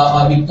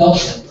a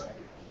reduction.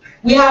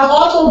 We have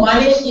also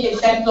managed in the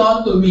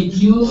sector to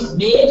reduce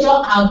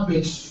major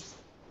outbreaks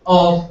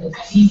of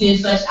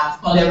diseases such as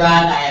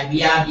cholera,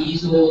 diarrhea,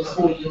 measles,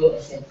 polio,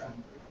 etc.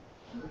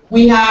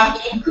 We have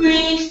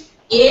increased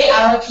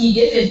ART,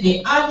 this is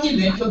the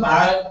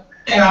antiretroviral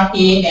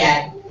therapy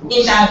that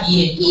HIV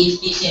and AIDS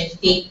patients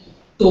take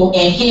to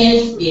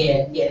enhance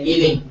their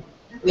living.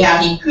 We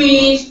have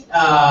increased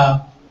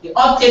the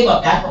uptake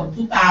of that from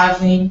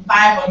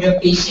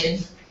 2,500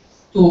 patients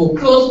to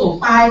close to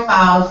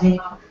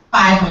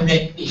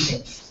 5,500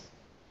 patients.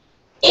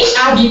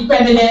 HIV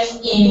prevalence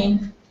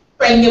in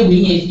pregnant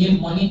women is being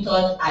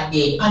monitored at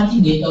the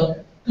antenatal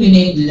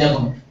clinic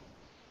level,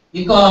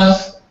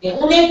 because the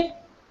only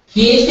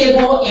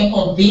visible and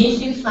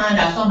convincing sign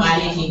that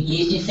somebody is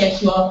engaged in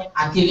sexual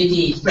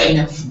activity is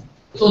pregnancy.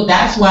 So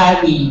that's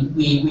why we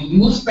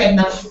use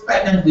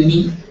pregnant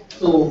women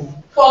to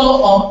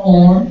follow up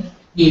on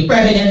the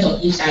prevalence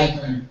of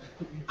HIV.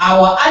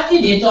 Our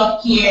antenatal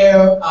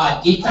care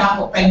data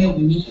for pregnant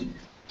women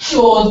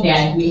shows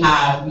that we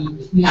have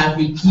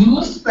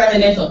reduced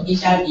prevalence of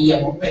HIV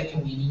among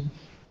pregnant women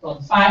from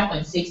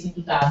 5.6 in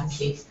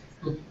 2006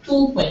 to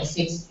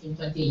 2.6 in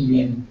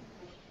 2011.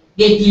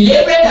 The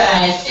delivery that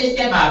are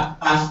assisted by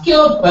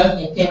skilled birth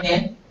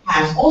attendant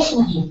has also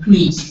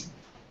increased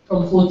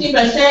from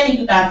 14% in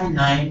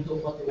 2009 to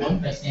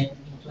 41% in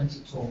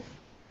 2012.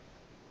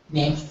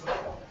 Next.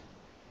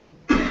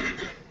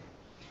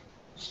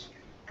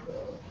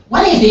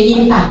 What is the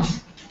impact?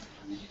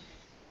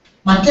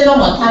 Maternal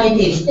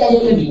mortality is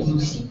steadily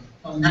reducing.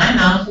 From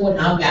 994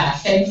 now we are at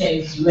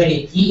 770, where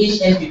the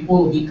DHS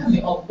report will be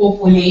coming up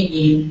hopefully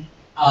in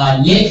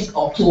late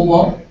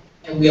October,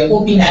 and we are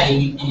hoping that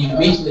the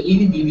rate will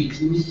even be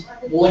reduced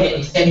more than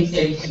the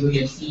 770 we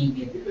are seeing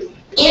there.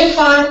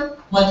 Infant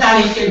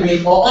mortality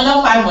rate or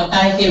under 5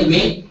 mortality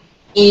rate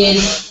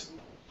is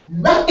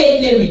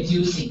rapidly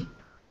reducing.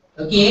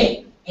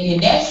 Okay? In the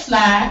next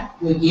slide,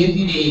 we'll give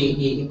you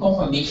the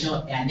confirmation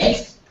of that.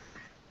 Next.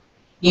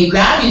 The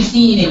graph you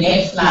see in the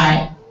next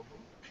slide,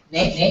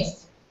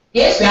 next.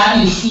 This graph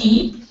you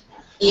see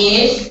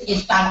is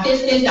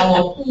statistics that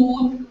were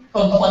pulled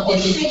from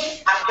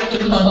 46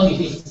 African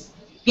countries.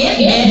 This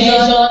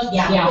measures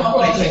their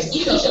progress.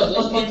 Each of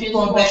those countries'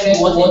 progress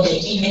was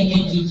achieving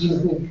NDG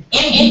 4.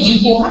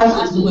 NDG 4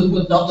 has to do with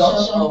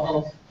reduction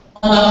of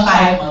under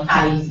 5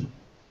 mortality.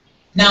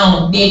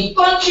 Now, the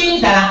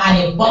countries that are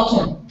at the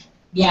bottom,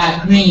 they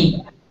are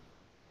green.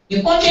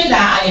 The countries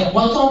that are at the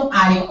bottom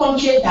are the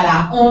countries that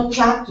are on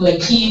track to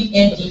achieve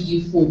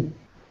NDG 4.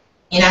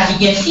 And as you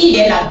can see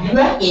there,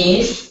 Liberia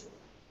is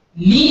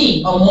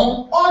leading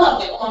among all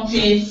of the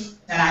countries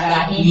that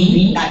are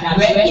green, that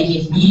Liberia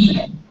is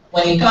leading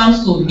when it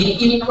comes to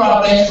making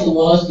progress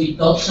towards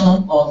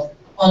reduction of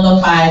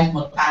under 5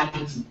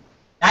 mortality.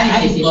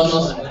 That is the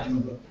status of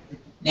Liberia.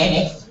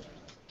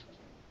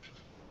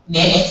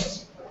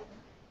 Next.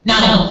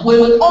 Now,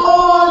 with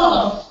all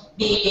of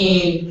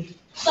the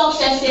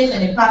successes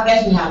and the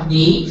progress we have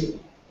made,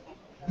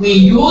 we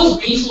use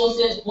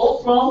resources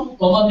both from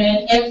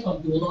government and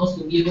from donors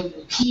to be able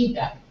to achieve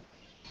that.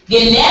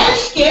 The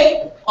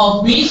landscape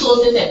of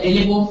resources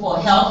available for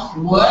health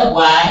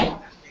worldwide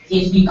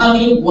is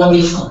becoming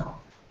worrisome.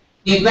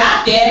 The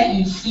graph there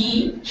you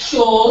see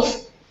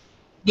shows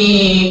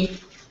the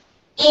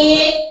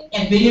aid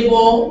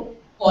available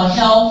for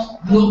health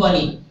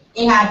globally.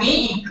 It has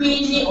been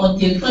increasing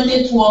until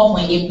 2012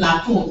 when it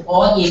plateaued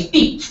or it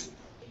peaked.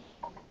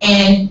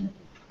 And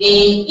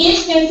the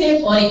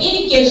instances or the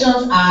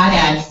indications are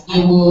that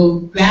it will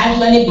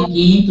gradually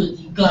begin to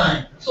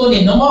decline. So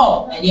the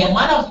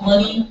amount of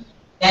money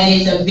that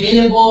is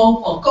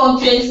available for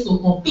countries to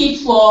compete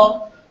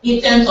for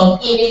in terms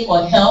of aid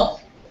for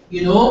health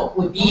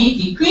would be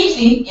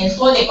decreasing, and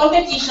so the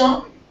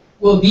competition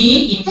will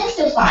be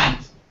intensified.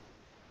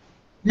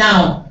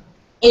 Now,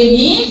 it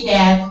means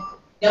that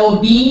there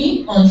will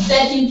be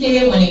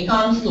uncertainty when it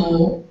comes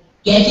to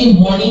getting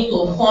money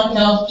to fund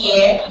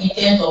healthcare in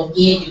terms of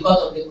aid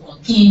because of the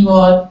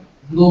continual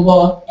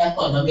global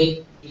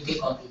economic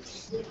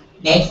difficulties.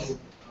 Next.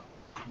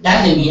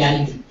 That's the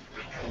reality.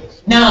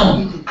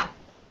 Now,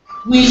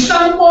 we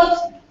support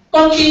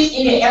countries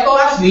in the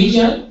ECOWAS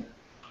region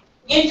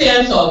in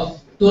terms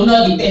of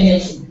donor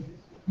dependency.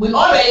 We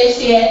already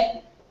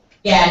said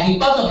that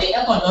because of the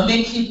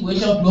economic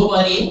situation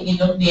globally,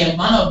 the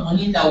amount of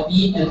money that will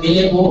be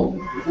available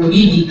will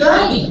be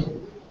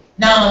declining.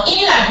 Now,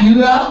 in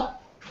Liberia,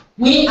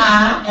 we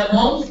are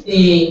amongst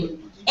the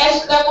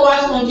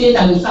ECOWAS countries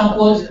that we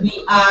support.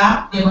 We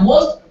are the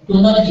most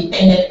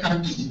donor-dependent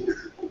country.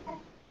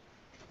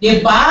 The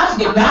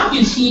graph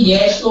you see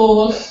there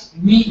shows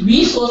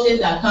resources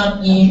that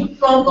come in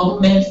from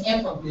governments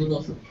and from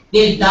donors.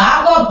 The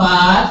darker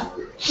bars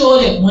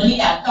show the money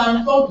that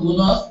comes from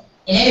donors,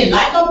 and then the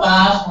lighter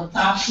bars on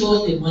top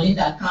shows the money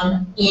that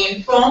comes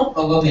in from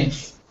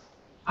governments.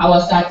 Our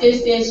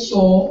statistics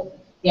show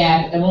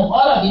that among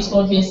all of these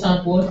countries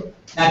sampled,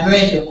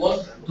 Liberia is the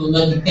most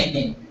donor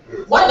dependent.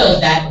 What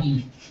does that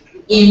mean?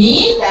 It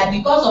means that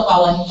because of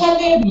our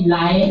heavy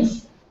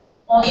reliance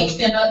on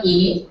external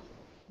aid,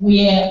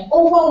 we are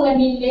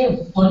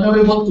overwhelmingly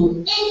vulnerable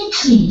to any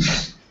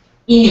change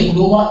in the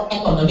global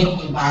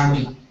economic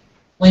environment.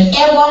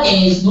 Whenever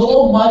there is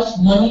no much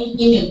money in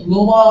the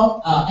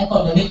global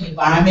economic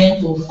environment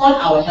to fund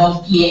our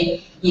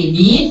healthcare, it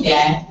means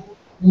that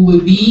we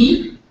will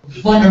be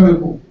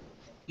vulnerable.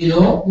 We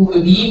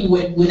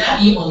will not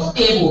be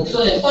unstable.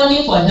 So the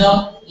funding for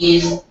health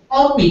is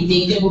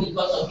unpredictable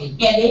because of the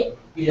heavy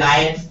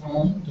reliance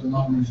on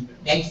donors.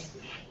 Next.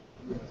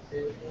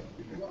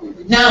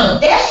 Now,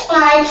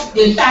 despite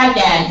the fact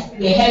that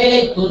we're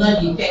heavily donor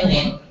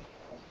dependent,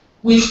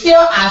 we still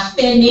are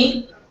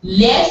spending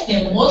less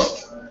than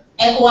most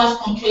ECOWAS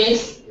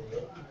countries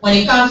when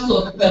it comes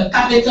to per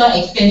capita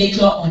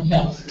expenditure on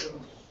health.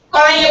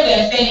 Currently, we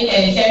are spending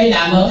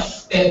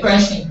 $37 per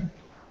person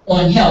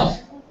on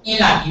health in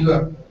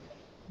Liberia.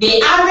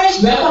 The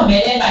average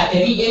recommended by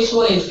the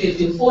WHO is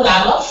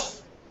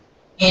 $54,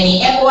 and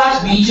in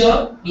ECOWAS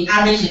region, the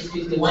average is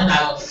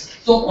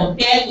 $51. So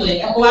compared to the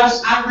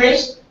ECOWAS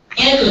average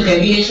and to the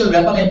WHO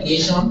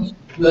recommendation,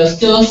 we are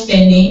still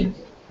spending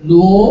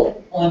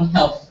low on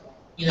health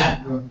in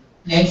Liberia.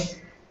 Next.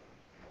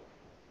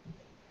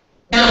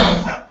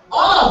 Now,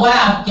 all of what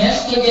I've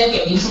just stated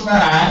can be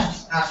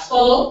summarized as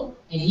follows,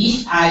 and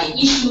these are the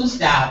issues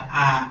that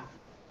are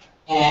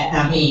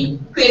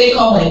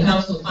critical when it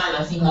comes to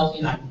financing health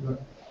in Liberia.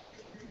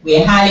 We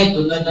are highly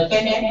donor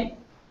dependent.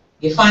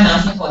 The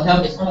financing for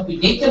health is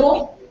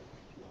unpredictable.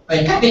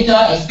 Per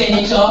capita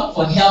expenditure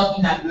for health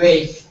in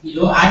Liberia is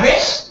below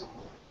average.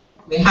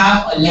 We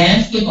have a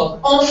landscape of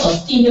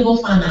unsustainable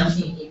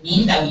financing. It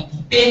means that we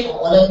depend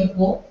on other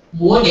people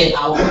more than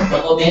our own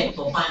government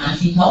for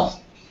financing health.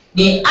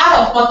 The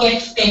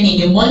out-of-pocket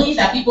spending, the money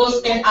that people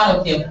spend out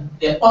of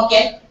their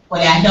pocket for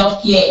their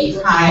health care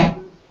is high.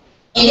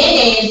 And then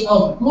there is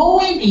a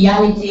growing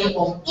reality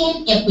of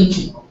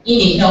inequity in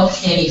the health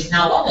service.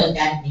 Now, what does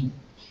that mean?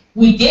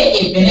 We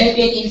did a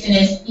benefit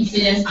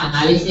incidence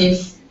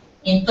analysis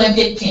in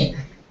 2010.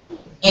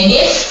 And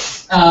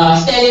this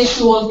study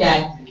shows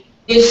that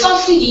the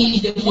subsidy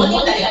is the money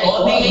that the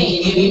government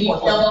is giving for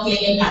health care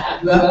in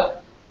Liberia.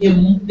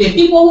 The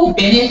people who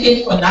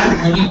benefit from that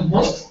money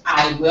most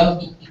are the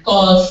wealthy,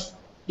 because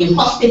the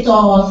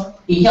hospitals,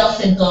 the health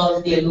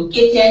centers, they are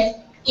located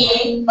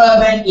in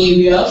urban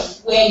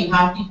areas where you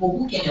have people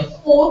who can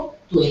afford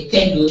to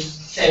attend those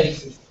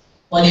services.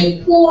 But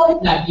the poor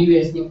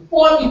Liberians, the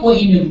poor people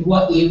in the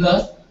rural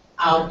areas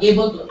are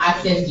unable to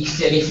access these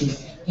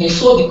services. And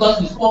so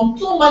because we pump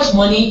too much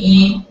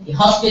money in the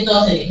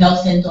hospitals and the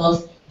health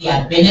centers, they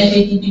are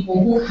benefiting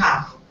people who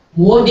have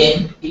more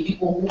than the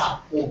people who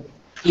are poor.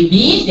 It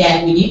means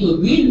that we need to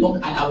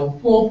relook at our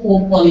poor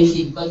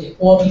policy, because the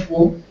poor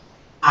people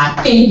are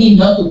tending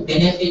not to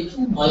benefit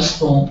too much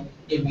from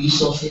the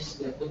resources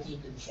we are putting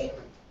into the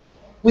sector.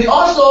 We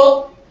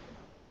also,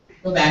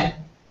 go back.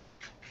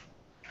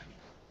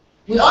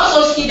 We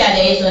also see that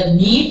there is a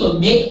need to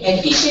make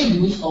efficient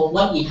use of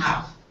what we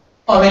have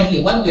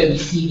currently, what we are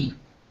receiving.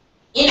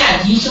 In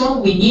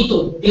addition, we need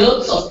to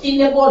build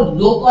sustainable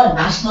local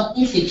national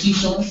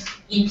institutions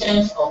in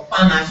terms of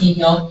financing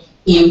health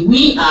if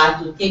we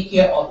are to take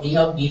care of the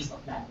health needs of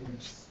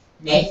Liberians.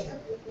 Next.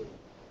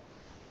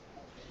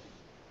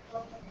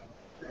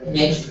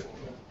 Next.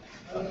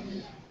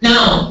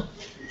 Now,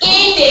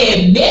 in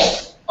the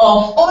midst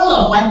of all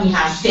of what we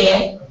have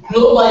said,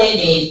 globally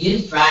there is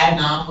this drive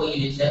now for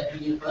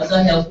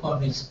universal health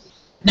coverage.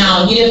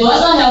 Now,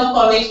 universal health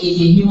coverage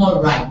is a human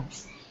right.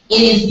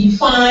 It is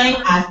defined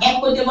as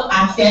equitable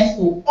access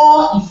to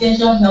all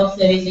essential health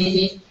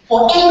services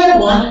for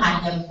everyone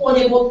at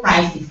affordable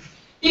prices.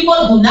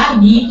 People do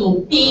not need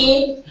to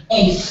pay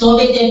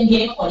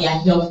exorbitant for their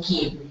health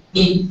care.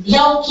 The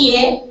health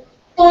care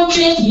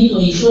countries need to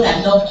ensure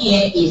that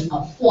healthcare is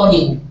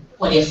affordable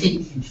for their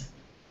citizens.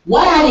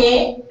 What are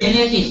the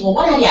benefits or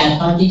what are the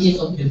advantages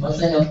of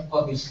universal health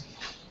coverage?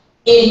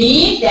 It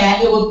means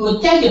that it will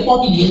protect the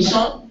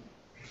population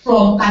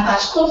from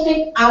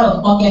catastrophic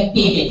out-of-pocket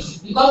payments.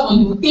 Because when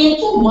you pay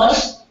too much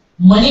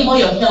money on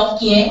your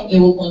healthcare, it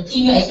will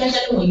continue,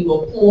 especially when you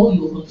are poor,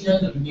 you will continue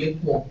to remain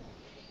poor.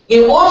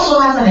 It also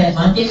has an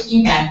advantage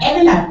in that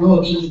every Liberian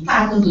will be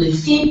entitled to the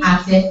same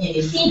access and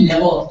the same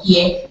level of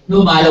care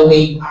no matter where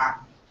you are.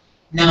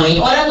 Now, in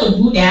order to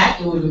do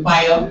that, it will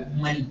require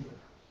money.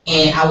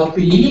 And our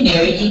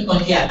preliminary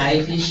in-country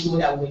analysis show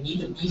that we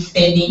need to be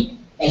spending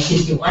like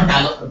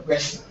 $61 per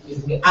person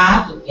if we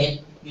are to get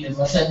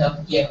universal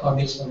health care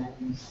coverage for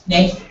Liberians.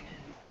 Next.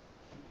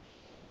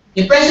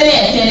 The president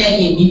attended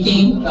a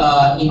meeting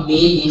in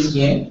May this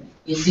year,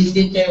 the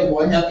 63rd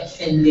World Health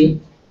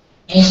Assembly,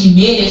 and she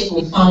made this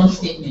profound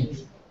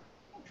statement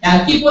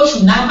that people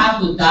should not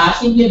have to die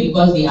simply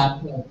because they are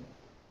poor.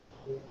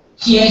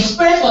 She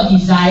expressed her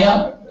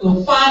desire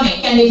to find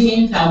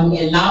mechanisms that will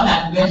allow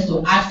Liberians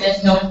to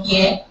access health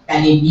care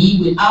that they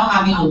need without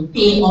having to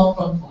pay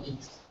upfront for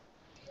it.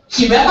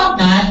 She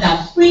recognized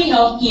that free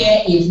health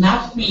care is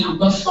not free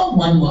because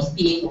someone must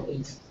pay for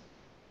it.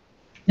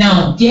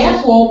 Now,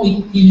 therefore,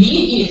 we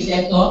believe in the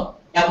sector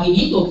that we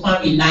need to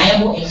find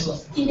reliable and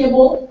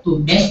sustainable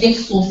domestic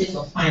sources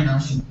of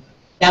financing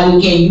that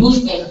we can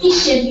use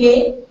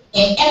efficiently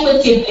and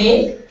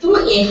equitably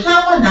through a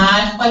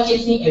harmonized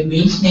purchasing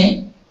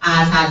arrangement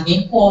as has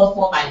been called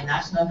for by the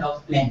National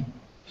Health Plan.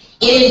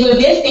 It is with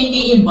this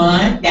thinking in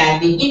mind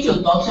that the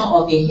introduction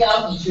of the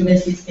health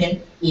insurance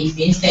system is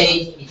being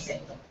studied in the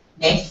sector.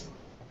 Next.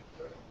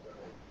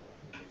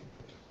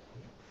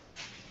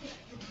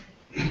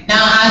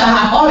 Now, as I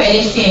have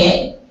already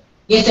said,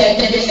 it's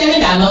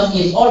 $37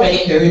 is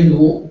already very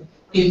low.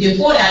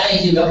 $54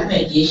 is the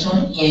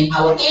recommendation, and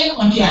our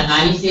in-country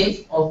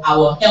analysis of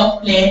our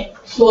health plan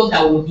shows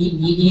that we'll be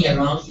needing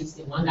around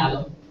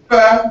 $61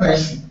 per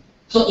person.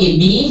 So it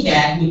means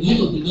that we need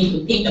to begin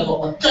to think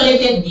about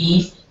alternative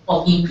means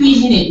of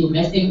increasing the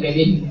domestic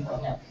revenue for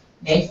health.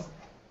 Next.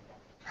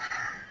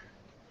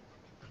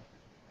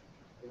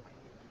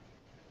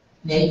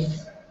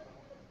 Next.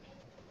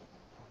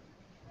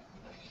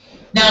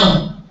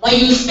 Now, when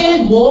you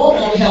spend more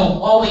on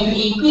health or when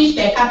you increase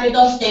per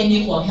capita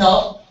spending for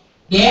health,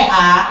 there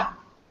are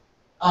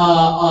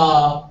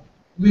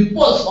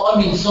reports or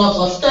results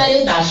or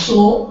studies that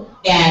show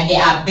that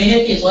there are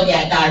benefits or there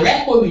are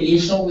direct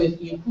correlation with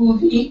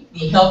improving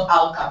the health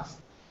outcomes.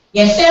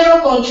 There are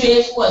several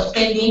countries who are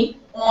spending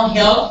on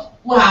health,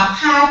 who have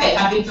high per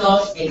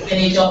capita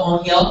expenditure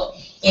on health,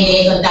 and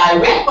there is a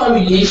direct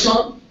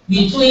correlation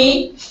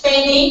between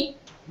spending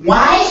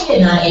wisely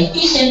and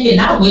efficiently,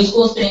 not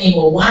wasteful spending,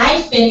 but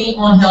wise spending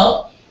on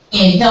health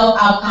and health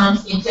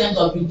outcomes in terms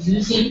of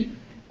reducing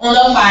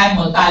under 5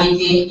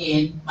 mortality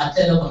and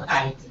maternal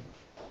mortality.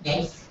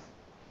 Next.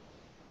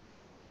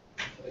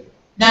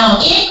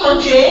 Now, in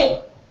country,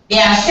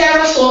 there are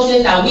several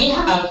sources that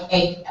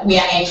we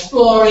are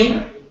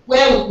exploring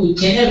where we could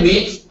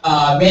generate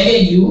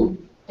revenue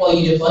for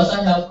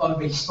universal health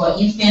coverage. For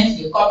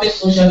instance, the corporate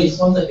social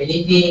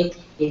responsibility,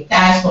 the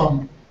tax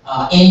from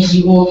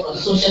NGO, for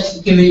social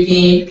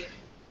security,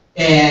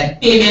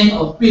 payment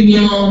of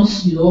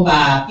premiums,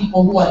 by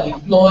people who are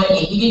employed,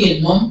 and even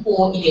the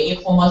non-poor in the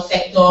informal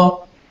sector.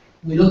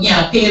 We're looking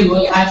at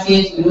payroll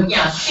taxes, we're looking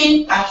at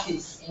sin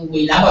taxes, and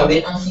we'll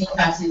elaborate on sin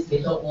taxes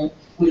later on.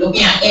 We're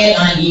looking at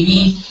airline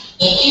levies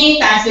and any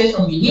taxes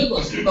from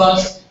vehicles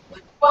because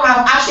people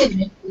have access to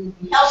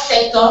the health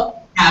sector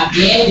that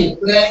bear the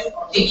burden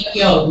of taking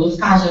care of those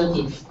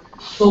casualties.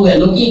 So we're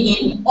looking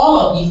in all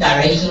of these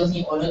directions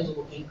in order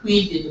to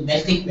increase the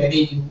domestic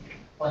revenue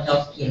for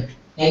healthcare.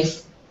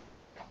 Next.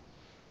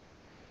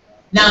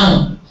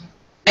 Now,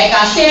 like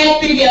I said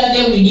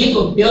previously, we need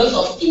to build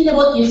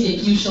sustainable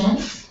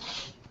institutions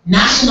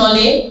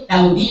nationally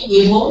that will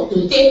be able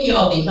to take care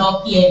of the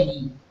healthcare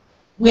need.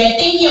 We are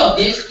thinking of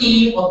this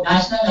scheme of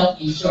national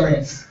health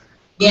insurance.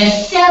 There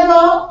are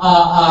several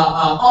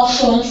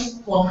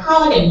options for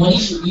how the money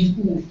should be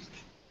pooled.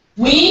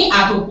 We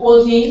are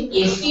proposing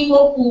a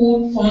single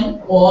pool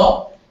fund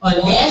or a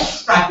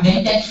less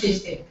fragmented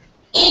system.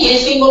 In a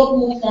single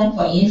pool fund,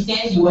 for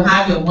instance, you will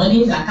have your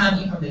monies that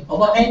come in from the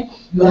government,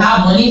 you will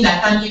have monies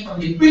that come in from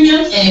the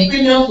premiums, and the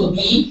premiums will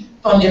be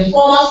from the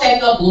formal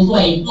sector, those who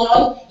are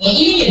employed, and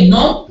even the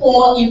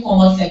non-poor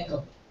informal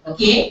sector.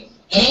 Okay?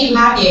 And then you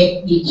have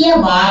the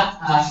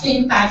earmarked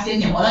sin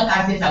taxes and other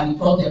taxes that we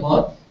talked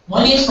about.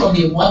 Monies from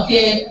the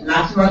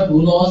multilateral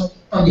donors,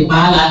 from the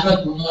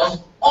bilateral donors,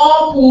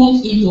 all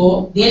pooled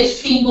into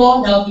this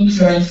single health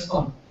insurance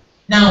fund.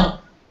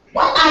 Now,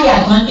 what are the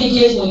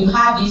advantages when you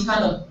have this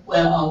kind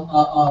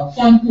of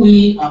fund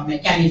pooling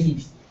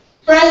mechanisms?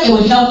 First, it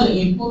will help to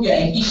improve your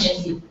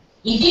efficiency.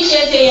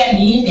 Efficiency here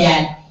means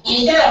that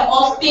instead of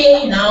us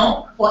paying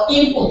now for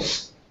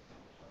inputs,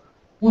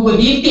 we will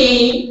be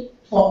paying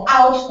for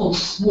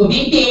outputs, we will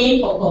be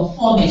paying for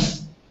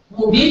performance,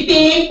 we will be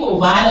paying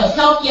providers,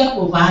 healthcare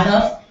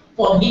providers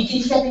for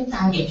meeting certain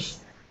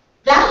targets.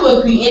 That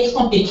will create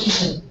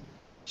competition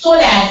so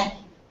that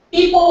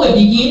people will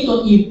begin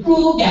to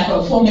improve their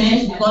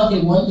performance because they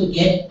want to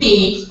get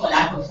paid for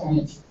that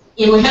performance.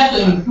 It will help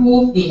to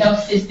improve the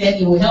health system.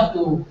 It will help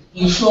to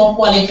ensure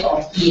quality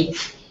of care.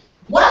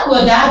 What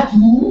will that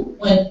do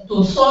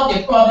to solve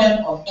the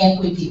problem of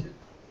equity?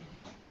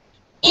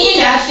 In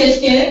that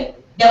system,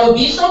 there will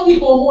be some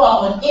people who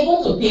are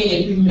unable to pay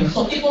the premium,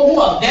 some people who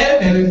are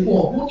very, very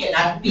poor, who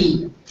cannot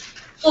pay.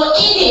 So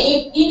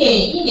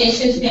in the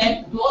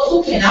system, those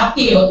who cannot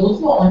pay or those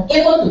who are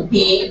unable to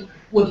pay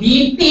will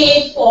be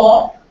paid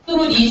for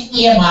through these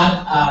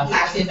earmark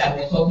taxes that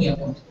we're talking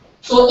about.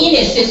 So in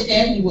a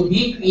system, you will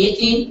be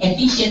creating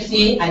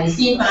efficiency at the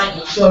same time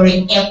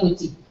ensuring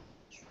equity.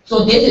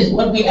 So this is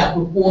what we are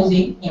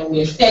proposing, and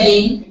we're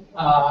studying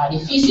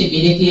the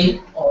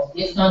feasibility of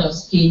this kind of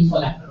scheme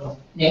for that.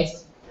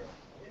 Next.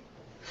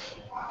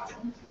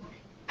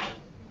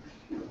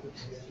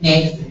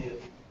 Next.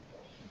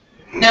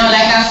 Now,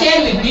 like I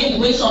said, we've been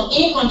doing some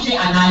in-country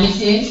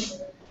analysis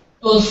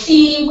to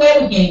see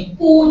where we can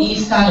pull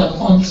these kind of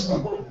funds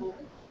from.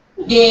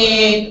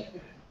 The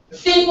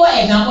simple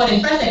example,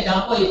 the first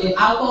example is the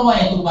alcohol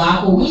and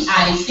tobacco, which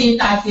are the same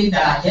taxes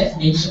that I just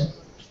mentioned.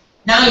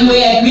 Now, you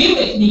will agree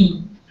with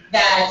me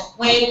that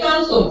when it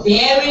comes to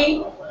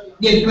bearing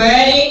the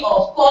burden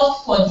of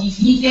cost for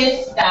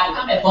diseases that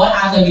come about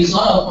as a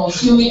result of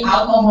consuming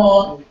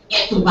alcohol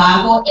and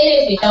tobacco, it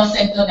is the health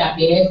sector that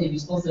bears the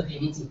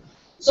responsibility.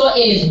 So it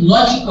is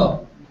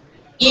logical,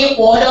 in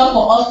order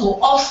for us to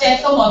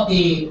offset some of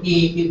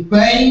the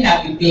burden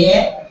that we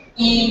bear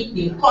in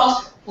the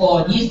cost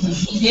for these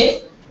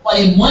diseases, for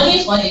the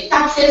monies or the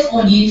taxes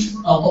on these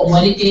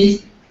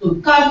commodities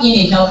to come in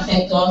the health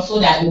sector so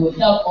that it will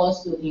help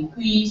us to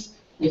increase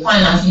the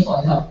financing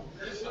for health.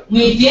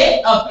 We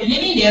did a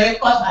preliminary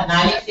cost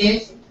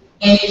analysis,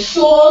 and it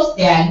shows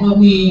that when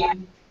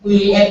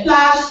we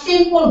apply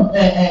simple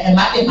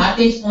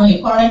mathematics on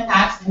the current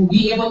tax, we'll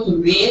be able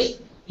to raise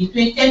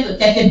between 10 to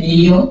 30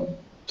 billion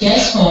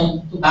just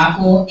from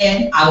tobacco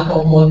and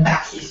alcohol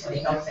taxes for the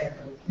health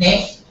sector.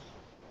 Next.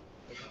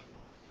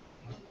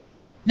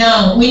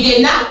 Now, we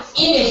did not,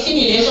 in the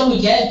simulation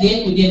we just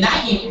did, we did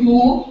not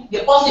include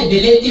the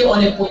possibility or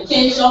the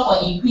potential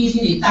for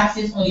increasing the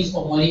taxes on these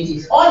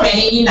commodities.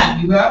 Already in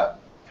Liberia,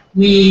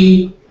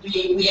 we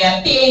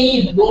are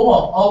paying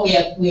lower, or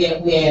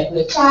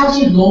we're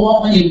charging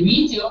lower on the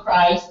retail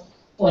price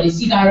for the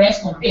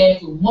cigarettes compared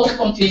to most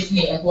countries in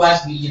the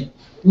ECOWAS region.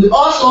 We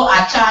also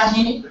are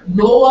charging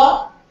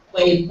lower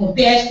when it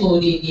compares to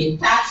the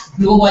tax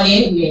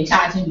globally. We are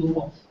charging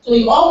lower. So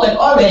you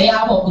already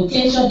have a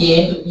potential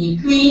there to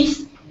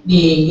increase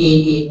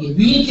the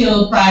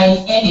retail price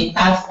and the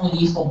tax on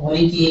these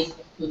commodities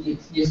to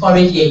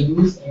discourage their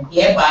use and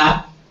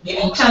thereby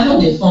maybe channel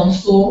the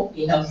funds to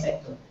the health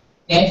sector.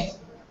 Next.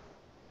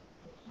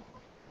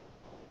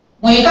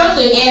 When it comes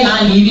to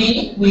airline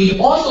leaving, we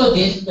also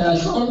did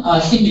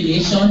some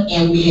simulation,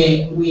 and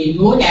we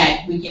know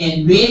that we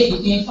can raise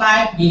between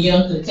 5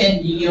 billion to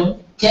 10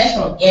 billion just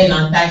from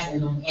airline tax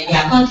alone. And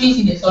there are countries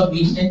in the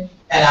sub-region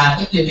that are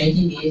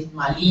implementing this.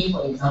 Mali,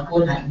 for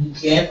example,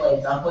 Nigeria, for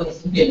example,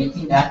 is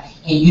implementing that.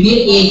 And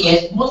UAE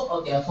gets most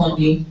of their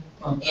funding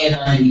from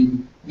airline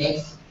leaving.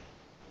 Next.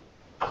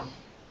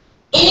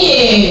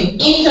 In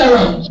the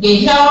interim,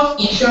 the health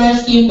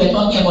insurance scheme we're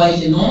talking about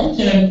is a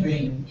long-term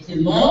dream. It's a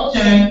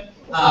long-term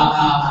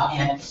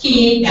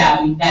scheme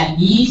that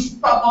needs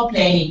proper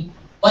planning.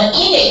 But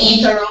in the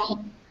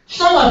interim,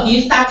 some of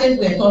these taxes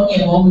we're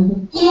talking about, we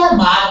could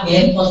earmark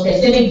them for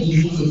specific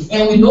diseases.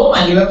 And we know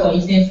malaria, for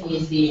instance,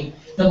 is the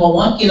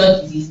 #1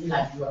 killer disease in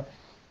Liberia.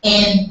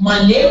 And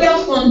malaria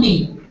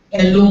funding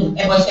alone,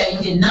 about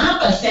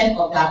 79%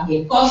 of that,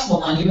 the cost for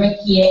malaria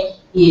care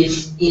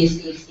is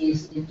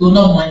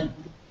donor money.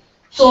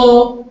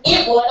 So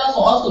in order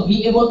for us to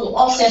be able to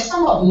offset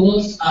some of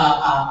those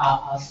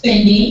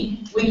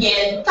spending, we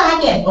can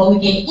target or we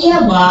can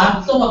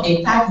earmark some of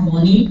the tax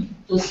money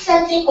to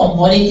certain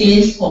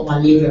commodities for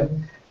malaria.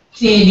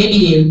 Say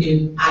maybe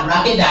the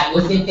rapid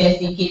diagnostic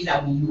testing kits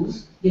that we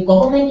use, the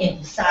government can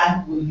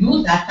decide to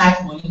use that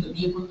tax money to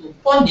be able to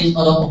fund this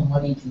other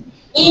commodity.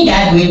 In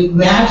that way,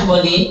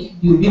 gradually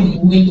you'll be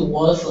moving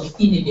towards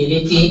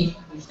sustainability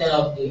instead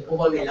of the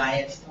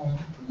over-reliance on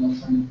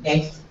promotion.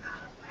 Next.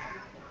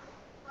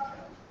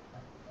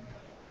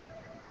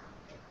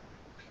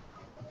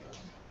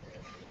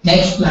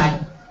 Next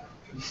slide.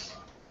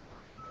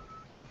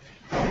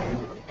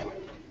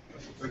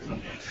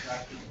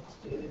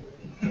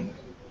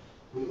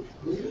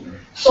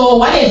 So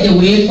what is the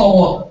way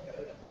forward?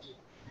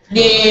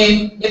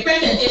 The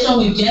presentation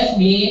we just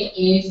made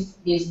is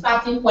the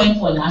starting point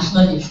for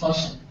national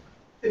discussion.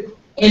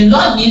 A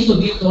lot needs to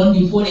be done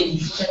before the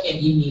decision can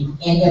be made.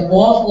 And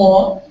above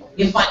all,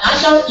 the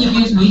financial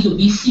issues need to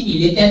be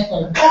simulated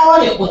from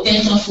all the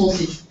potential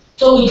sources.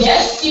 So we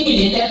just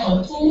simulated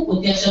on 2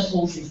 potential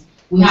sources.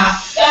 We have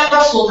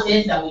several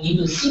sources that we need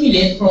to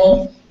simulate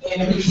from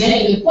and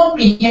present a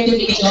comprehensive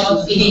picture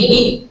of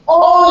saying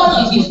all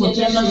of these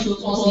potential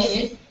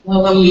sources.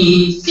 When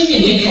we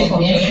simulate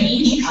from them,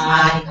 each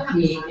are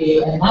the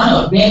amount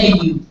of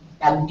revenue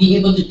that will be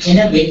able to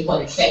generate for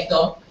the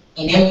sector,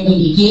 and then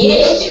we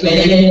engage the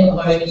relevant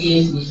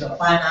authorities, Ministry of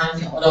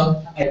Finance and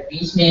other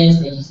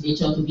arrangements,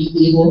 legislature, to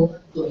be able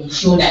to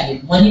ensure that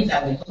the money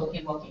that we're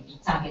talking about can be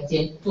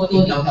targeted to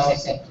the health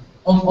sector.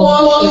 Of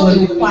course, it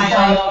will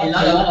require a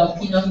lot of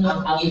peanut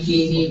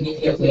engaging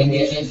with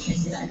awareness,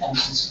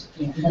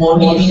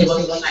 involving civil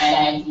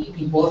society,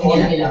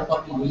 involving the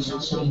population,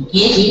 to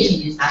engage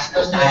in this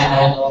national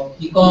dialogue,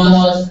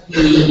 because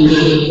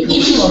the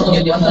issue of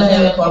the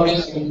health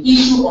coverage, the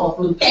issue of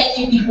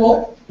protecting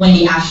people when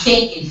they are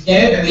sick is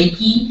very, very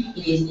key.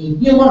 It is a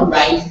human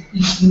rights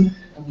issue,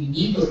 and we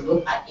need to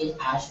look at it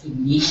as a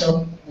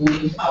nation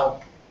moving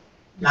forward.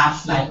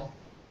 Last slide.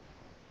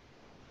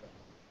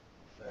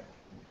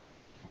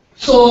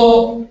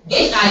 So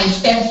these are the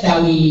steps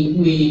that we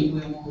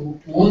will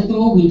go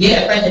through. We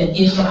did a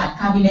presentation at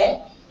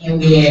Cabinet, and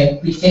we are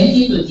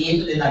presenting today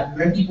to the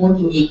Liberian people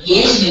to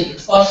engage in the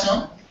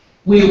discussion.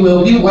 We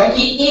will be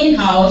working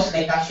in-house,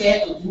 like I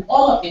said, to do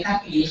all of the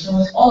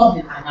calculations, all of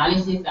the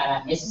analysis that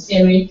are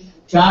necessary,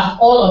 draft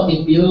all of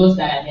the bills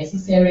that are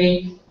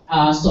necessary,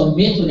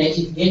 submit to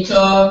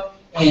legislature,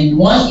 and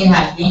once it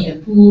has been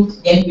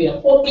approved, then we are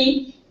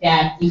hoping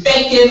that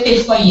effective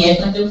fiscal year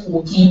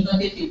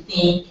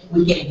 2014-2015,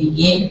 we can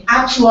begin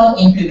actual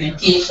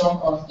implementation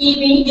of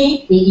even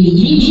the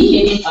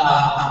immediate phase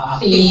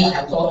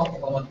I talked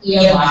about,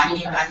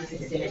 earmarking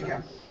practices,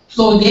 etc.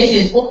 So this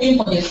is open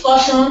for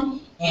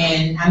discussion,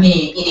 and I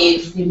mean, it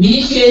is the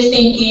ministry's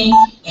thinking,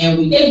 and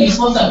we take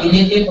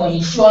responsibility for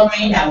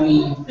ensuring that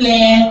we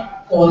plan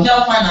for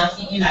health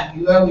financing in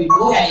Liberia. We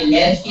know that the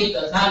landscape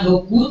does not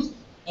look good,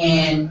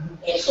 and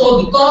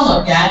so because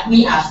of that,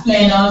 we as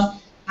planners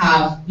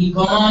have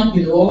begun,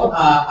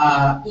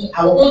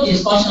 our own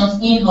discussions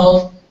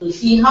in-house to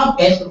see how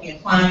best we can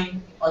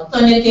find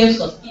alternative,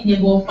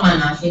 sustainable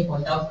financing for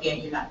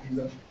healthcare in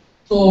Liberia.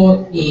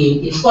 So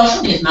the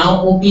discussion is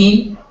now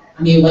open.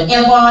 I mean,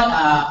 whatever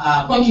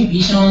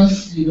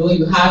contributions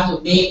you have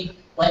to make,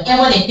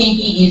 whatever the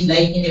thinking is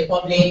like in the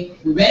public,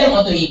 we really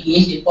want to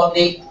engage the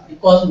public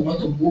because we want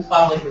to move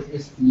forward with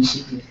this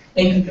initiative.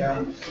 Thank you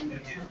very much.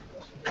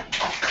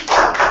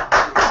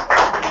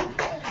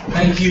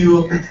 Thank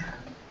you.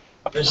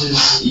 This is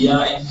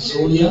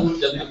Zolia,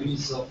 Deputy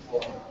of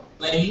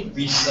Planning,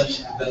 Research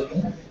and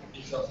Development,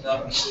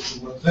 and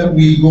Social Work. Then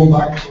we go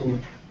back to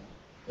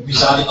the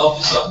presiding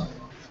officer,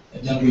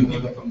 and then we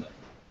pick up from there.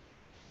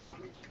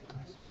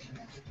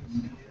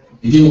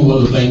 Again, we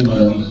want to thank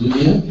Madam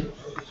Zolia.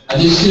 At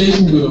this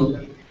stage, we will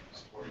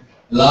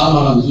allow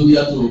Madam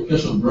Zolia to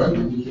catch a break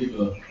and to take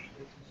a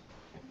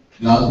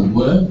glass of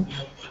water.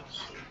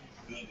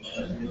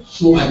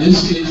 So at this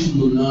stage, we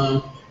will now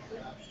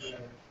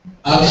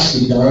ask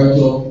the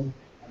Director of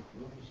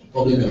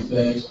Public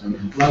Affairs and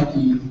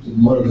Infantry to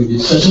moderate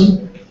this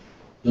session.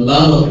 The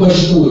line of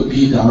question will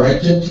be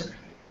directed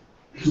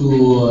to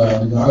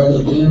the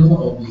Director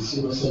General of the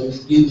Civil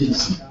Service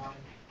Agency,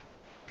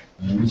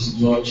 Mr.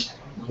 George.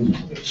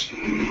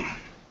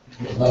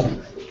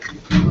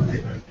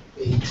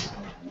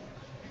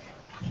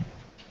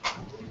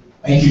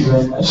 Thank you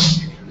very much,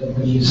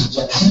 Mr.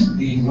 Jackson.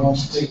 We want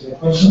to take your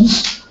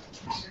questions.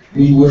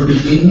 We will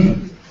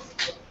begin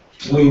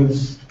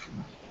with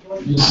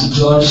Mr.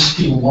 George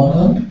P.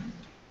 Werner,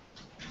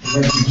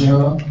 Director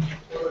General,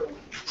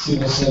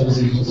 Civil Service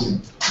Agency,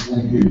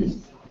 Liberia.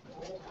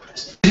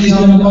 Any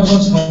other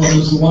questions from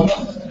Mr. Werner?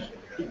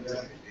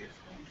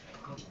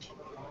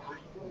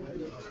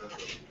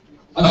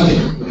 Okay.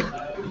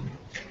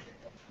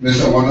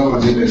 Mr. Werner, my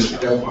name is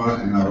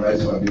Stefan, and I write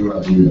for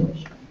Liberia.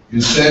 You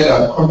said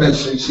that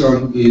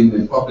compensation in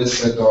the public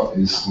sector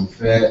is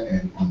unfair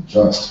and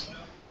unjust.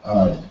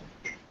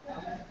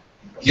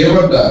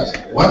 Given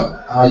that,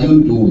 what are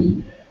you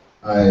doing,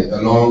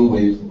 along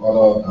with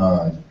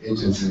other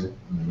agencies, the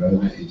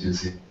relevant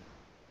agency,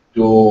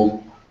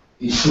 to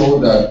ensure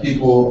that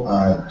people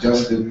are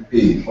justly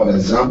paid? For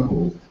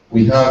example,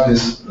 we have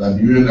this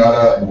Liberian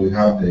data and we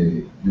have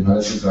the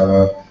United States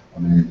data,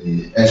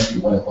 the SP,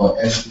 what I call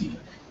SP.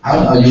 How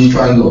are you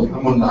trying to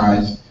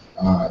harmonize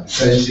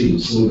such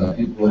things so that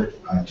people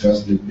are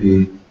justly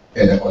paid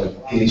at the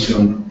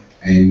qualification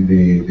and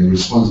the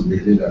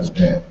responsibility that's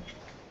there?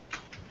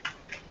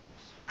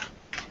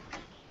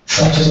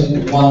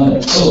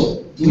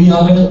 So, do we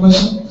have any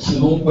question? It's a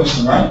long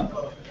question, right?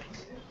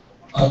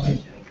 Okay.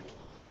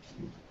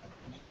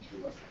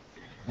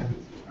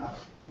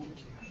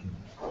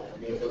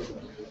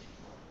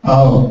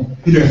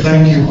 Peter,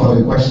 thank you for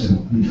the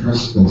question in the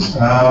first place.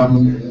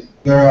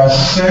 There are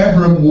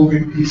several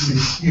moving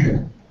pieces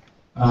here.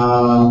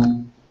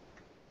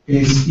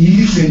 It's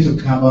easy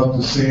to come up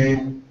to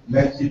say,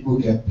 let people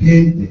get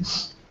paid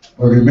this.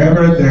 But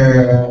remember,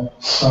 there are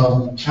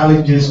some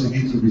challenges we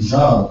need to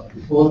resolve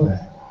before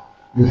that.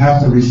 You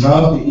have to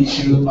resolve the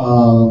issue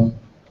of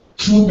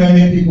too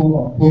many people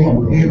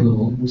on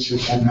payroll who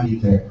should not be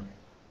there.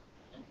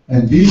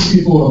 And these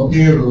people on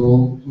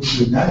payroll who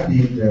should not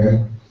be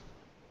there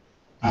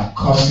are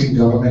costing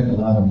government a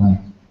lot of money.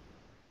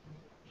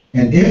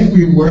 And if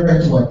we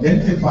were to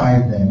identify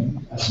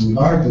them, as we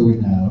are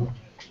doing now,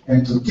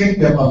 And to take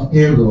them off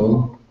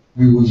payroll,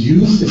 we will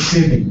use the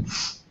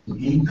savings to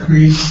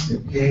increase the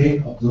pay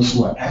of those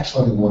who are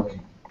actually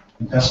working.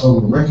 And that's what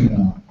we're working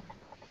on.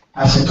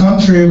 As a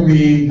country,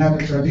 we have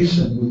a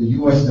tradition with the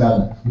US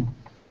dollar.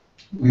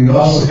 We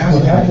also have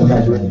to have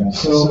that.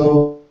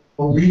 So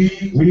we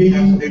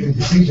have to make a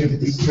decision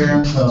in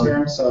terms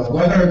of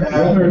whether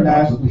or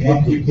not we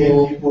pay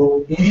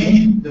people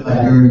in the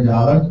Liberian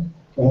dollar,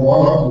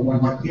 or when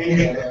we pay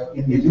them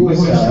in the US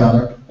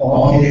dollar,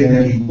 or pay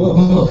them in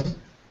both.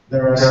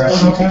 There are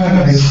some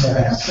economists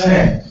that have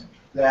said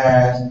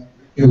that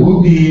it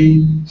would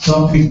be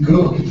something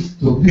good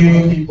to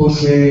pay people,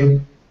 say,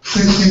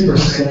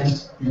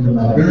 60% in the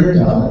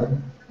Liberian dollar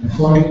and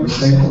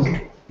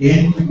 40%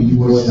 in the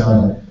US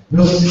dollar.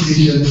 Those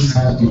decisions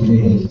have to be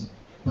made.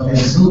 But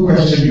it's a good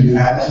question you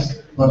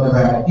asked, but there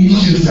are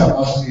issues that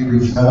must be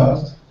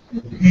resolved.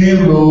 The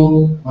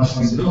payroll must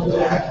be looked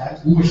at,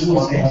 who is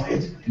on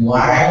it,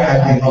 why are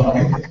they on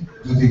it,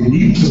 do they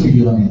need to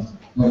be on it?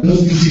 When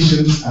those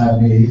decisions are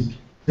made,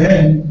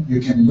 then you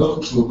can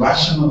look to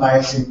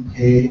rationalizing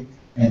pay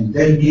and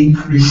then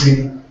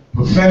increasing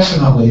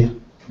professionally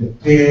the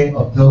pay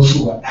of those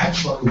who are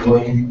actually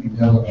working in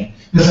government.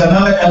 There's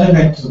another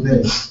element to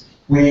this.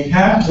 We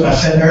have to,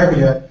 as I said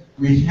earlier,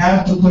 we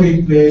have to put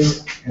in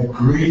place a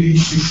grading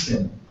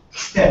system,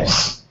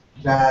 steps,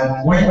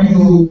 that when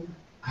you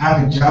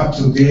have a job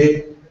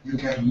today, you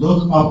can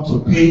look up to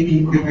pay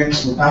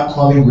increments without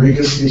calling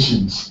radio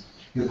stations.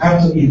 You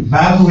have to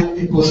evaluate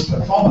people's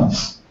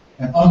performance.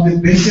 And on the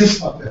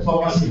basis of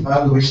performance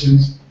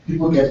evaluations,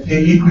 people get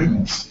pay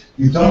increments.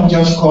 You don't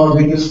just call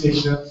radio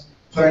stations,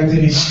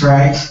 threatening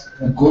strikes,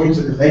 and go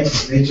into the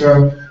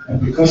legislature, and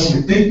because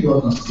you think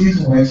your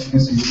constituents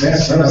is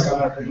less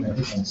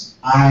difference.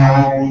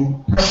 I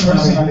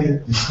personally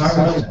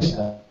discourage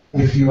that.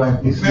 If you are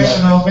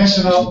professional,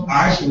 because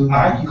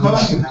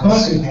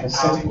you have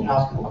certain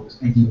output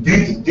and you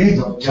did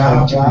your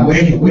job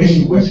when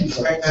you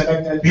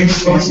expected,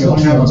 based on your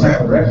term of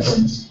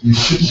reference, you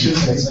should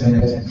get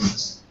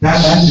benefits.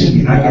 That should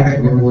be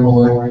argument going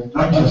forward,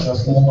 not just a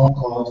phone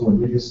call to a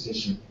radio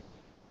station.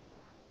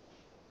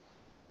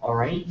 All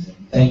right.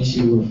 Thank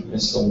you,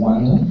 Mr.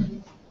 Werner.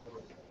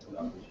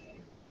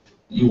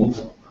 You will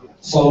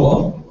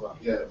follow up?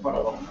 Yeah,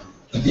 follow up.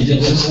 Okay,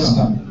 just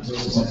come.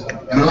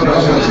 Another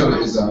question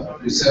is that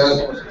you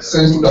said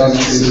since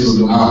 2006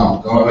 to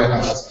now, government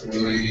has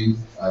really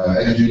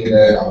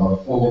educated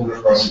about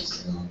 400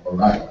 projects, all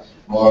right.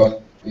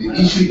 But the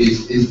issue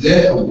is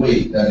there a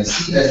way that the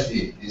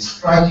CSA is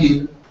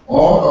tracking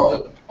all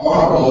of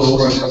those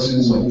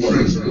processes for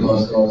free?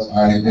 Because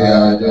they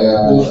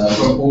are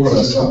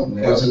over some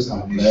process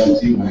and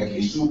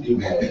they should be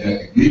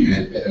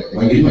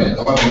agreement,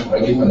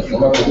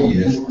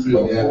 years, what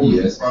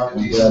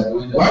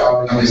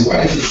is the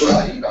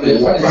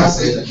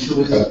process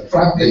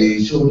track the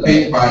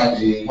paid by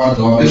the one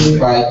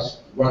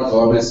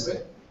government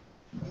spend?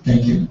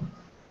 Thank you.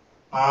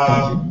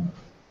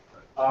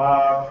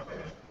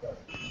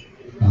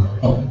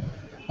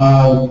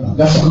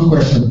 That's a good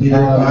question, Peter.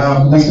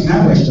 That's a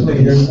good question,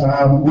 Peter.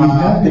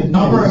 The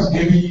number of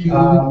giving you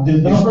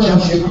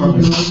from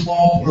a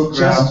small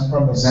program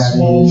that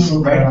is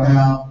right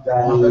now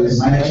under the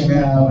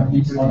management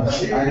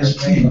of an Irish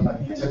team,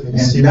 and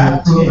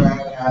that program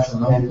has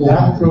another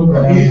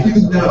 400. If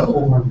you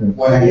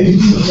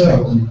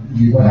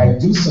know what I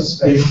do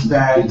suspect is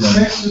that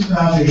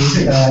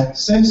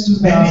since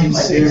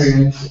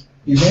 2006,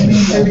 many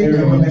civic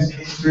government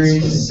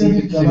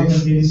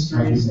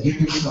ministries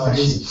giving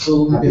scholarships. So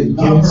the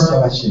number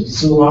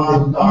is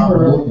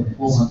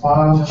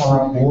far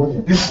more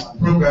than this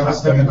program is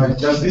talking about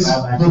just this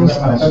program is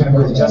talking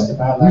about just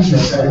about we should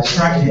start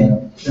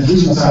tracking since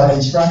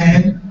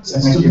 2010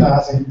 since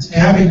 2010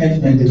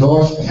 cabinet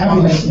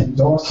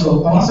endorsed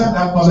so under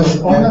that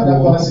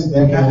policy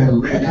they have a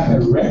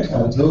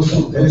record those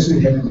who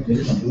benefit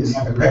from this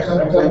have a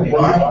record of where they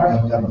are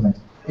in government,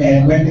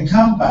 and when they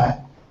come back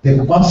they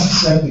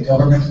must serve the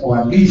government for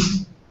at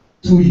least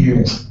 2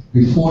 years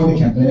before they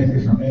can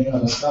benefit from any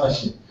other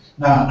scholarship.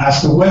 Now,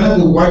 as to whether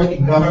they work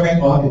in government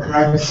or the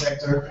private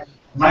sector,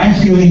 my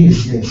feeling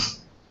is this.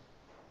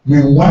 We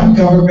want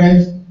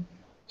government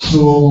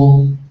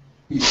to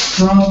be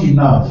strong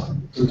enough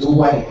to do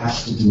what it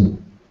has to do.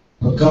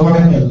 But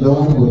government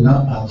alone will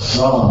not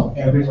absorb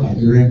every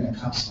Liberian that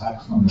comes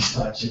back from the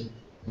scholarship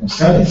from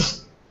studies.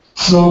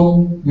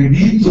 So we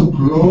need to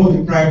grow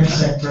the private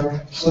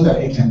sector so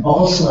that it can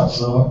also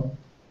absorb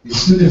the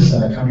students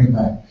that are coming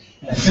back.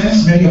 And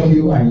since many of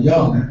you are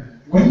young,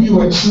 when you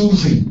are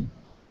choosing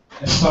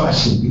a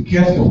scholarship, be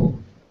careful.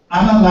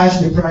 Analyze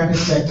the private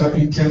sector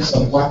in terms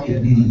of what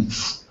it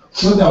needs,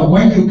 so that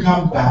when you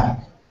come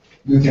back,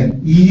 you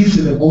can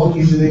more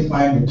easily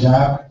find a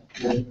job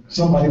with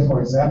somebody, for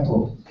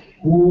example,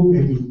 who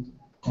may be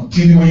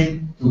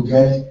continuing to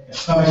get a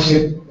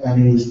scholarship that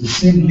is the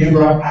same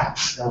liberal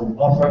arts that we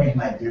offer in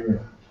Liberia.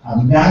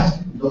 I'm not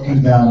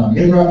looking down on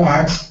liberal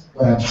arts.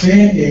 What I'm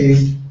saying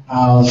is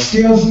our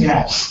skills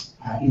gaps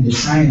are in the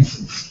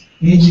sciences,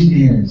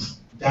 engineers,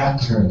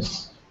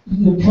 doctors,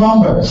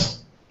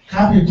 plumbers,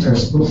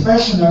 carpenters,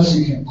 professionals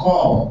you can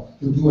call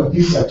to do a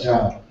decent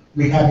job.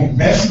 We have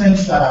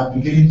investments that are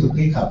beginning to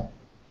pick up,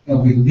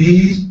 and we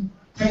need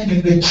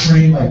technically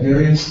trained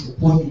Liberians to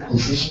put in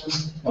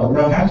positions that we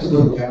don't have to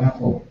go to Ghana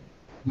for.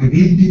 We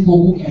need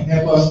people who can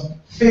help us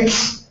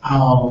fix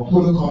our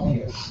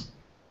photocopiers.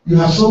 You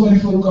have so many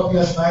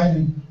photocopiers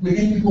lying. We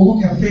need people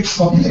who can fix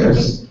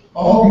computers.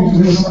 All we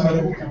do is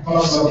somebody who can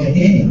plug something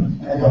in,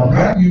 and there are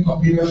brand new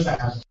computers that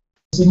have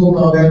single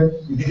problem.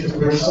 We need to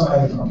bring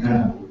somebody from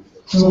Ghana.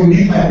 So we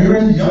need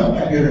Liberians, young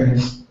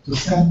Liberians, to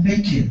start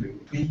thinking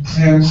in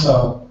terms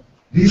of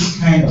these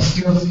kind of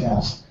skills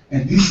gaps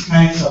and these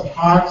kinds of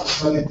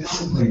hard-to-study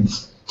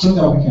disciplines, so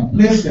that we can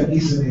place them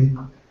easily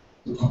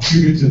to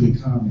contribute to the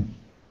economy.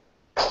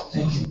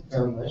 Thank you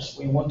very much.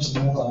 We want to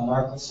move our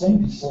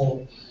microphone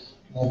before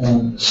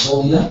Madam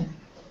Zolia.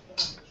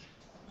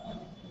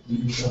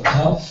 You should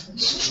have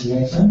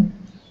situation.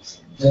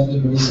 Deputy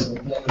Minister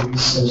of Planning,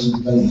 Research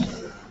and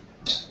Development.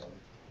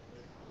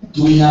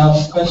 Do we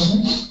have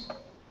questions?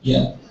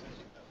 Yeah.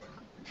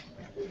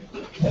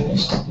 Let me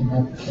stop the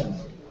microphone.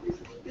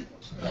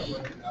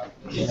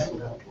 Yeah.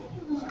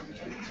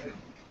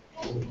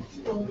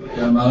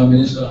 Madam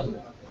Minister,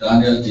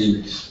 Daniel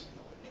Davis.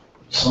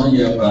 Some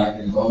year back,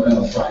 the government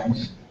of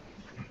France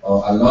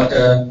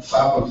allotted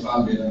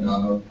 $5.5 million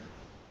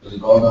to the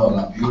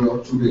government of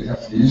Liberia through the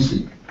health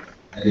ministry.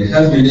 And the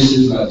health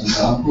ministry is like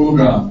a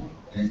program,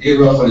 an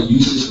area for the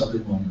usage of the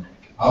money.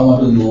 I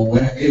want to know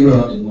what area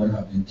of the money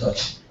have been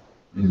touched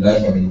in the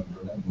life of the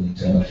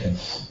internal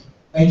health.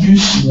 Thank you.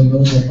 She will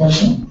go to your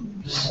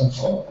question. Please come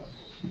forward.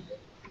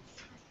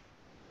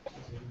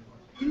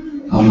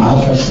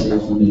 I first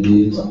from the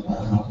days I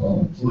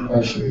have two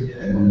questions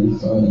and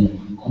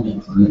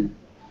comment.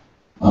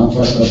 My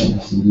first question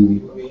has to do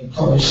with we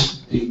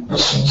encourage the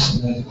questions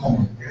and then the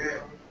comment.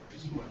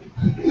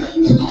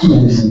 The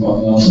comment is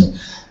important also.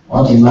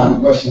 Okay, my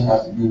question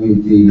has to do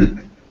with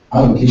the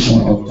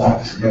allocation of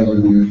tax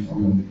revenue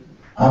from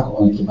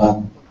alcohol and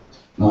tobacco.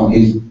 Now,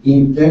 if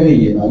in 30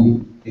 years,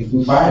 if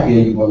in 5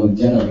 years you're going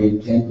to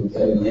generate 10 to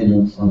 30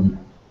 million from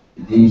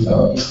these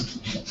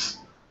institutions,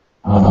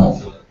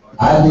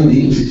 I think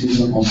the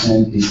institution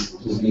concerned is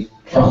to make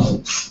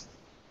profits.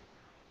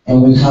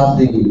 And we have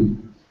the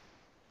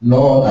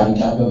law that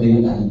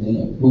calculated and then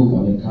approved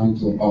when it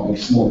comes to public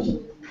smoking.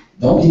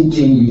 Don't you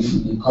think you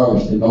should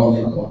encourage the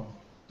lawmaker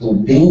to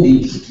ban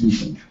the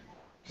institution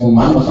from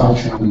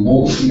manufacturing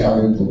more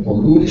cigarettes to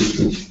pollute the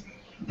streets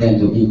than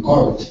to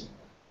encourage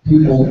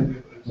people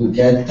to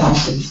get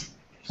taxes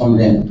from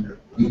them?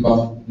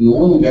 Because we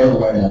all know very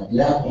well that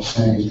their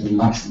concern is to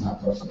maximize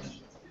profit.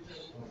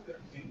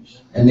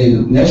 And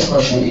the next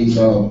question is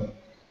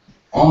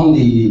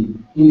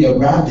in the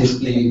graph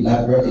display,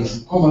 Liberia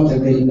is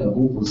comfortably in a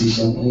good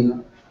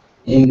position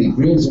in the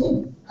green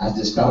zone as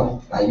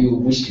described by you,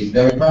 which is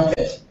very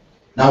perfect.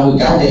 Now we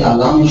got the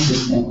alarming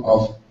system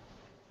of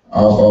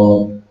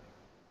health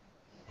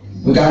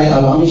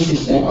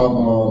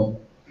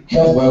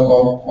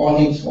worker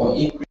calling for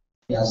increase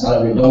in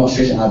salary.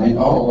 Demonstration have been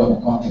all over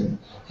the country.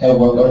 Health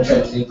worker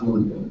trying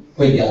to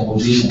quit their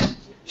position.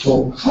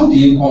 So how do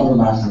you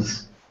compromise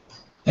this?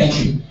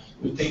 Thank you.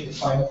 We'll take the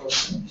final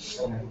question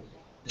from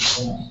this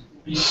one.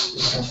 Please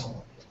discuss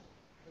forward.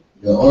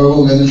 The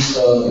Honorable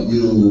Minister,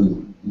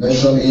 you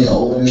mentioned in your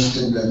opening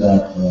statement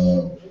that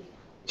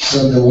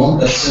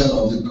 71%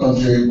 of the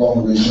country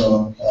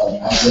population have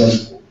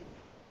access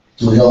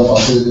to health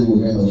facilities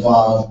within a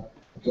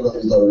 5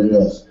 kilometer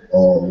radius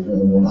or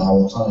within 1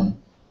 hour time.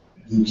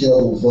 Do you care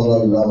to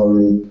further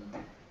elaborate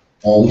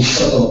on which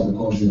sector of the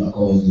country that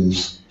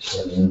causes this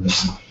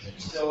 71%?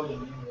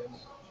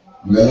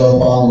 Werner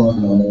Palmer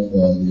and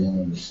the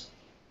analyst.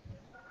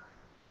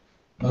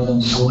 Madam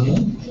Zolia,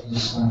 for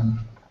this one.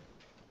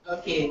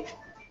 Okay.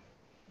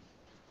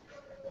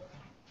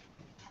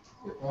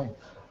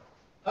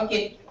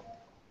 Okay.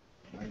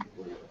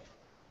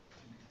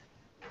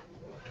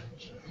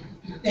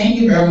 Thank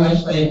you very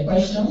much for your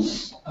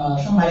questions.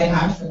 Somebody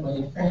asked about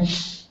the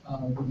French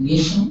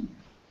regulation.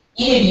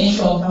 In the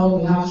Ministry of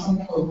Health, we have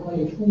something called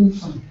a pool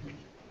fund.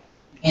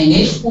 And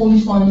this pool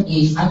fund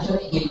is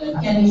actually a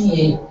mechanism,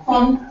 a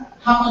fund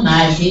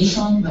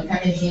harmonization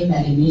mechanism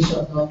that the Ministry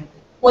of Health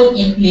put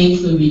in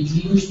place to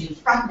reduce the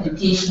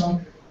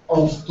fragmentation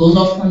of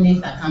donor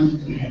funding that come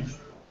into health.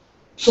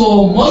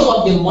 So most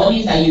of the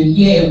money that you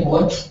hear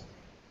about,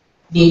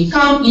 they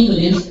come into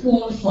this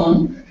pool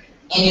fund,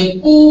 and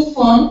the pool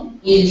fund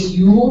is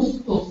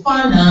used to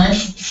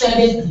finance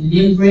service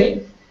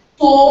delivery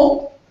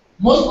to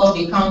most of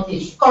the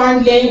counties.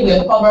 Currently, we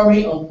are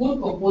covering a good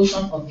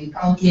proportion of the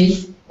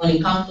counties when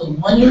it comes to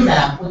money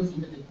that are put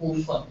into the pool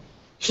fund.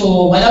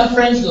 So whether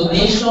French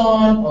donation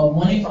or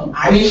money from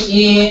Irish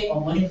Aid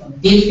or money from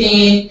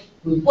DFID,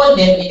 we put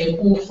them in the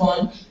pool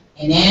fund,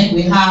 and then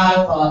we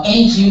have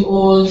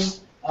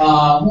NGOs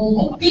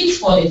who compete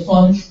for the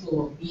funds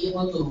to be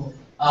able to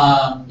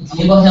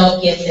deliver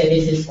healthcare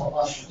services for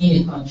us in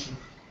the country.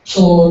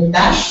 So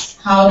that's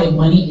how the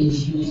money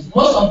is used.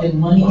 Most of the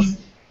monies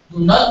do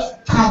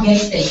not target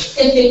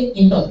specific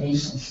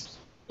interventions.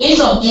 In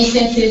some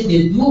instances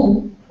they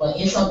do, but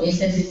in some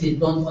instances they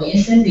don't. For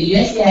instance, the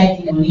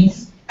USAID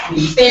monies, we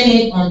spend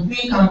it on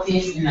 3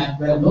 counties in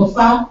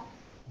Lofa,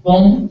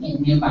 Bong, and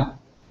Nemba.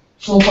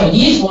 So for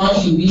these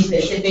ones, you be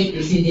specific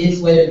to see this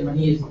is where the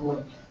money is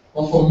going.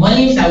 But for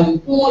monies that we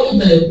pull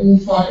into the pool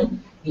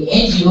fund, the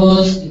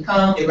NGOs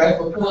become the right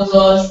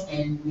proposals,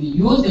 and we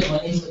use the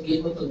monies to be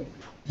able to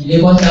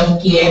deliver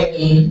health care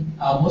in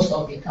most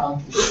of the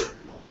counties.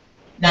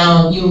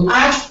 Now, you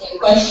asked a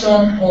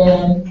question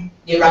on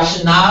the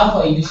rationale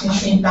for using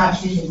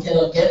syntaxes instead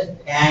of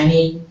just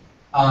banning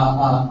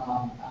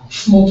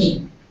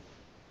smoking.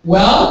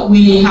 Well,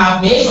 we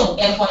have made some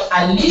effort,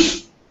 at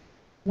least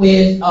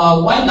with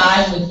what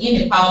lies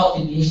within the power of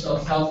the Minister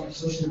of Health and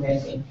Social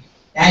Welfare.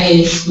 That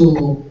is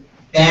to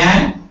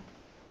ban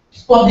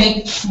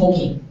public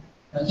smoking.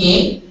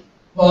 Okay?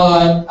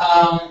 But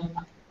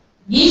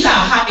these are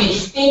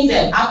habits, things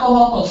that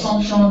alcohol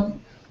consumption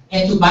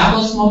and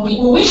tobacco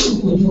smoking, we wish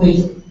we could do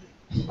it.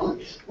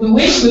 We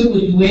wish we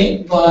could do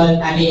it,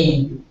 but I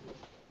mean,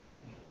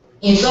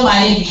 if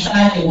somebody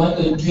decides they want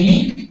to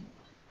drink,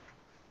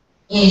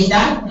 is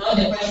that not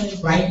the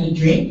person's right to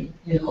drink?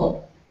 You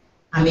know?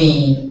 I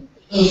mean,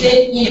 is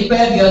it in the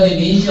purview of the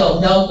Ministry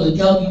of Health to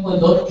tell people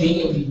don't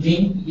drink? If you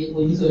drink, the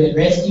police will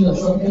arrest you or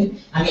something?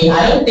 I mean,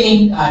 I don't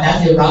think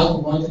that's the route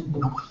we want to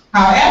go.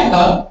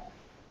 However,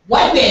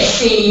 what we're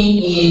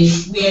saying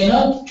is we're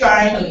not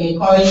trying to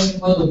encourage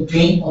people to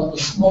drink or to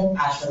smoke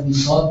as a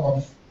result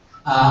of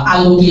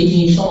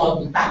allocating some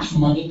of the tax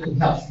money to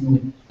health. No,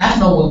 that's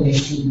not what we're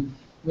saying.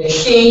 We're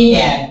saying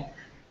that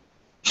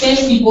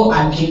since people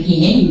are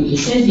drinking anyway,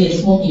 since they're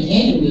smoking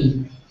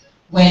anyway,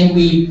 when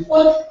we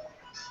put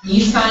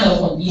these kind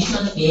of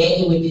conditions there,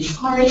 it will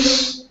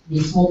discourage the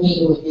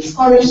smoking, it will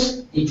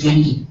discourage the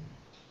drinking.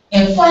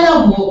 And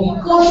furthermore,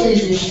 because it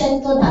is a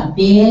sector that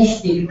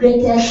bears the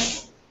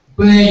greatest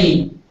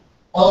burden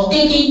of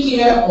taking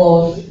care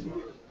of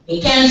the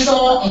cancer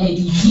and the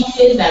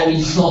diseases that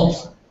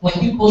result when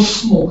people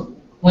smoke,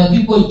 when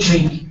people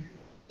drink,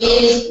 it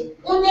is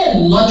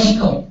only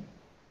logical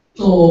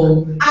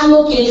to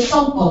allocate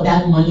some of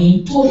that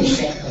money to the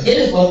sector.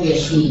 This is what we are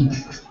saying.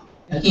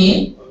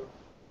 Okay?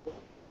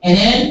 And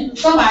then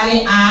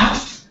somebody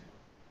asked,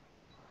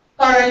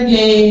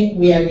 currently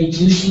we are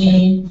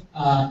reducing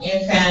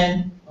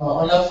infant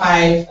or under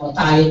 5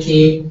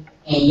 mortality,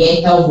 and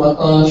yet health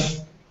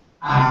workers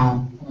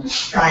are on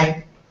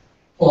strike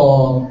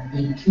for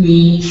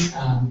increased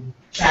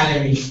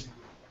salaries.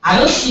 I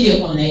don't see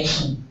the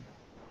connection,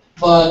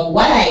 but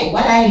what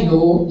I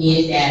know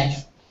is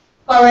that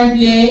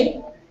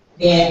currently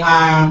there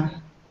are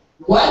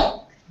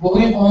work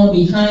going on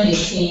behind the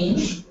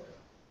scenes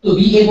to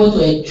be able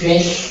to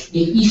address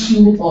the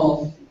issue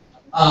of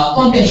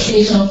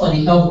compensation for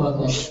the health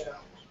workers.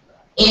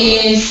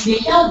 It is the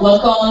health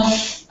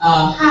workers'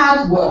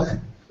 hard work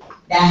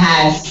that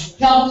has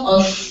helped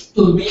us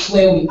to reach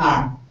where we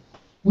are.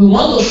 We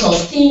want to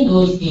sustain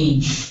those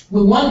gains.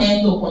 We want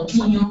them to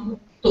continue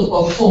to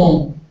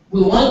perform.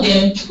 We want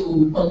them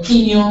to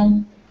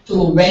continue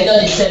to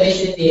render the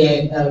services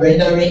they are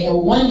rendering, and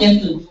we want them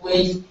to do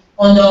it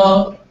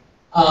under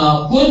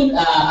good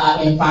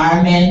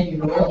environment, you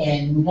know,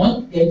 and we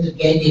want them to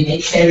get the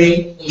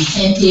necessary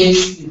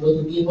incentives, you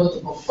know, to be able to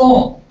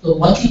perform, to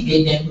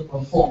motivate them to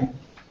perform.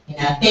 And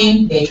I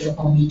think there's a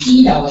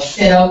committee that was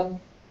set up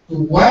to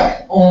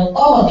work on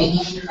all of the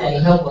issues that the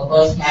health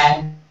workers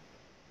have.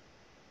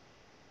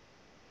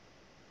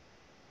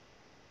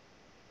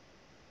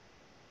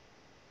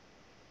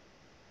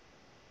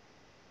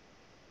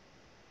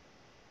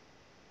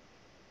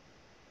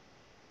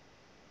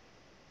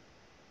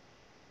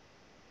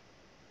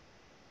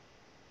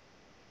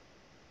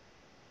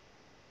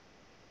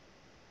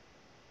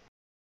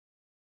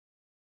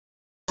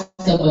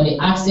 About the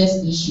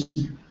access issue,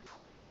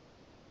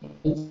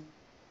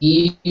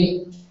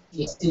 the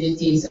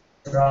facility is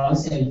around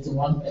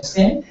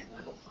 71%.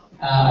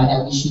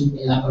 That we should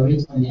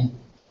elaborate on that.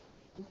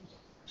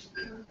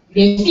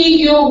 The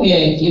figure we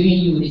are giving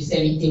you, the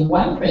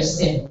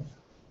 71%,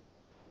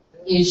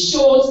 it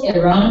shows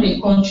around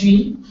the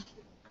country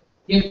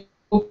the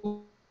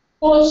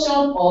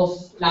proportion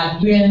of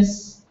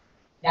Liberians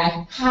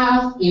that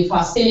have a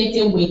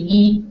facility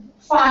within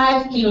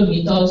 5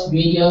 kilometers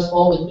radius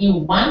or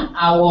within 1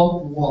 hour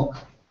walk.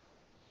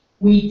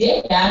 We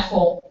did that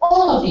for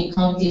all of the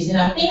counties, and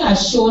I think I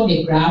showed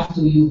the graph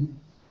to you.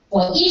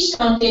 For each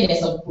county,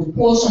 there's a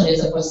proportion,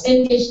 there's a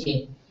percentage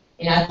there.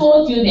 And I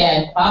told you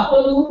that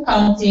Bapolu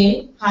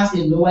County has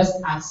the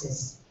lowest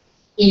access.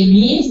 It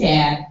means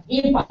that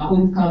in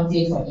Bapolu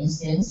County, for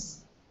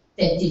instance,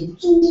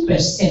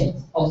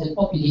 32% of the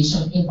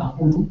population in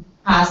Bapolu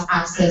has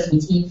access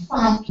within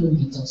 5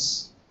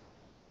 kilometers.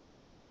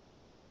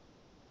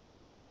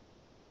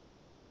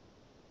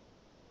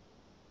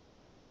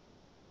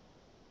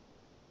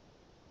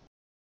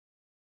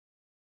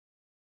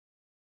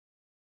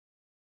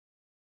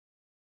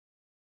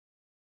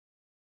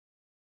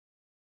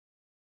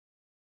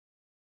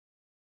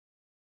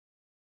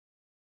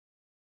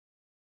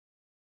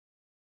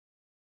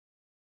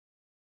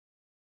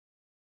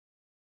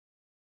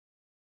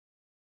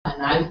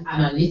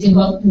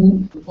 analytical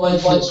tool for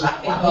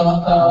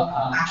geographical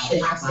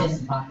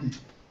access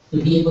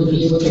to be able to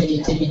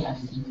determine that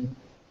video.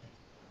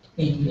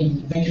 Thank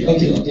you. Thank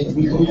you.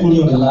 We conclude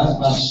on the last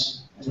batch.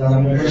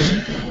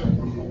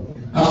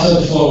 After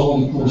the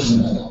follow-up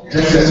question,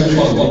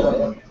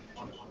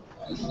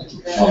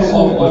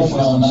 follow-up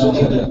from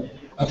okay.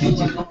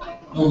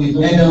 No, we've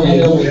ended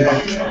with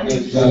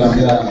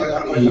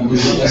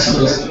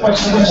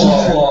question for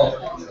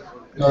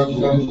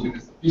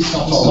this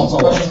comes for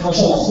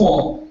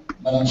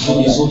Madam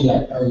Zolia.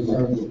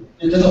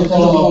 It doesn't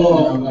follow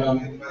up.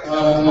 I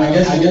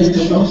guess there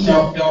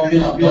have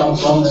been a bit of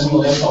some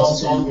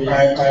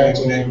prior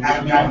to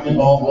the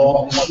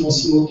law of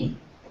smoking.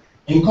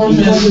 In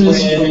countries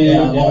where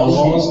there are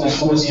laws of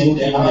smoking,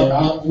 there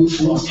are good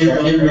foods,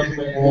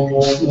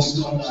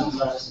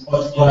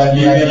 but for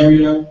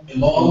Liberia, the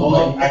law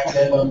was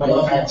acted, but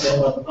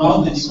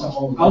how did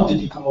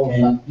it come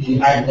over? The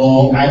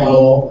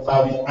law of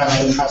having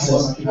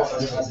access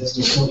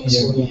to smoking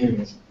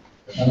areas.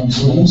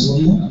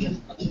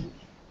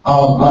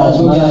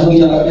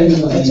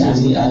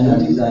 Zolia, I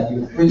noticed that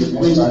you pretty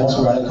much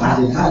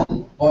had,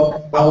 but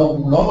I would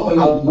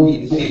love for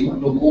you to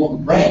go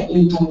right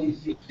into the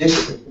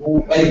district.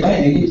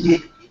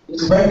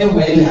 Brandon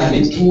when have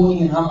been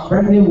told in how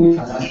Brandon will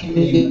have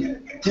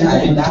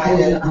died.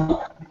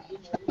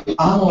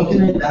 I'm not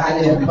going to die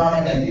in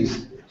environment this.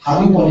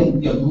 How you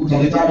want your group to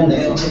live in the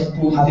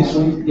how you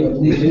want your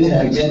group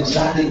to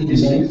started in the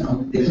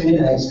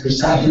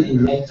started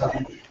in the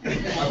time.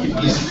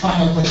 It's a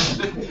final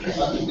question.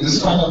 There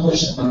is some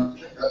advice from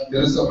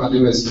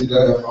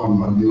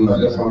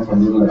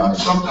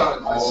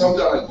sometimes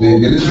the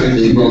military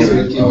people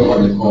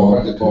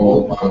what they call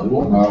and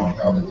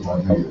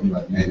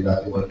now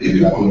what they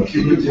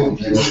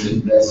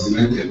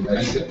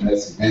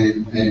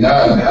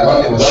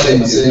were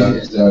saying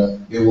is that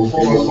they will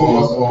focus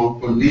on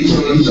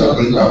conditions that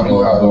bring out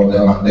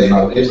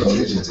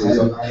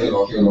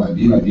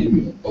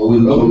or will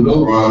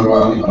look around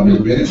on the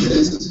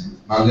benefits.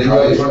 And they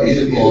are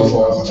easy for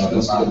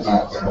those other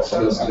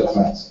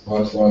facts.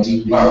 But for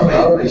the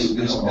environment,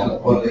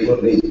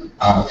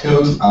 I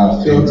felt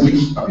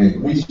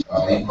which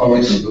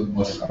encouraged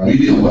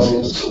really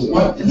was. So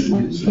what is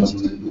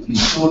we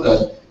show that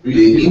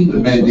really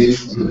implement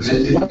this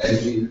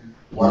preventive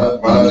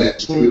rather than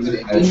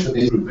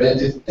actually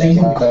preventive. Thank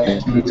you for the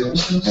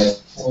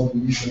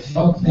initiative.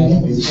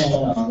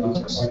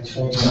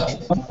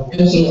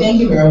 Okay, thank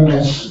you very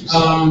much.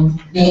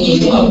 The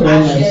issue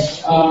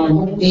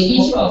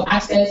of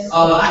access,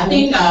 I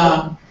think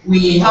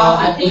we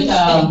have to do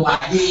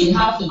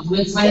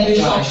it when we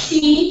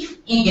succeed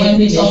in getting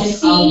the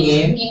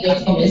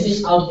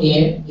message out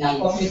there, that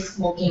public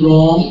smoking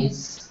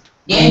is.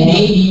 Then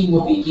maybe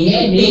we'll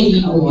begin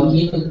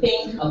to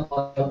think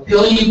about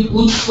building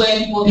booths where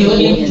people can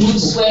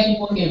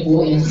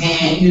go and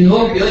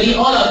building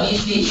all of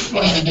these things.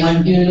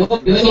 And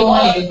building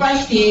all the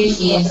first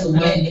stage is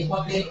when the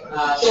public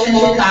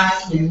central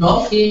has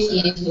enough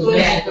stage so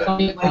that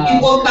when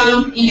people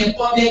come in the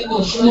public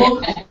to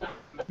smoke,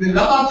 we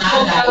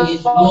recognize that it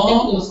is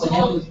wrong for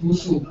them to do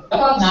so.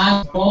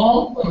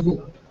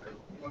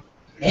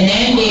 And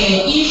then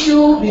the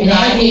issue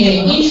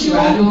regarding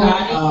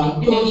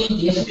building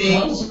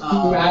districts,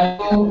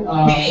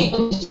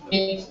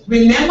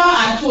 remember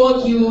I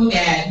told you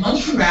that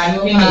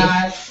Montreal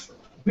has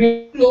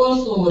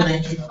close to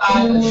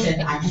 95%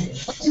 access.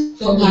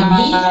 So it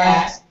means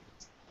that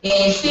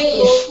they say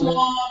a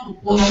small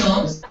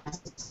proportion.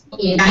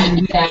 Now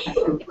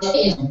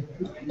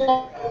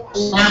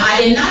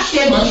I did not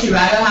say Montreal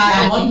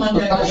has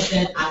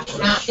 100%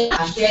 access.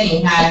 I said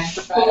it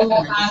has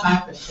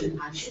 95%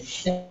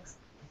 access.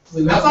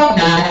 We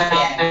recognize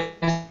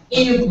that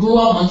if you grow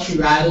up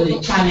Montreal, the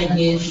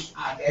challenges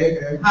are very,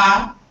 very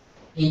hard.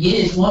 And this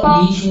is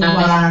one reason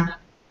why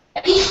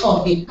each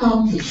of the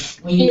counties,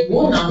 when you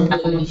go down to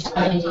the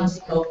challenges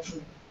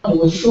culture, it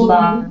will show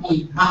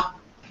you a map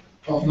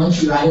of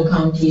Montreal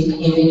County,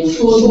 and it will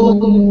show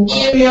you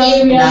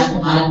areas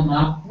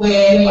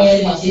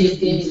where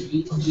facilities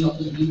need to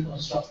be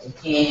constructed.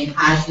 And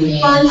as the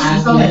funds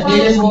become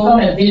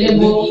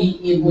available,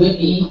 it will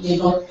be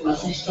able to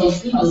assist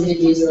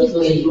facilities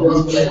where it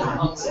was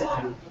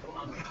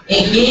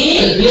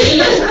Again,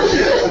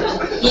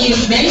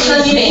 he's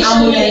mentioning the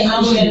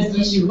ambulance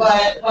issue,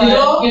 but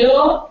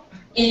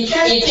in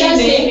terms of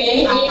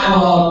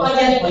our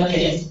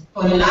budget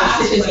for the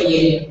last 6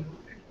 years,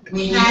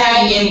 we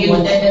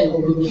wanted to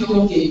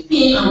procure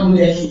 15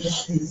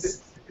 ambulances.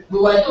 We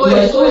were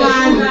so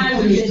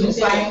hungry to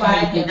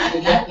find did not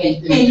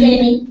get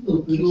penny to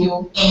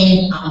procure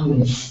any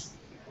ambulance.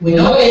 We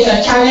know it's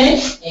a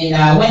challenge,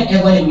 and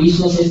whenever the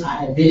resources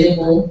are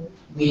available,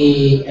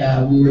 we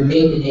will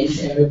make the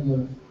necessary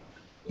move.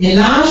 The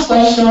last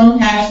question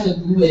has to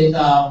do with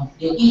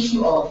the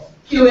issue of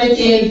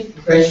curative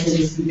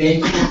versus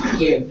preventive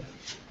care.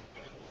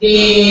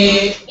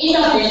 The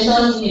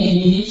interventions in the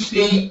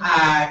ministry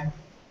are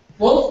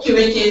both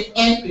curative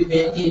and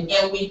preventive,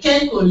 and we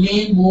tend to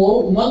lean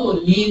more, we want to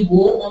lean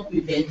more on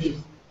preventive.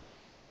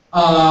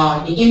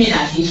 the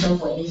immunization,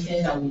 for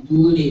instance, that we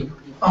do, the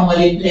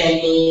family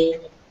planning,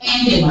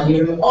 and the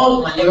malaria,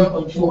 all malaria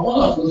control,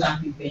 all of those are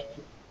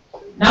prevented.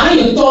 Now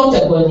you talked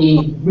about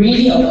the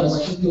breeding of the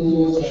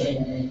mosquitoes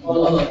and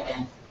all of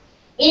that.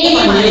 In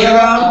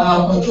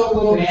malaria control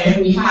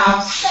program, we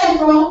have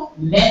several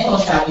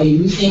methods that we're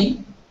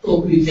using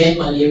to prevent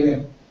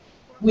malaria.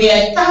 We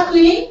are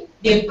tackling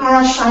the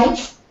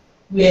parasites,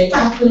 we are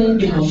tackling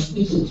the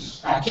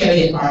mosquitoes that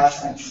carry the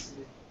parasites.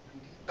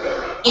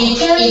 In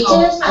terms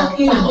of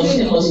tackling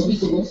the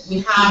mosquitoes,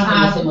 we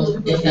have the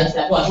mosquitoes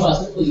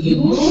that we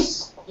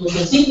use to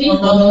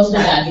specific models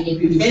that they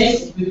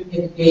create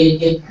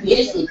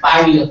a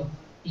barrier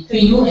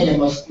between you and the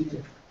mosquito.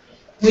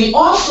 We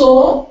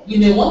also, you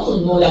may want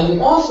to know that we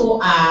also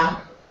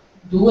are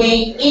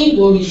doing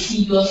indoor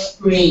residual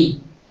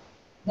spraying.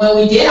 When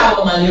we did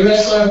our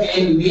malaria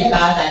survey, we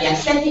realized that there are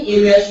certain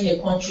areas in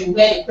the country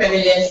where the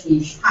prevalence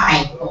is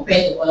high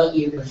compared to other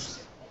areas.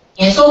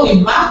 And so we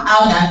mapped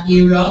out that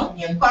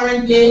area, and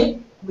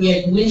currently we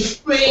are doing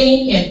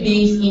spraying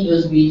campaigns in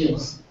those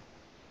regions.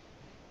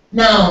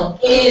 Now,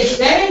 it is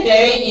very,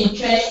 very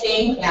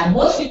interesting that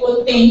most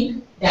people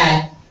think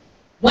that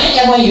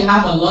whenever you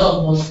have a lot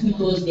of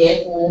mosquitoes,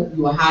 therefore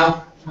you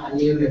have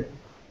malaria.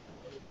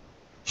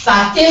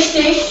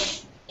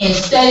 Statistics and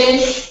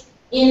studies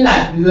in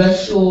Liberia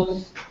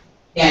shows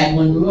that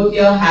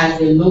Monrovia has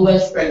the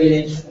lowest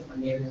prevalence of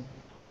malaria.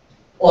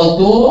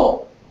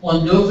 Although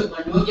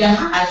Monrovia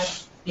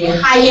has the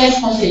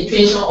highest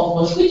concentration of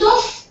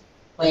mosquitoes,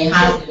 but it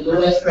has the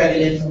lowest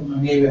prevalence of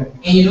malaria.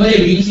 And you know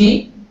the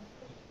reason?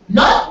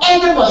 Not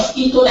every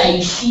mosquito that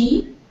you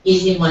see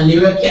is a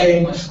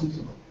malaria-carrying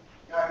mosquito.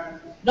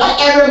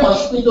 Not every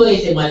mosquito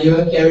is a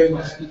malaria-carrying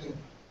mosquito.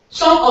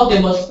 Some of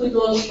the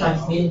mosquitoes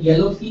transmit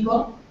yellow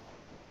fever.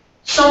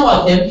 Some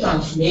of them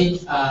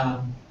transmit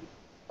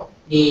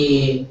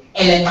the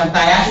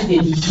elephantiasis, the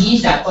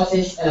disease that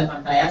causes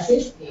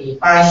elephantiasis, the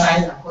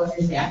parasite that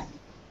causes that.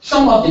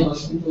 Some of the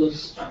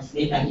mosquitoes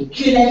transmit like the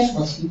Culex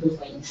mosquito,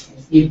 for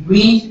instance. They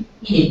breathe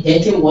in a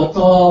dirty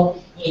water,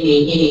 in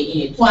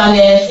a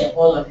toilets and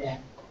all of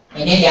that.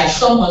 And then there are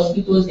some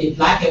mosquitoes, they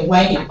black and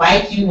white, they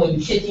bite you when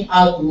you're sitting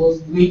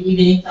outdoors during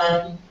evening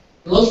time.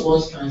 Those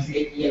ones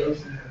transmit yellow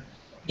fever.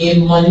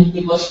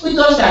 The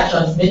mosquitoes that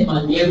transmit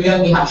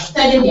malaria, we have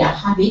studied their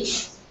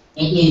habits,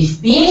 and it is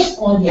based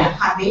on their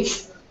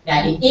habits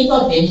that the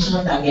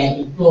interventions that we are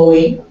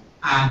employing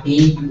are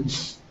being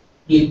used.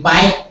 They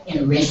bite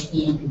and rest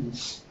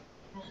indoors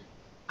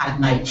at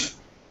night.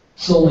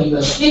 So when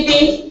you're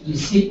sleeping, you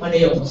sleep under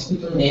your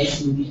mosquito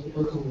nest, you'll be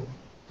able to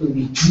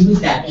reduce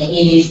that. And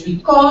it is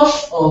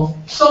because of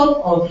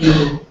some of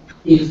the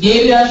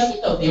various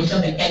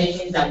intervention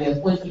mechanisms that we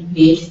have put in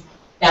place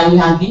that we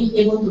have been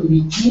able to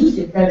reduce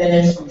the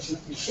prevalence from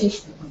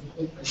 66 to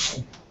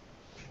 28%.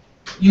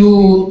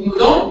 You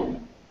don't,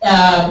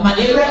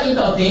 malaria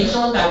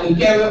interventions that we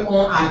carry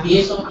on are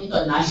based on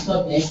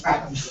international best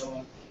practice.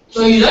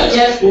 So you don't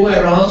just go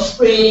around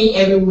spraying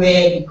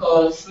everywhere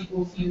because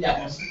people feel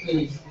that mosquito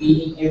is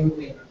breeding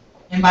everywhere.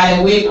 And by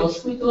the way,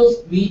 mosquitoes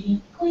breed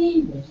in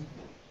clean water.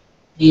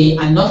 The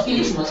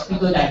Anopheles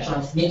mosquito that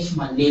transmits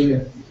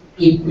malaria,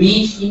 it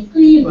breeds in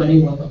clean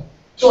running water.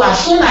 So as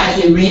soon as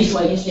it rains,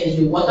 for instance,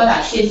 the water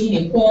that sits in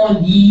a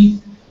pond,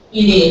 leaf,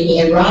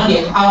 around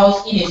the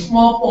house, in a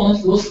small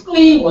pond, those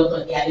clean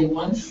water, they are the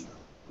ones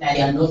that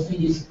the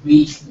Anopheles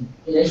breeds in.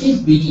 They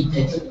don't breed in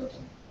dirty water.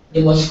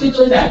 The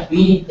mosquitoes that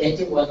breed in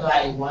dirty water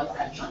are the ones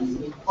that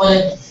transmit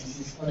other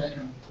diseases other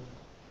than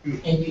people.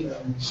 Thank you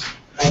very much.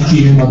 Thank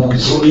you, Madam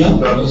Zolia.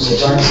 Mr.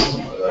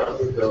 Jackson.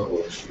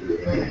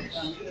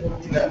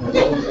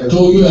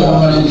 So you are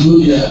Madam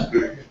Zolia.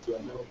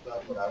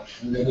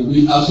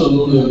 We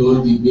absolutely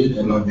will debate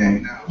about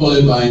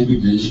qualifying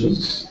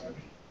credentials.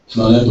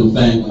 So I'd like to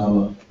thank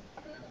our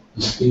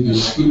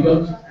distinguished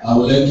speaker. I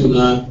would like to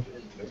now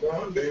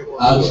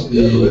ask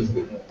the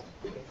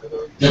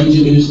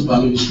Deputy Minister of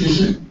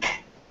Administration,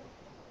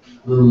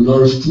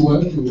 Lawrence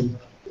Stewart, to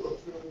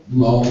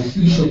do our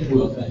official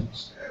vote of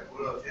thanks.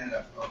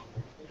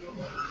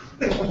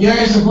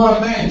 Yes, the vote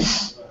of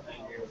thanks.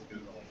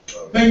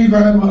 Thank you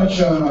very much,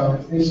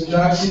 Mr.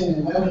 Jackson,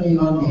 and everything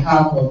on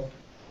behalf of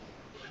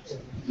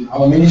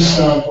our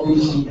Minister of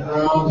Police,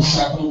 Brown, the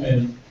second,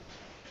 and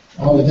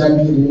all the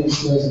deputy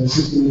ministers and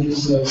assistant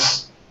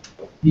ministers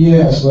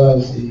here, as well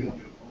as the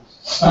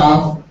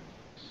staff.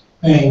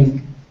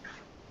 Thank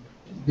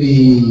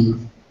the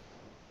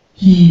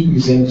key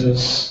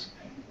presenters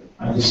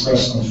at this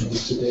press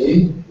conference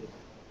today,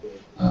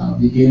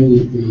 beginning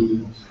with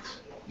the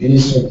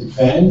Minister of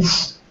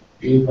Defense,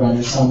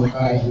 Liberian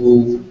Samukai,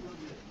 who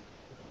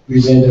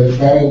presented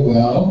very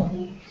well,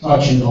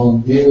 touching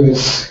on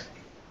various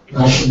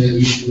national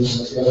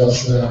issues, as well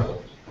as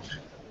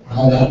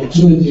had the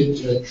opportunity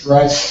to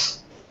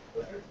address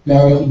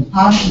very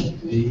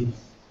impassionately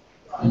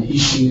an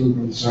issue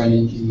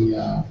concerning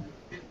the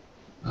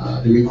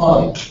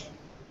recording.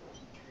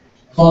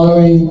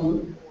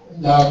 Following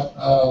that,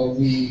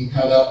 we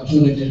had the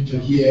opportunity to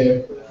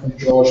hear from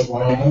George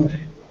Werner,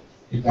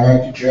 the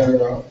Director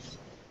General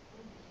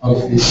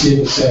of the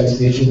civil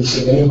service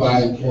agency, whether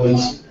by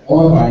employees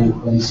or by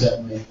employees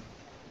certainly,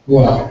 who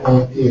are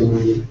on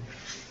payroll,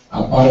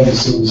 are part of the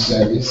civil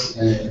service,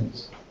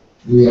 and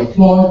we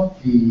applaud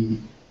the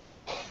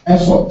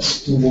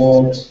efforts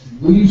towards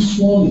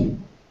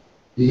reforming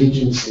the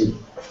agency,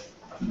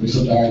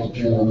 Mr. Director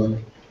General.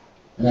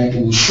 And I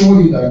can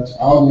assure you that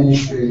our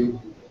ministry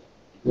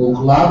will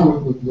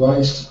collaborate with your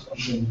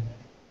institution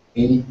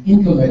in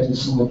implementing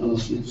some of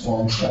those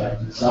reforms that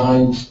are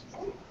designed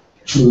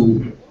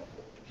to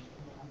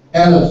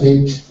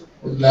elevate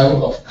the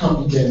level of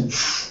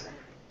competence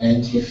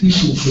and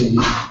efficiency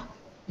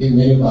in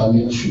many of our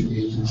ministry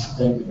agencies.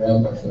 Thank you very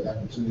much for the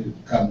opportunity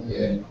to come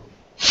here and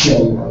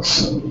share with us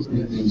some of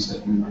the things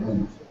that we've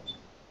done.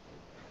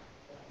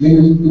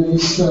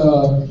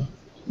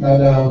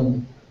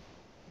 Madam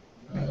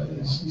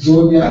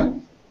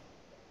Zolia,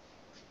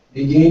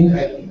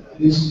 again,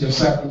 this is your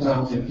second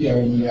time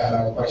appearing here at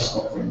our press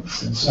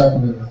conference, and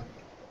certainly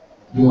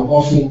you're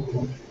offering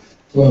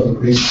for a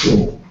great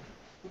show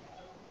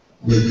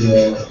with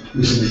your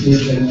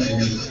presentation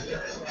and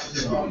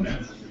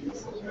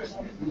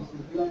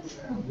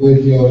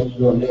with your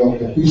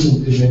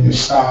presentation, your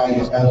style,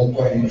 your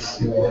eloquence,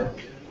 your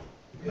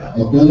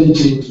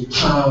ability to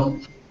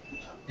charm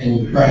and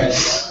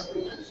impress,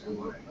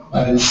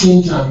 but at the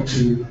same time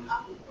to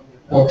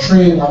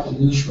portray what the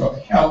Ministry of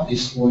Health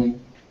is doing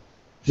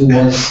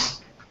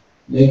towards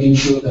making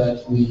sure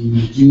that we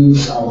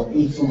reduce our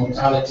infant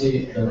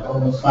mortality and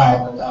under 5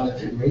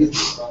 mortality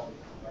rates,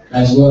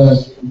 as well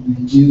as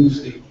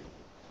reduce the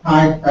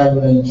high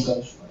prevalence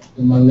of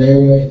the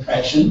malaria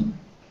infection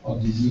or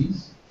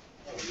disease.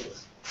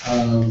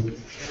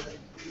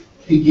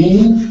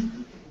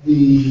 Again,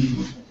 the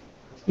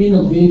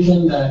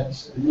innovation that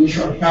the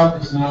Ministry of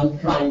Health is now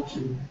trying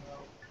to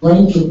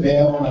bring to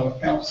bear on our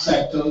health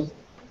sector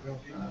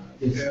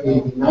is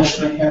the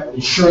National Health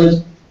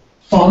Insurance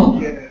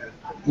Fund.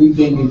 We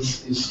think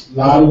it's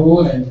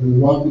laudable, and we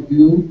work with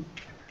you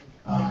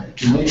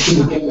to make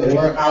sure we get the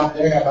word out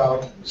there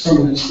about some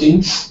of these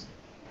things.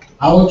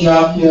 Our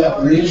job here at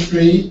the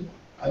ministry,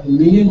 at the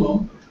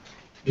minimum,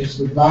 is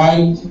to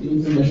provide the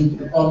information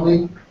to the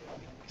public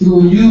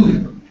through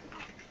you,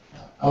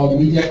 our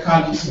media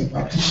colleagues and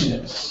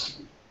practitioners.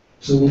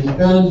 So we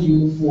depend on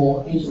you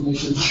for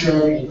information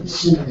sharing and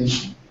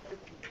dissemination.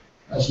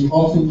 As we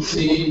often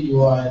say,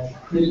 you are a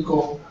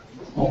critical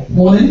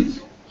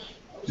component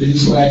to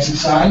this whole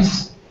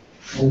exercise.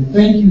 And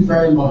thank you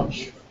very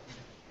much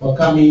for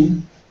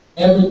coming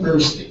every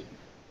Thursday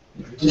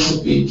to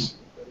participate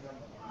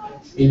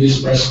in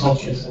this press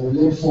conference. And we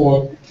look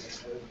forward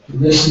to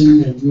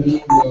listening and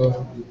reading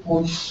your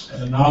reports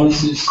and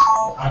analysis,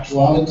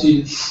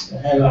 actualities, the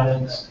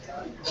headlines,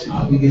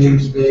 beginning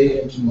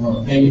today and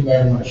tomorrow. Thank you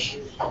very much.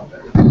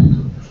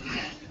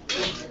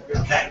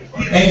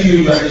 Thank you,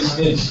 you are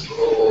dismissed.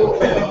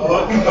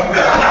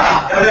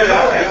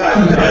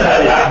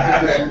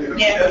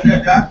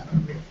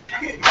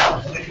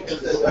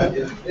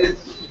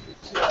 Yeah.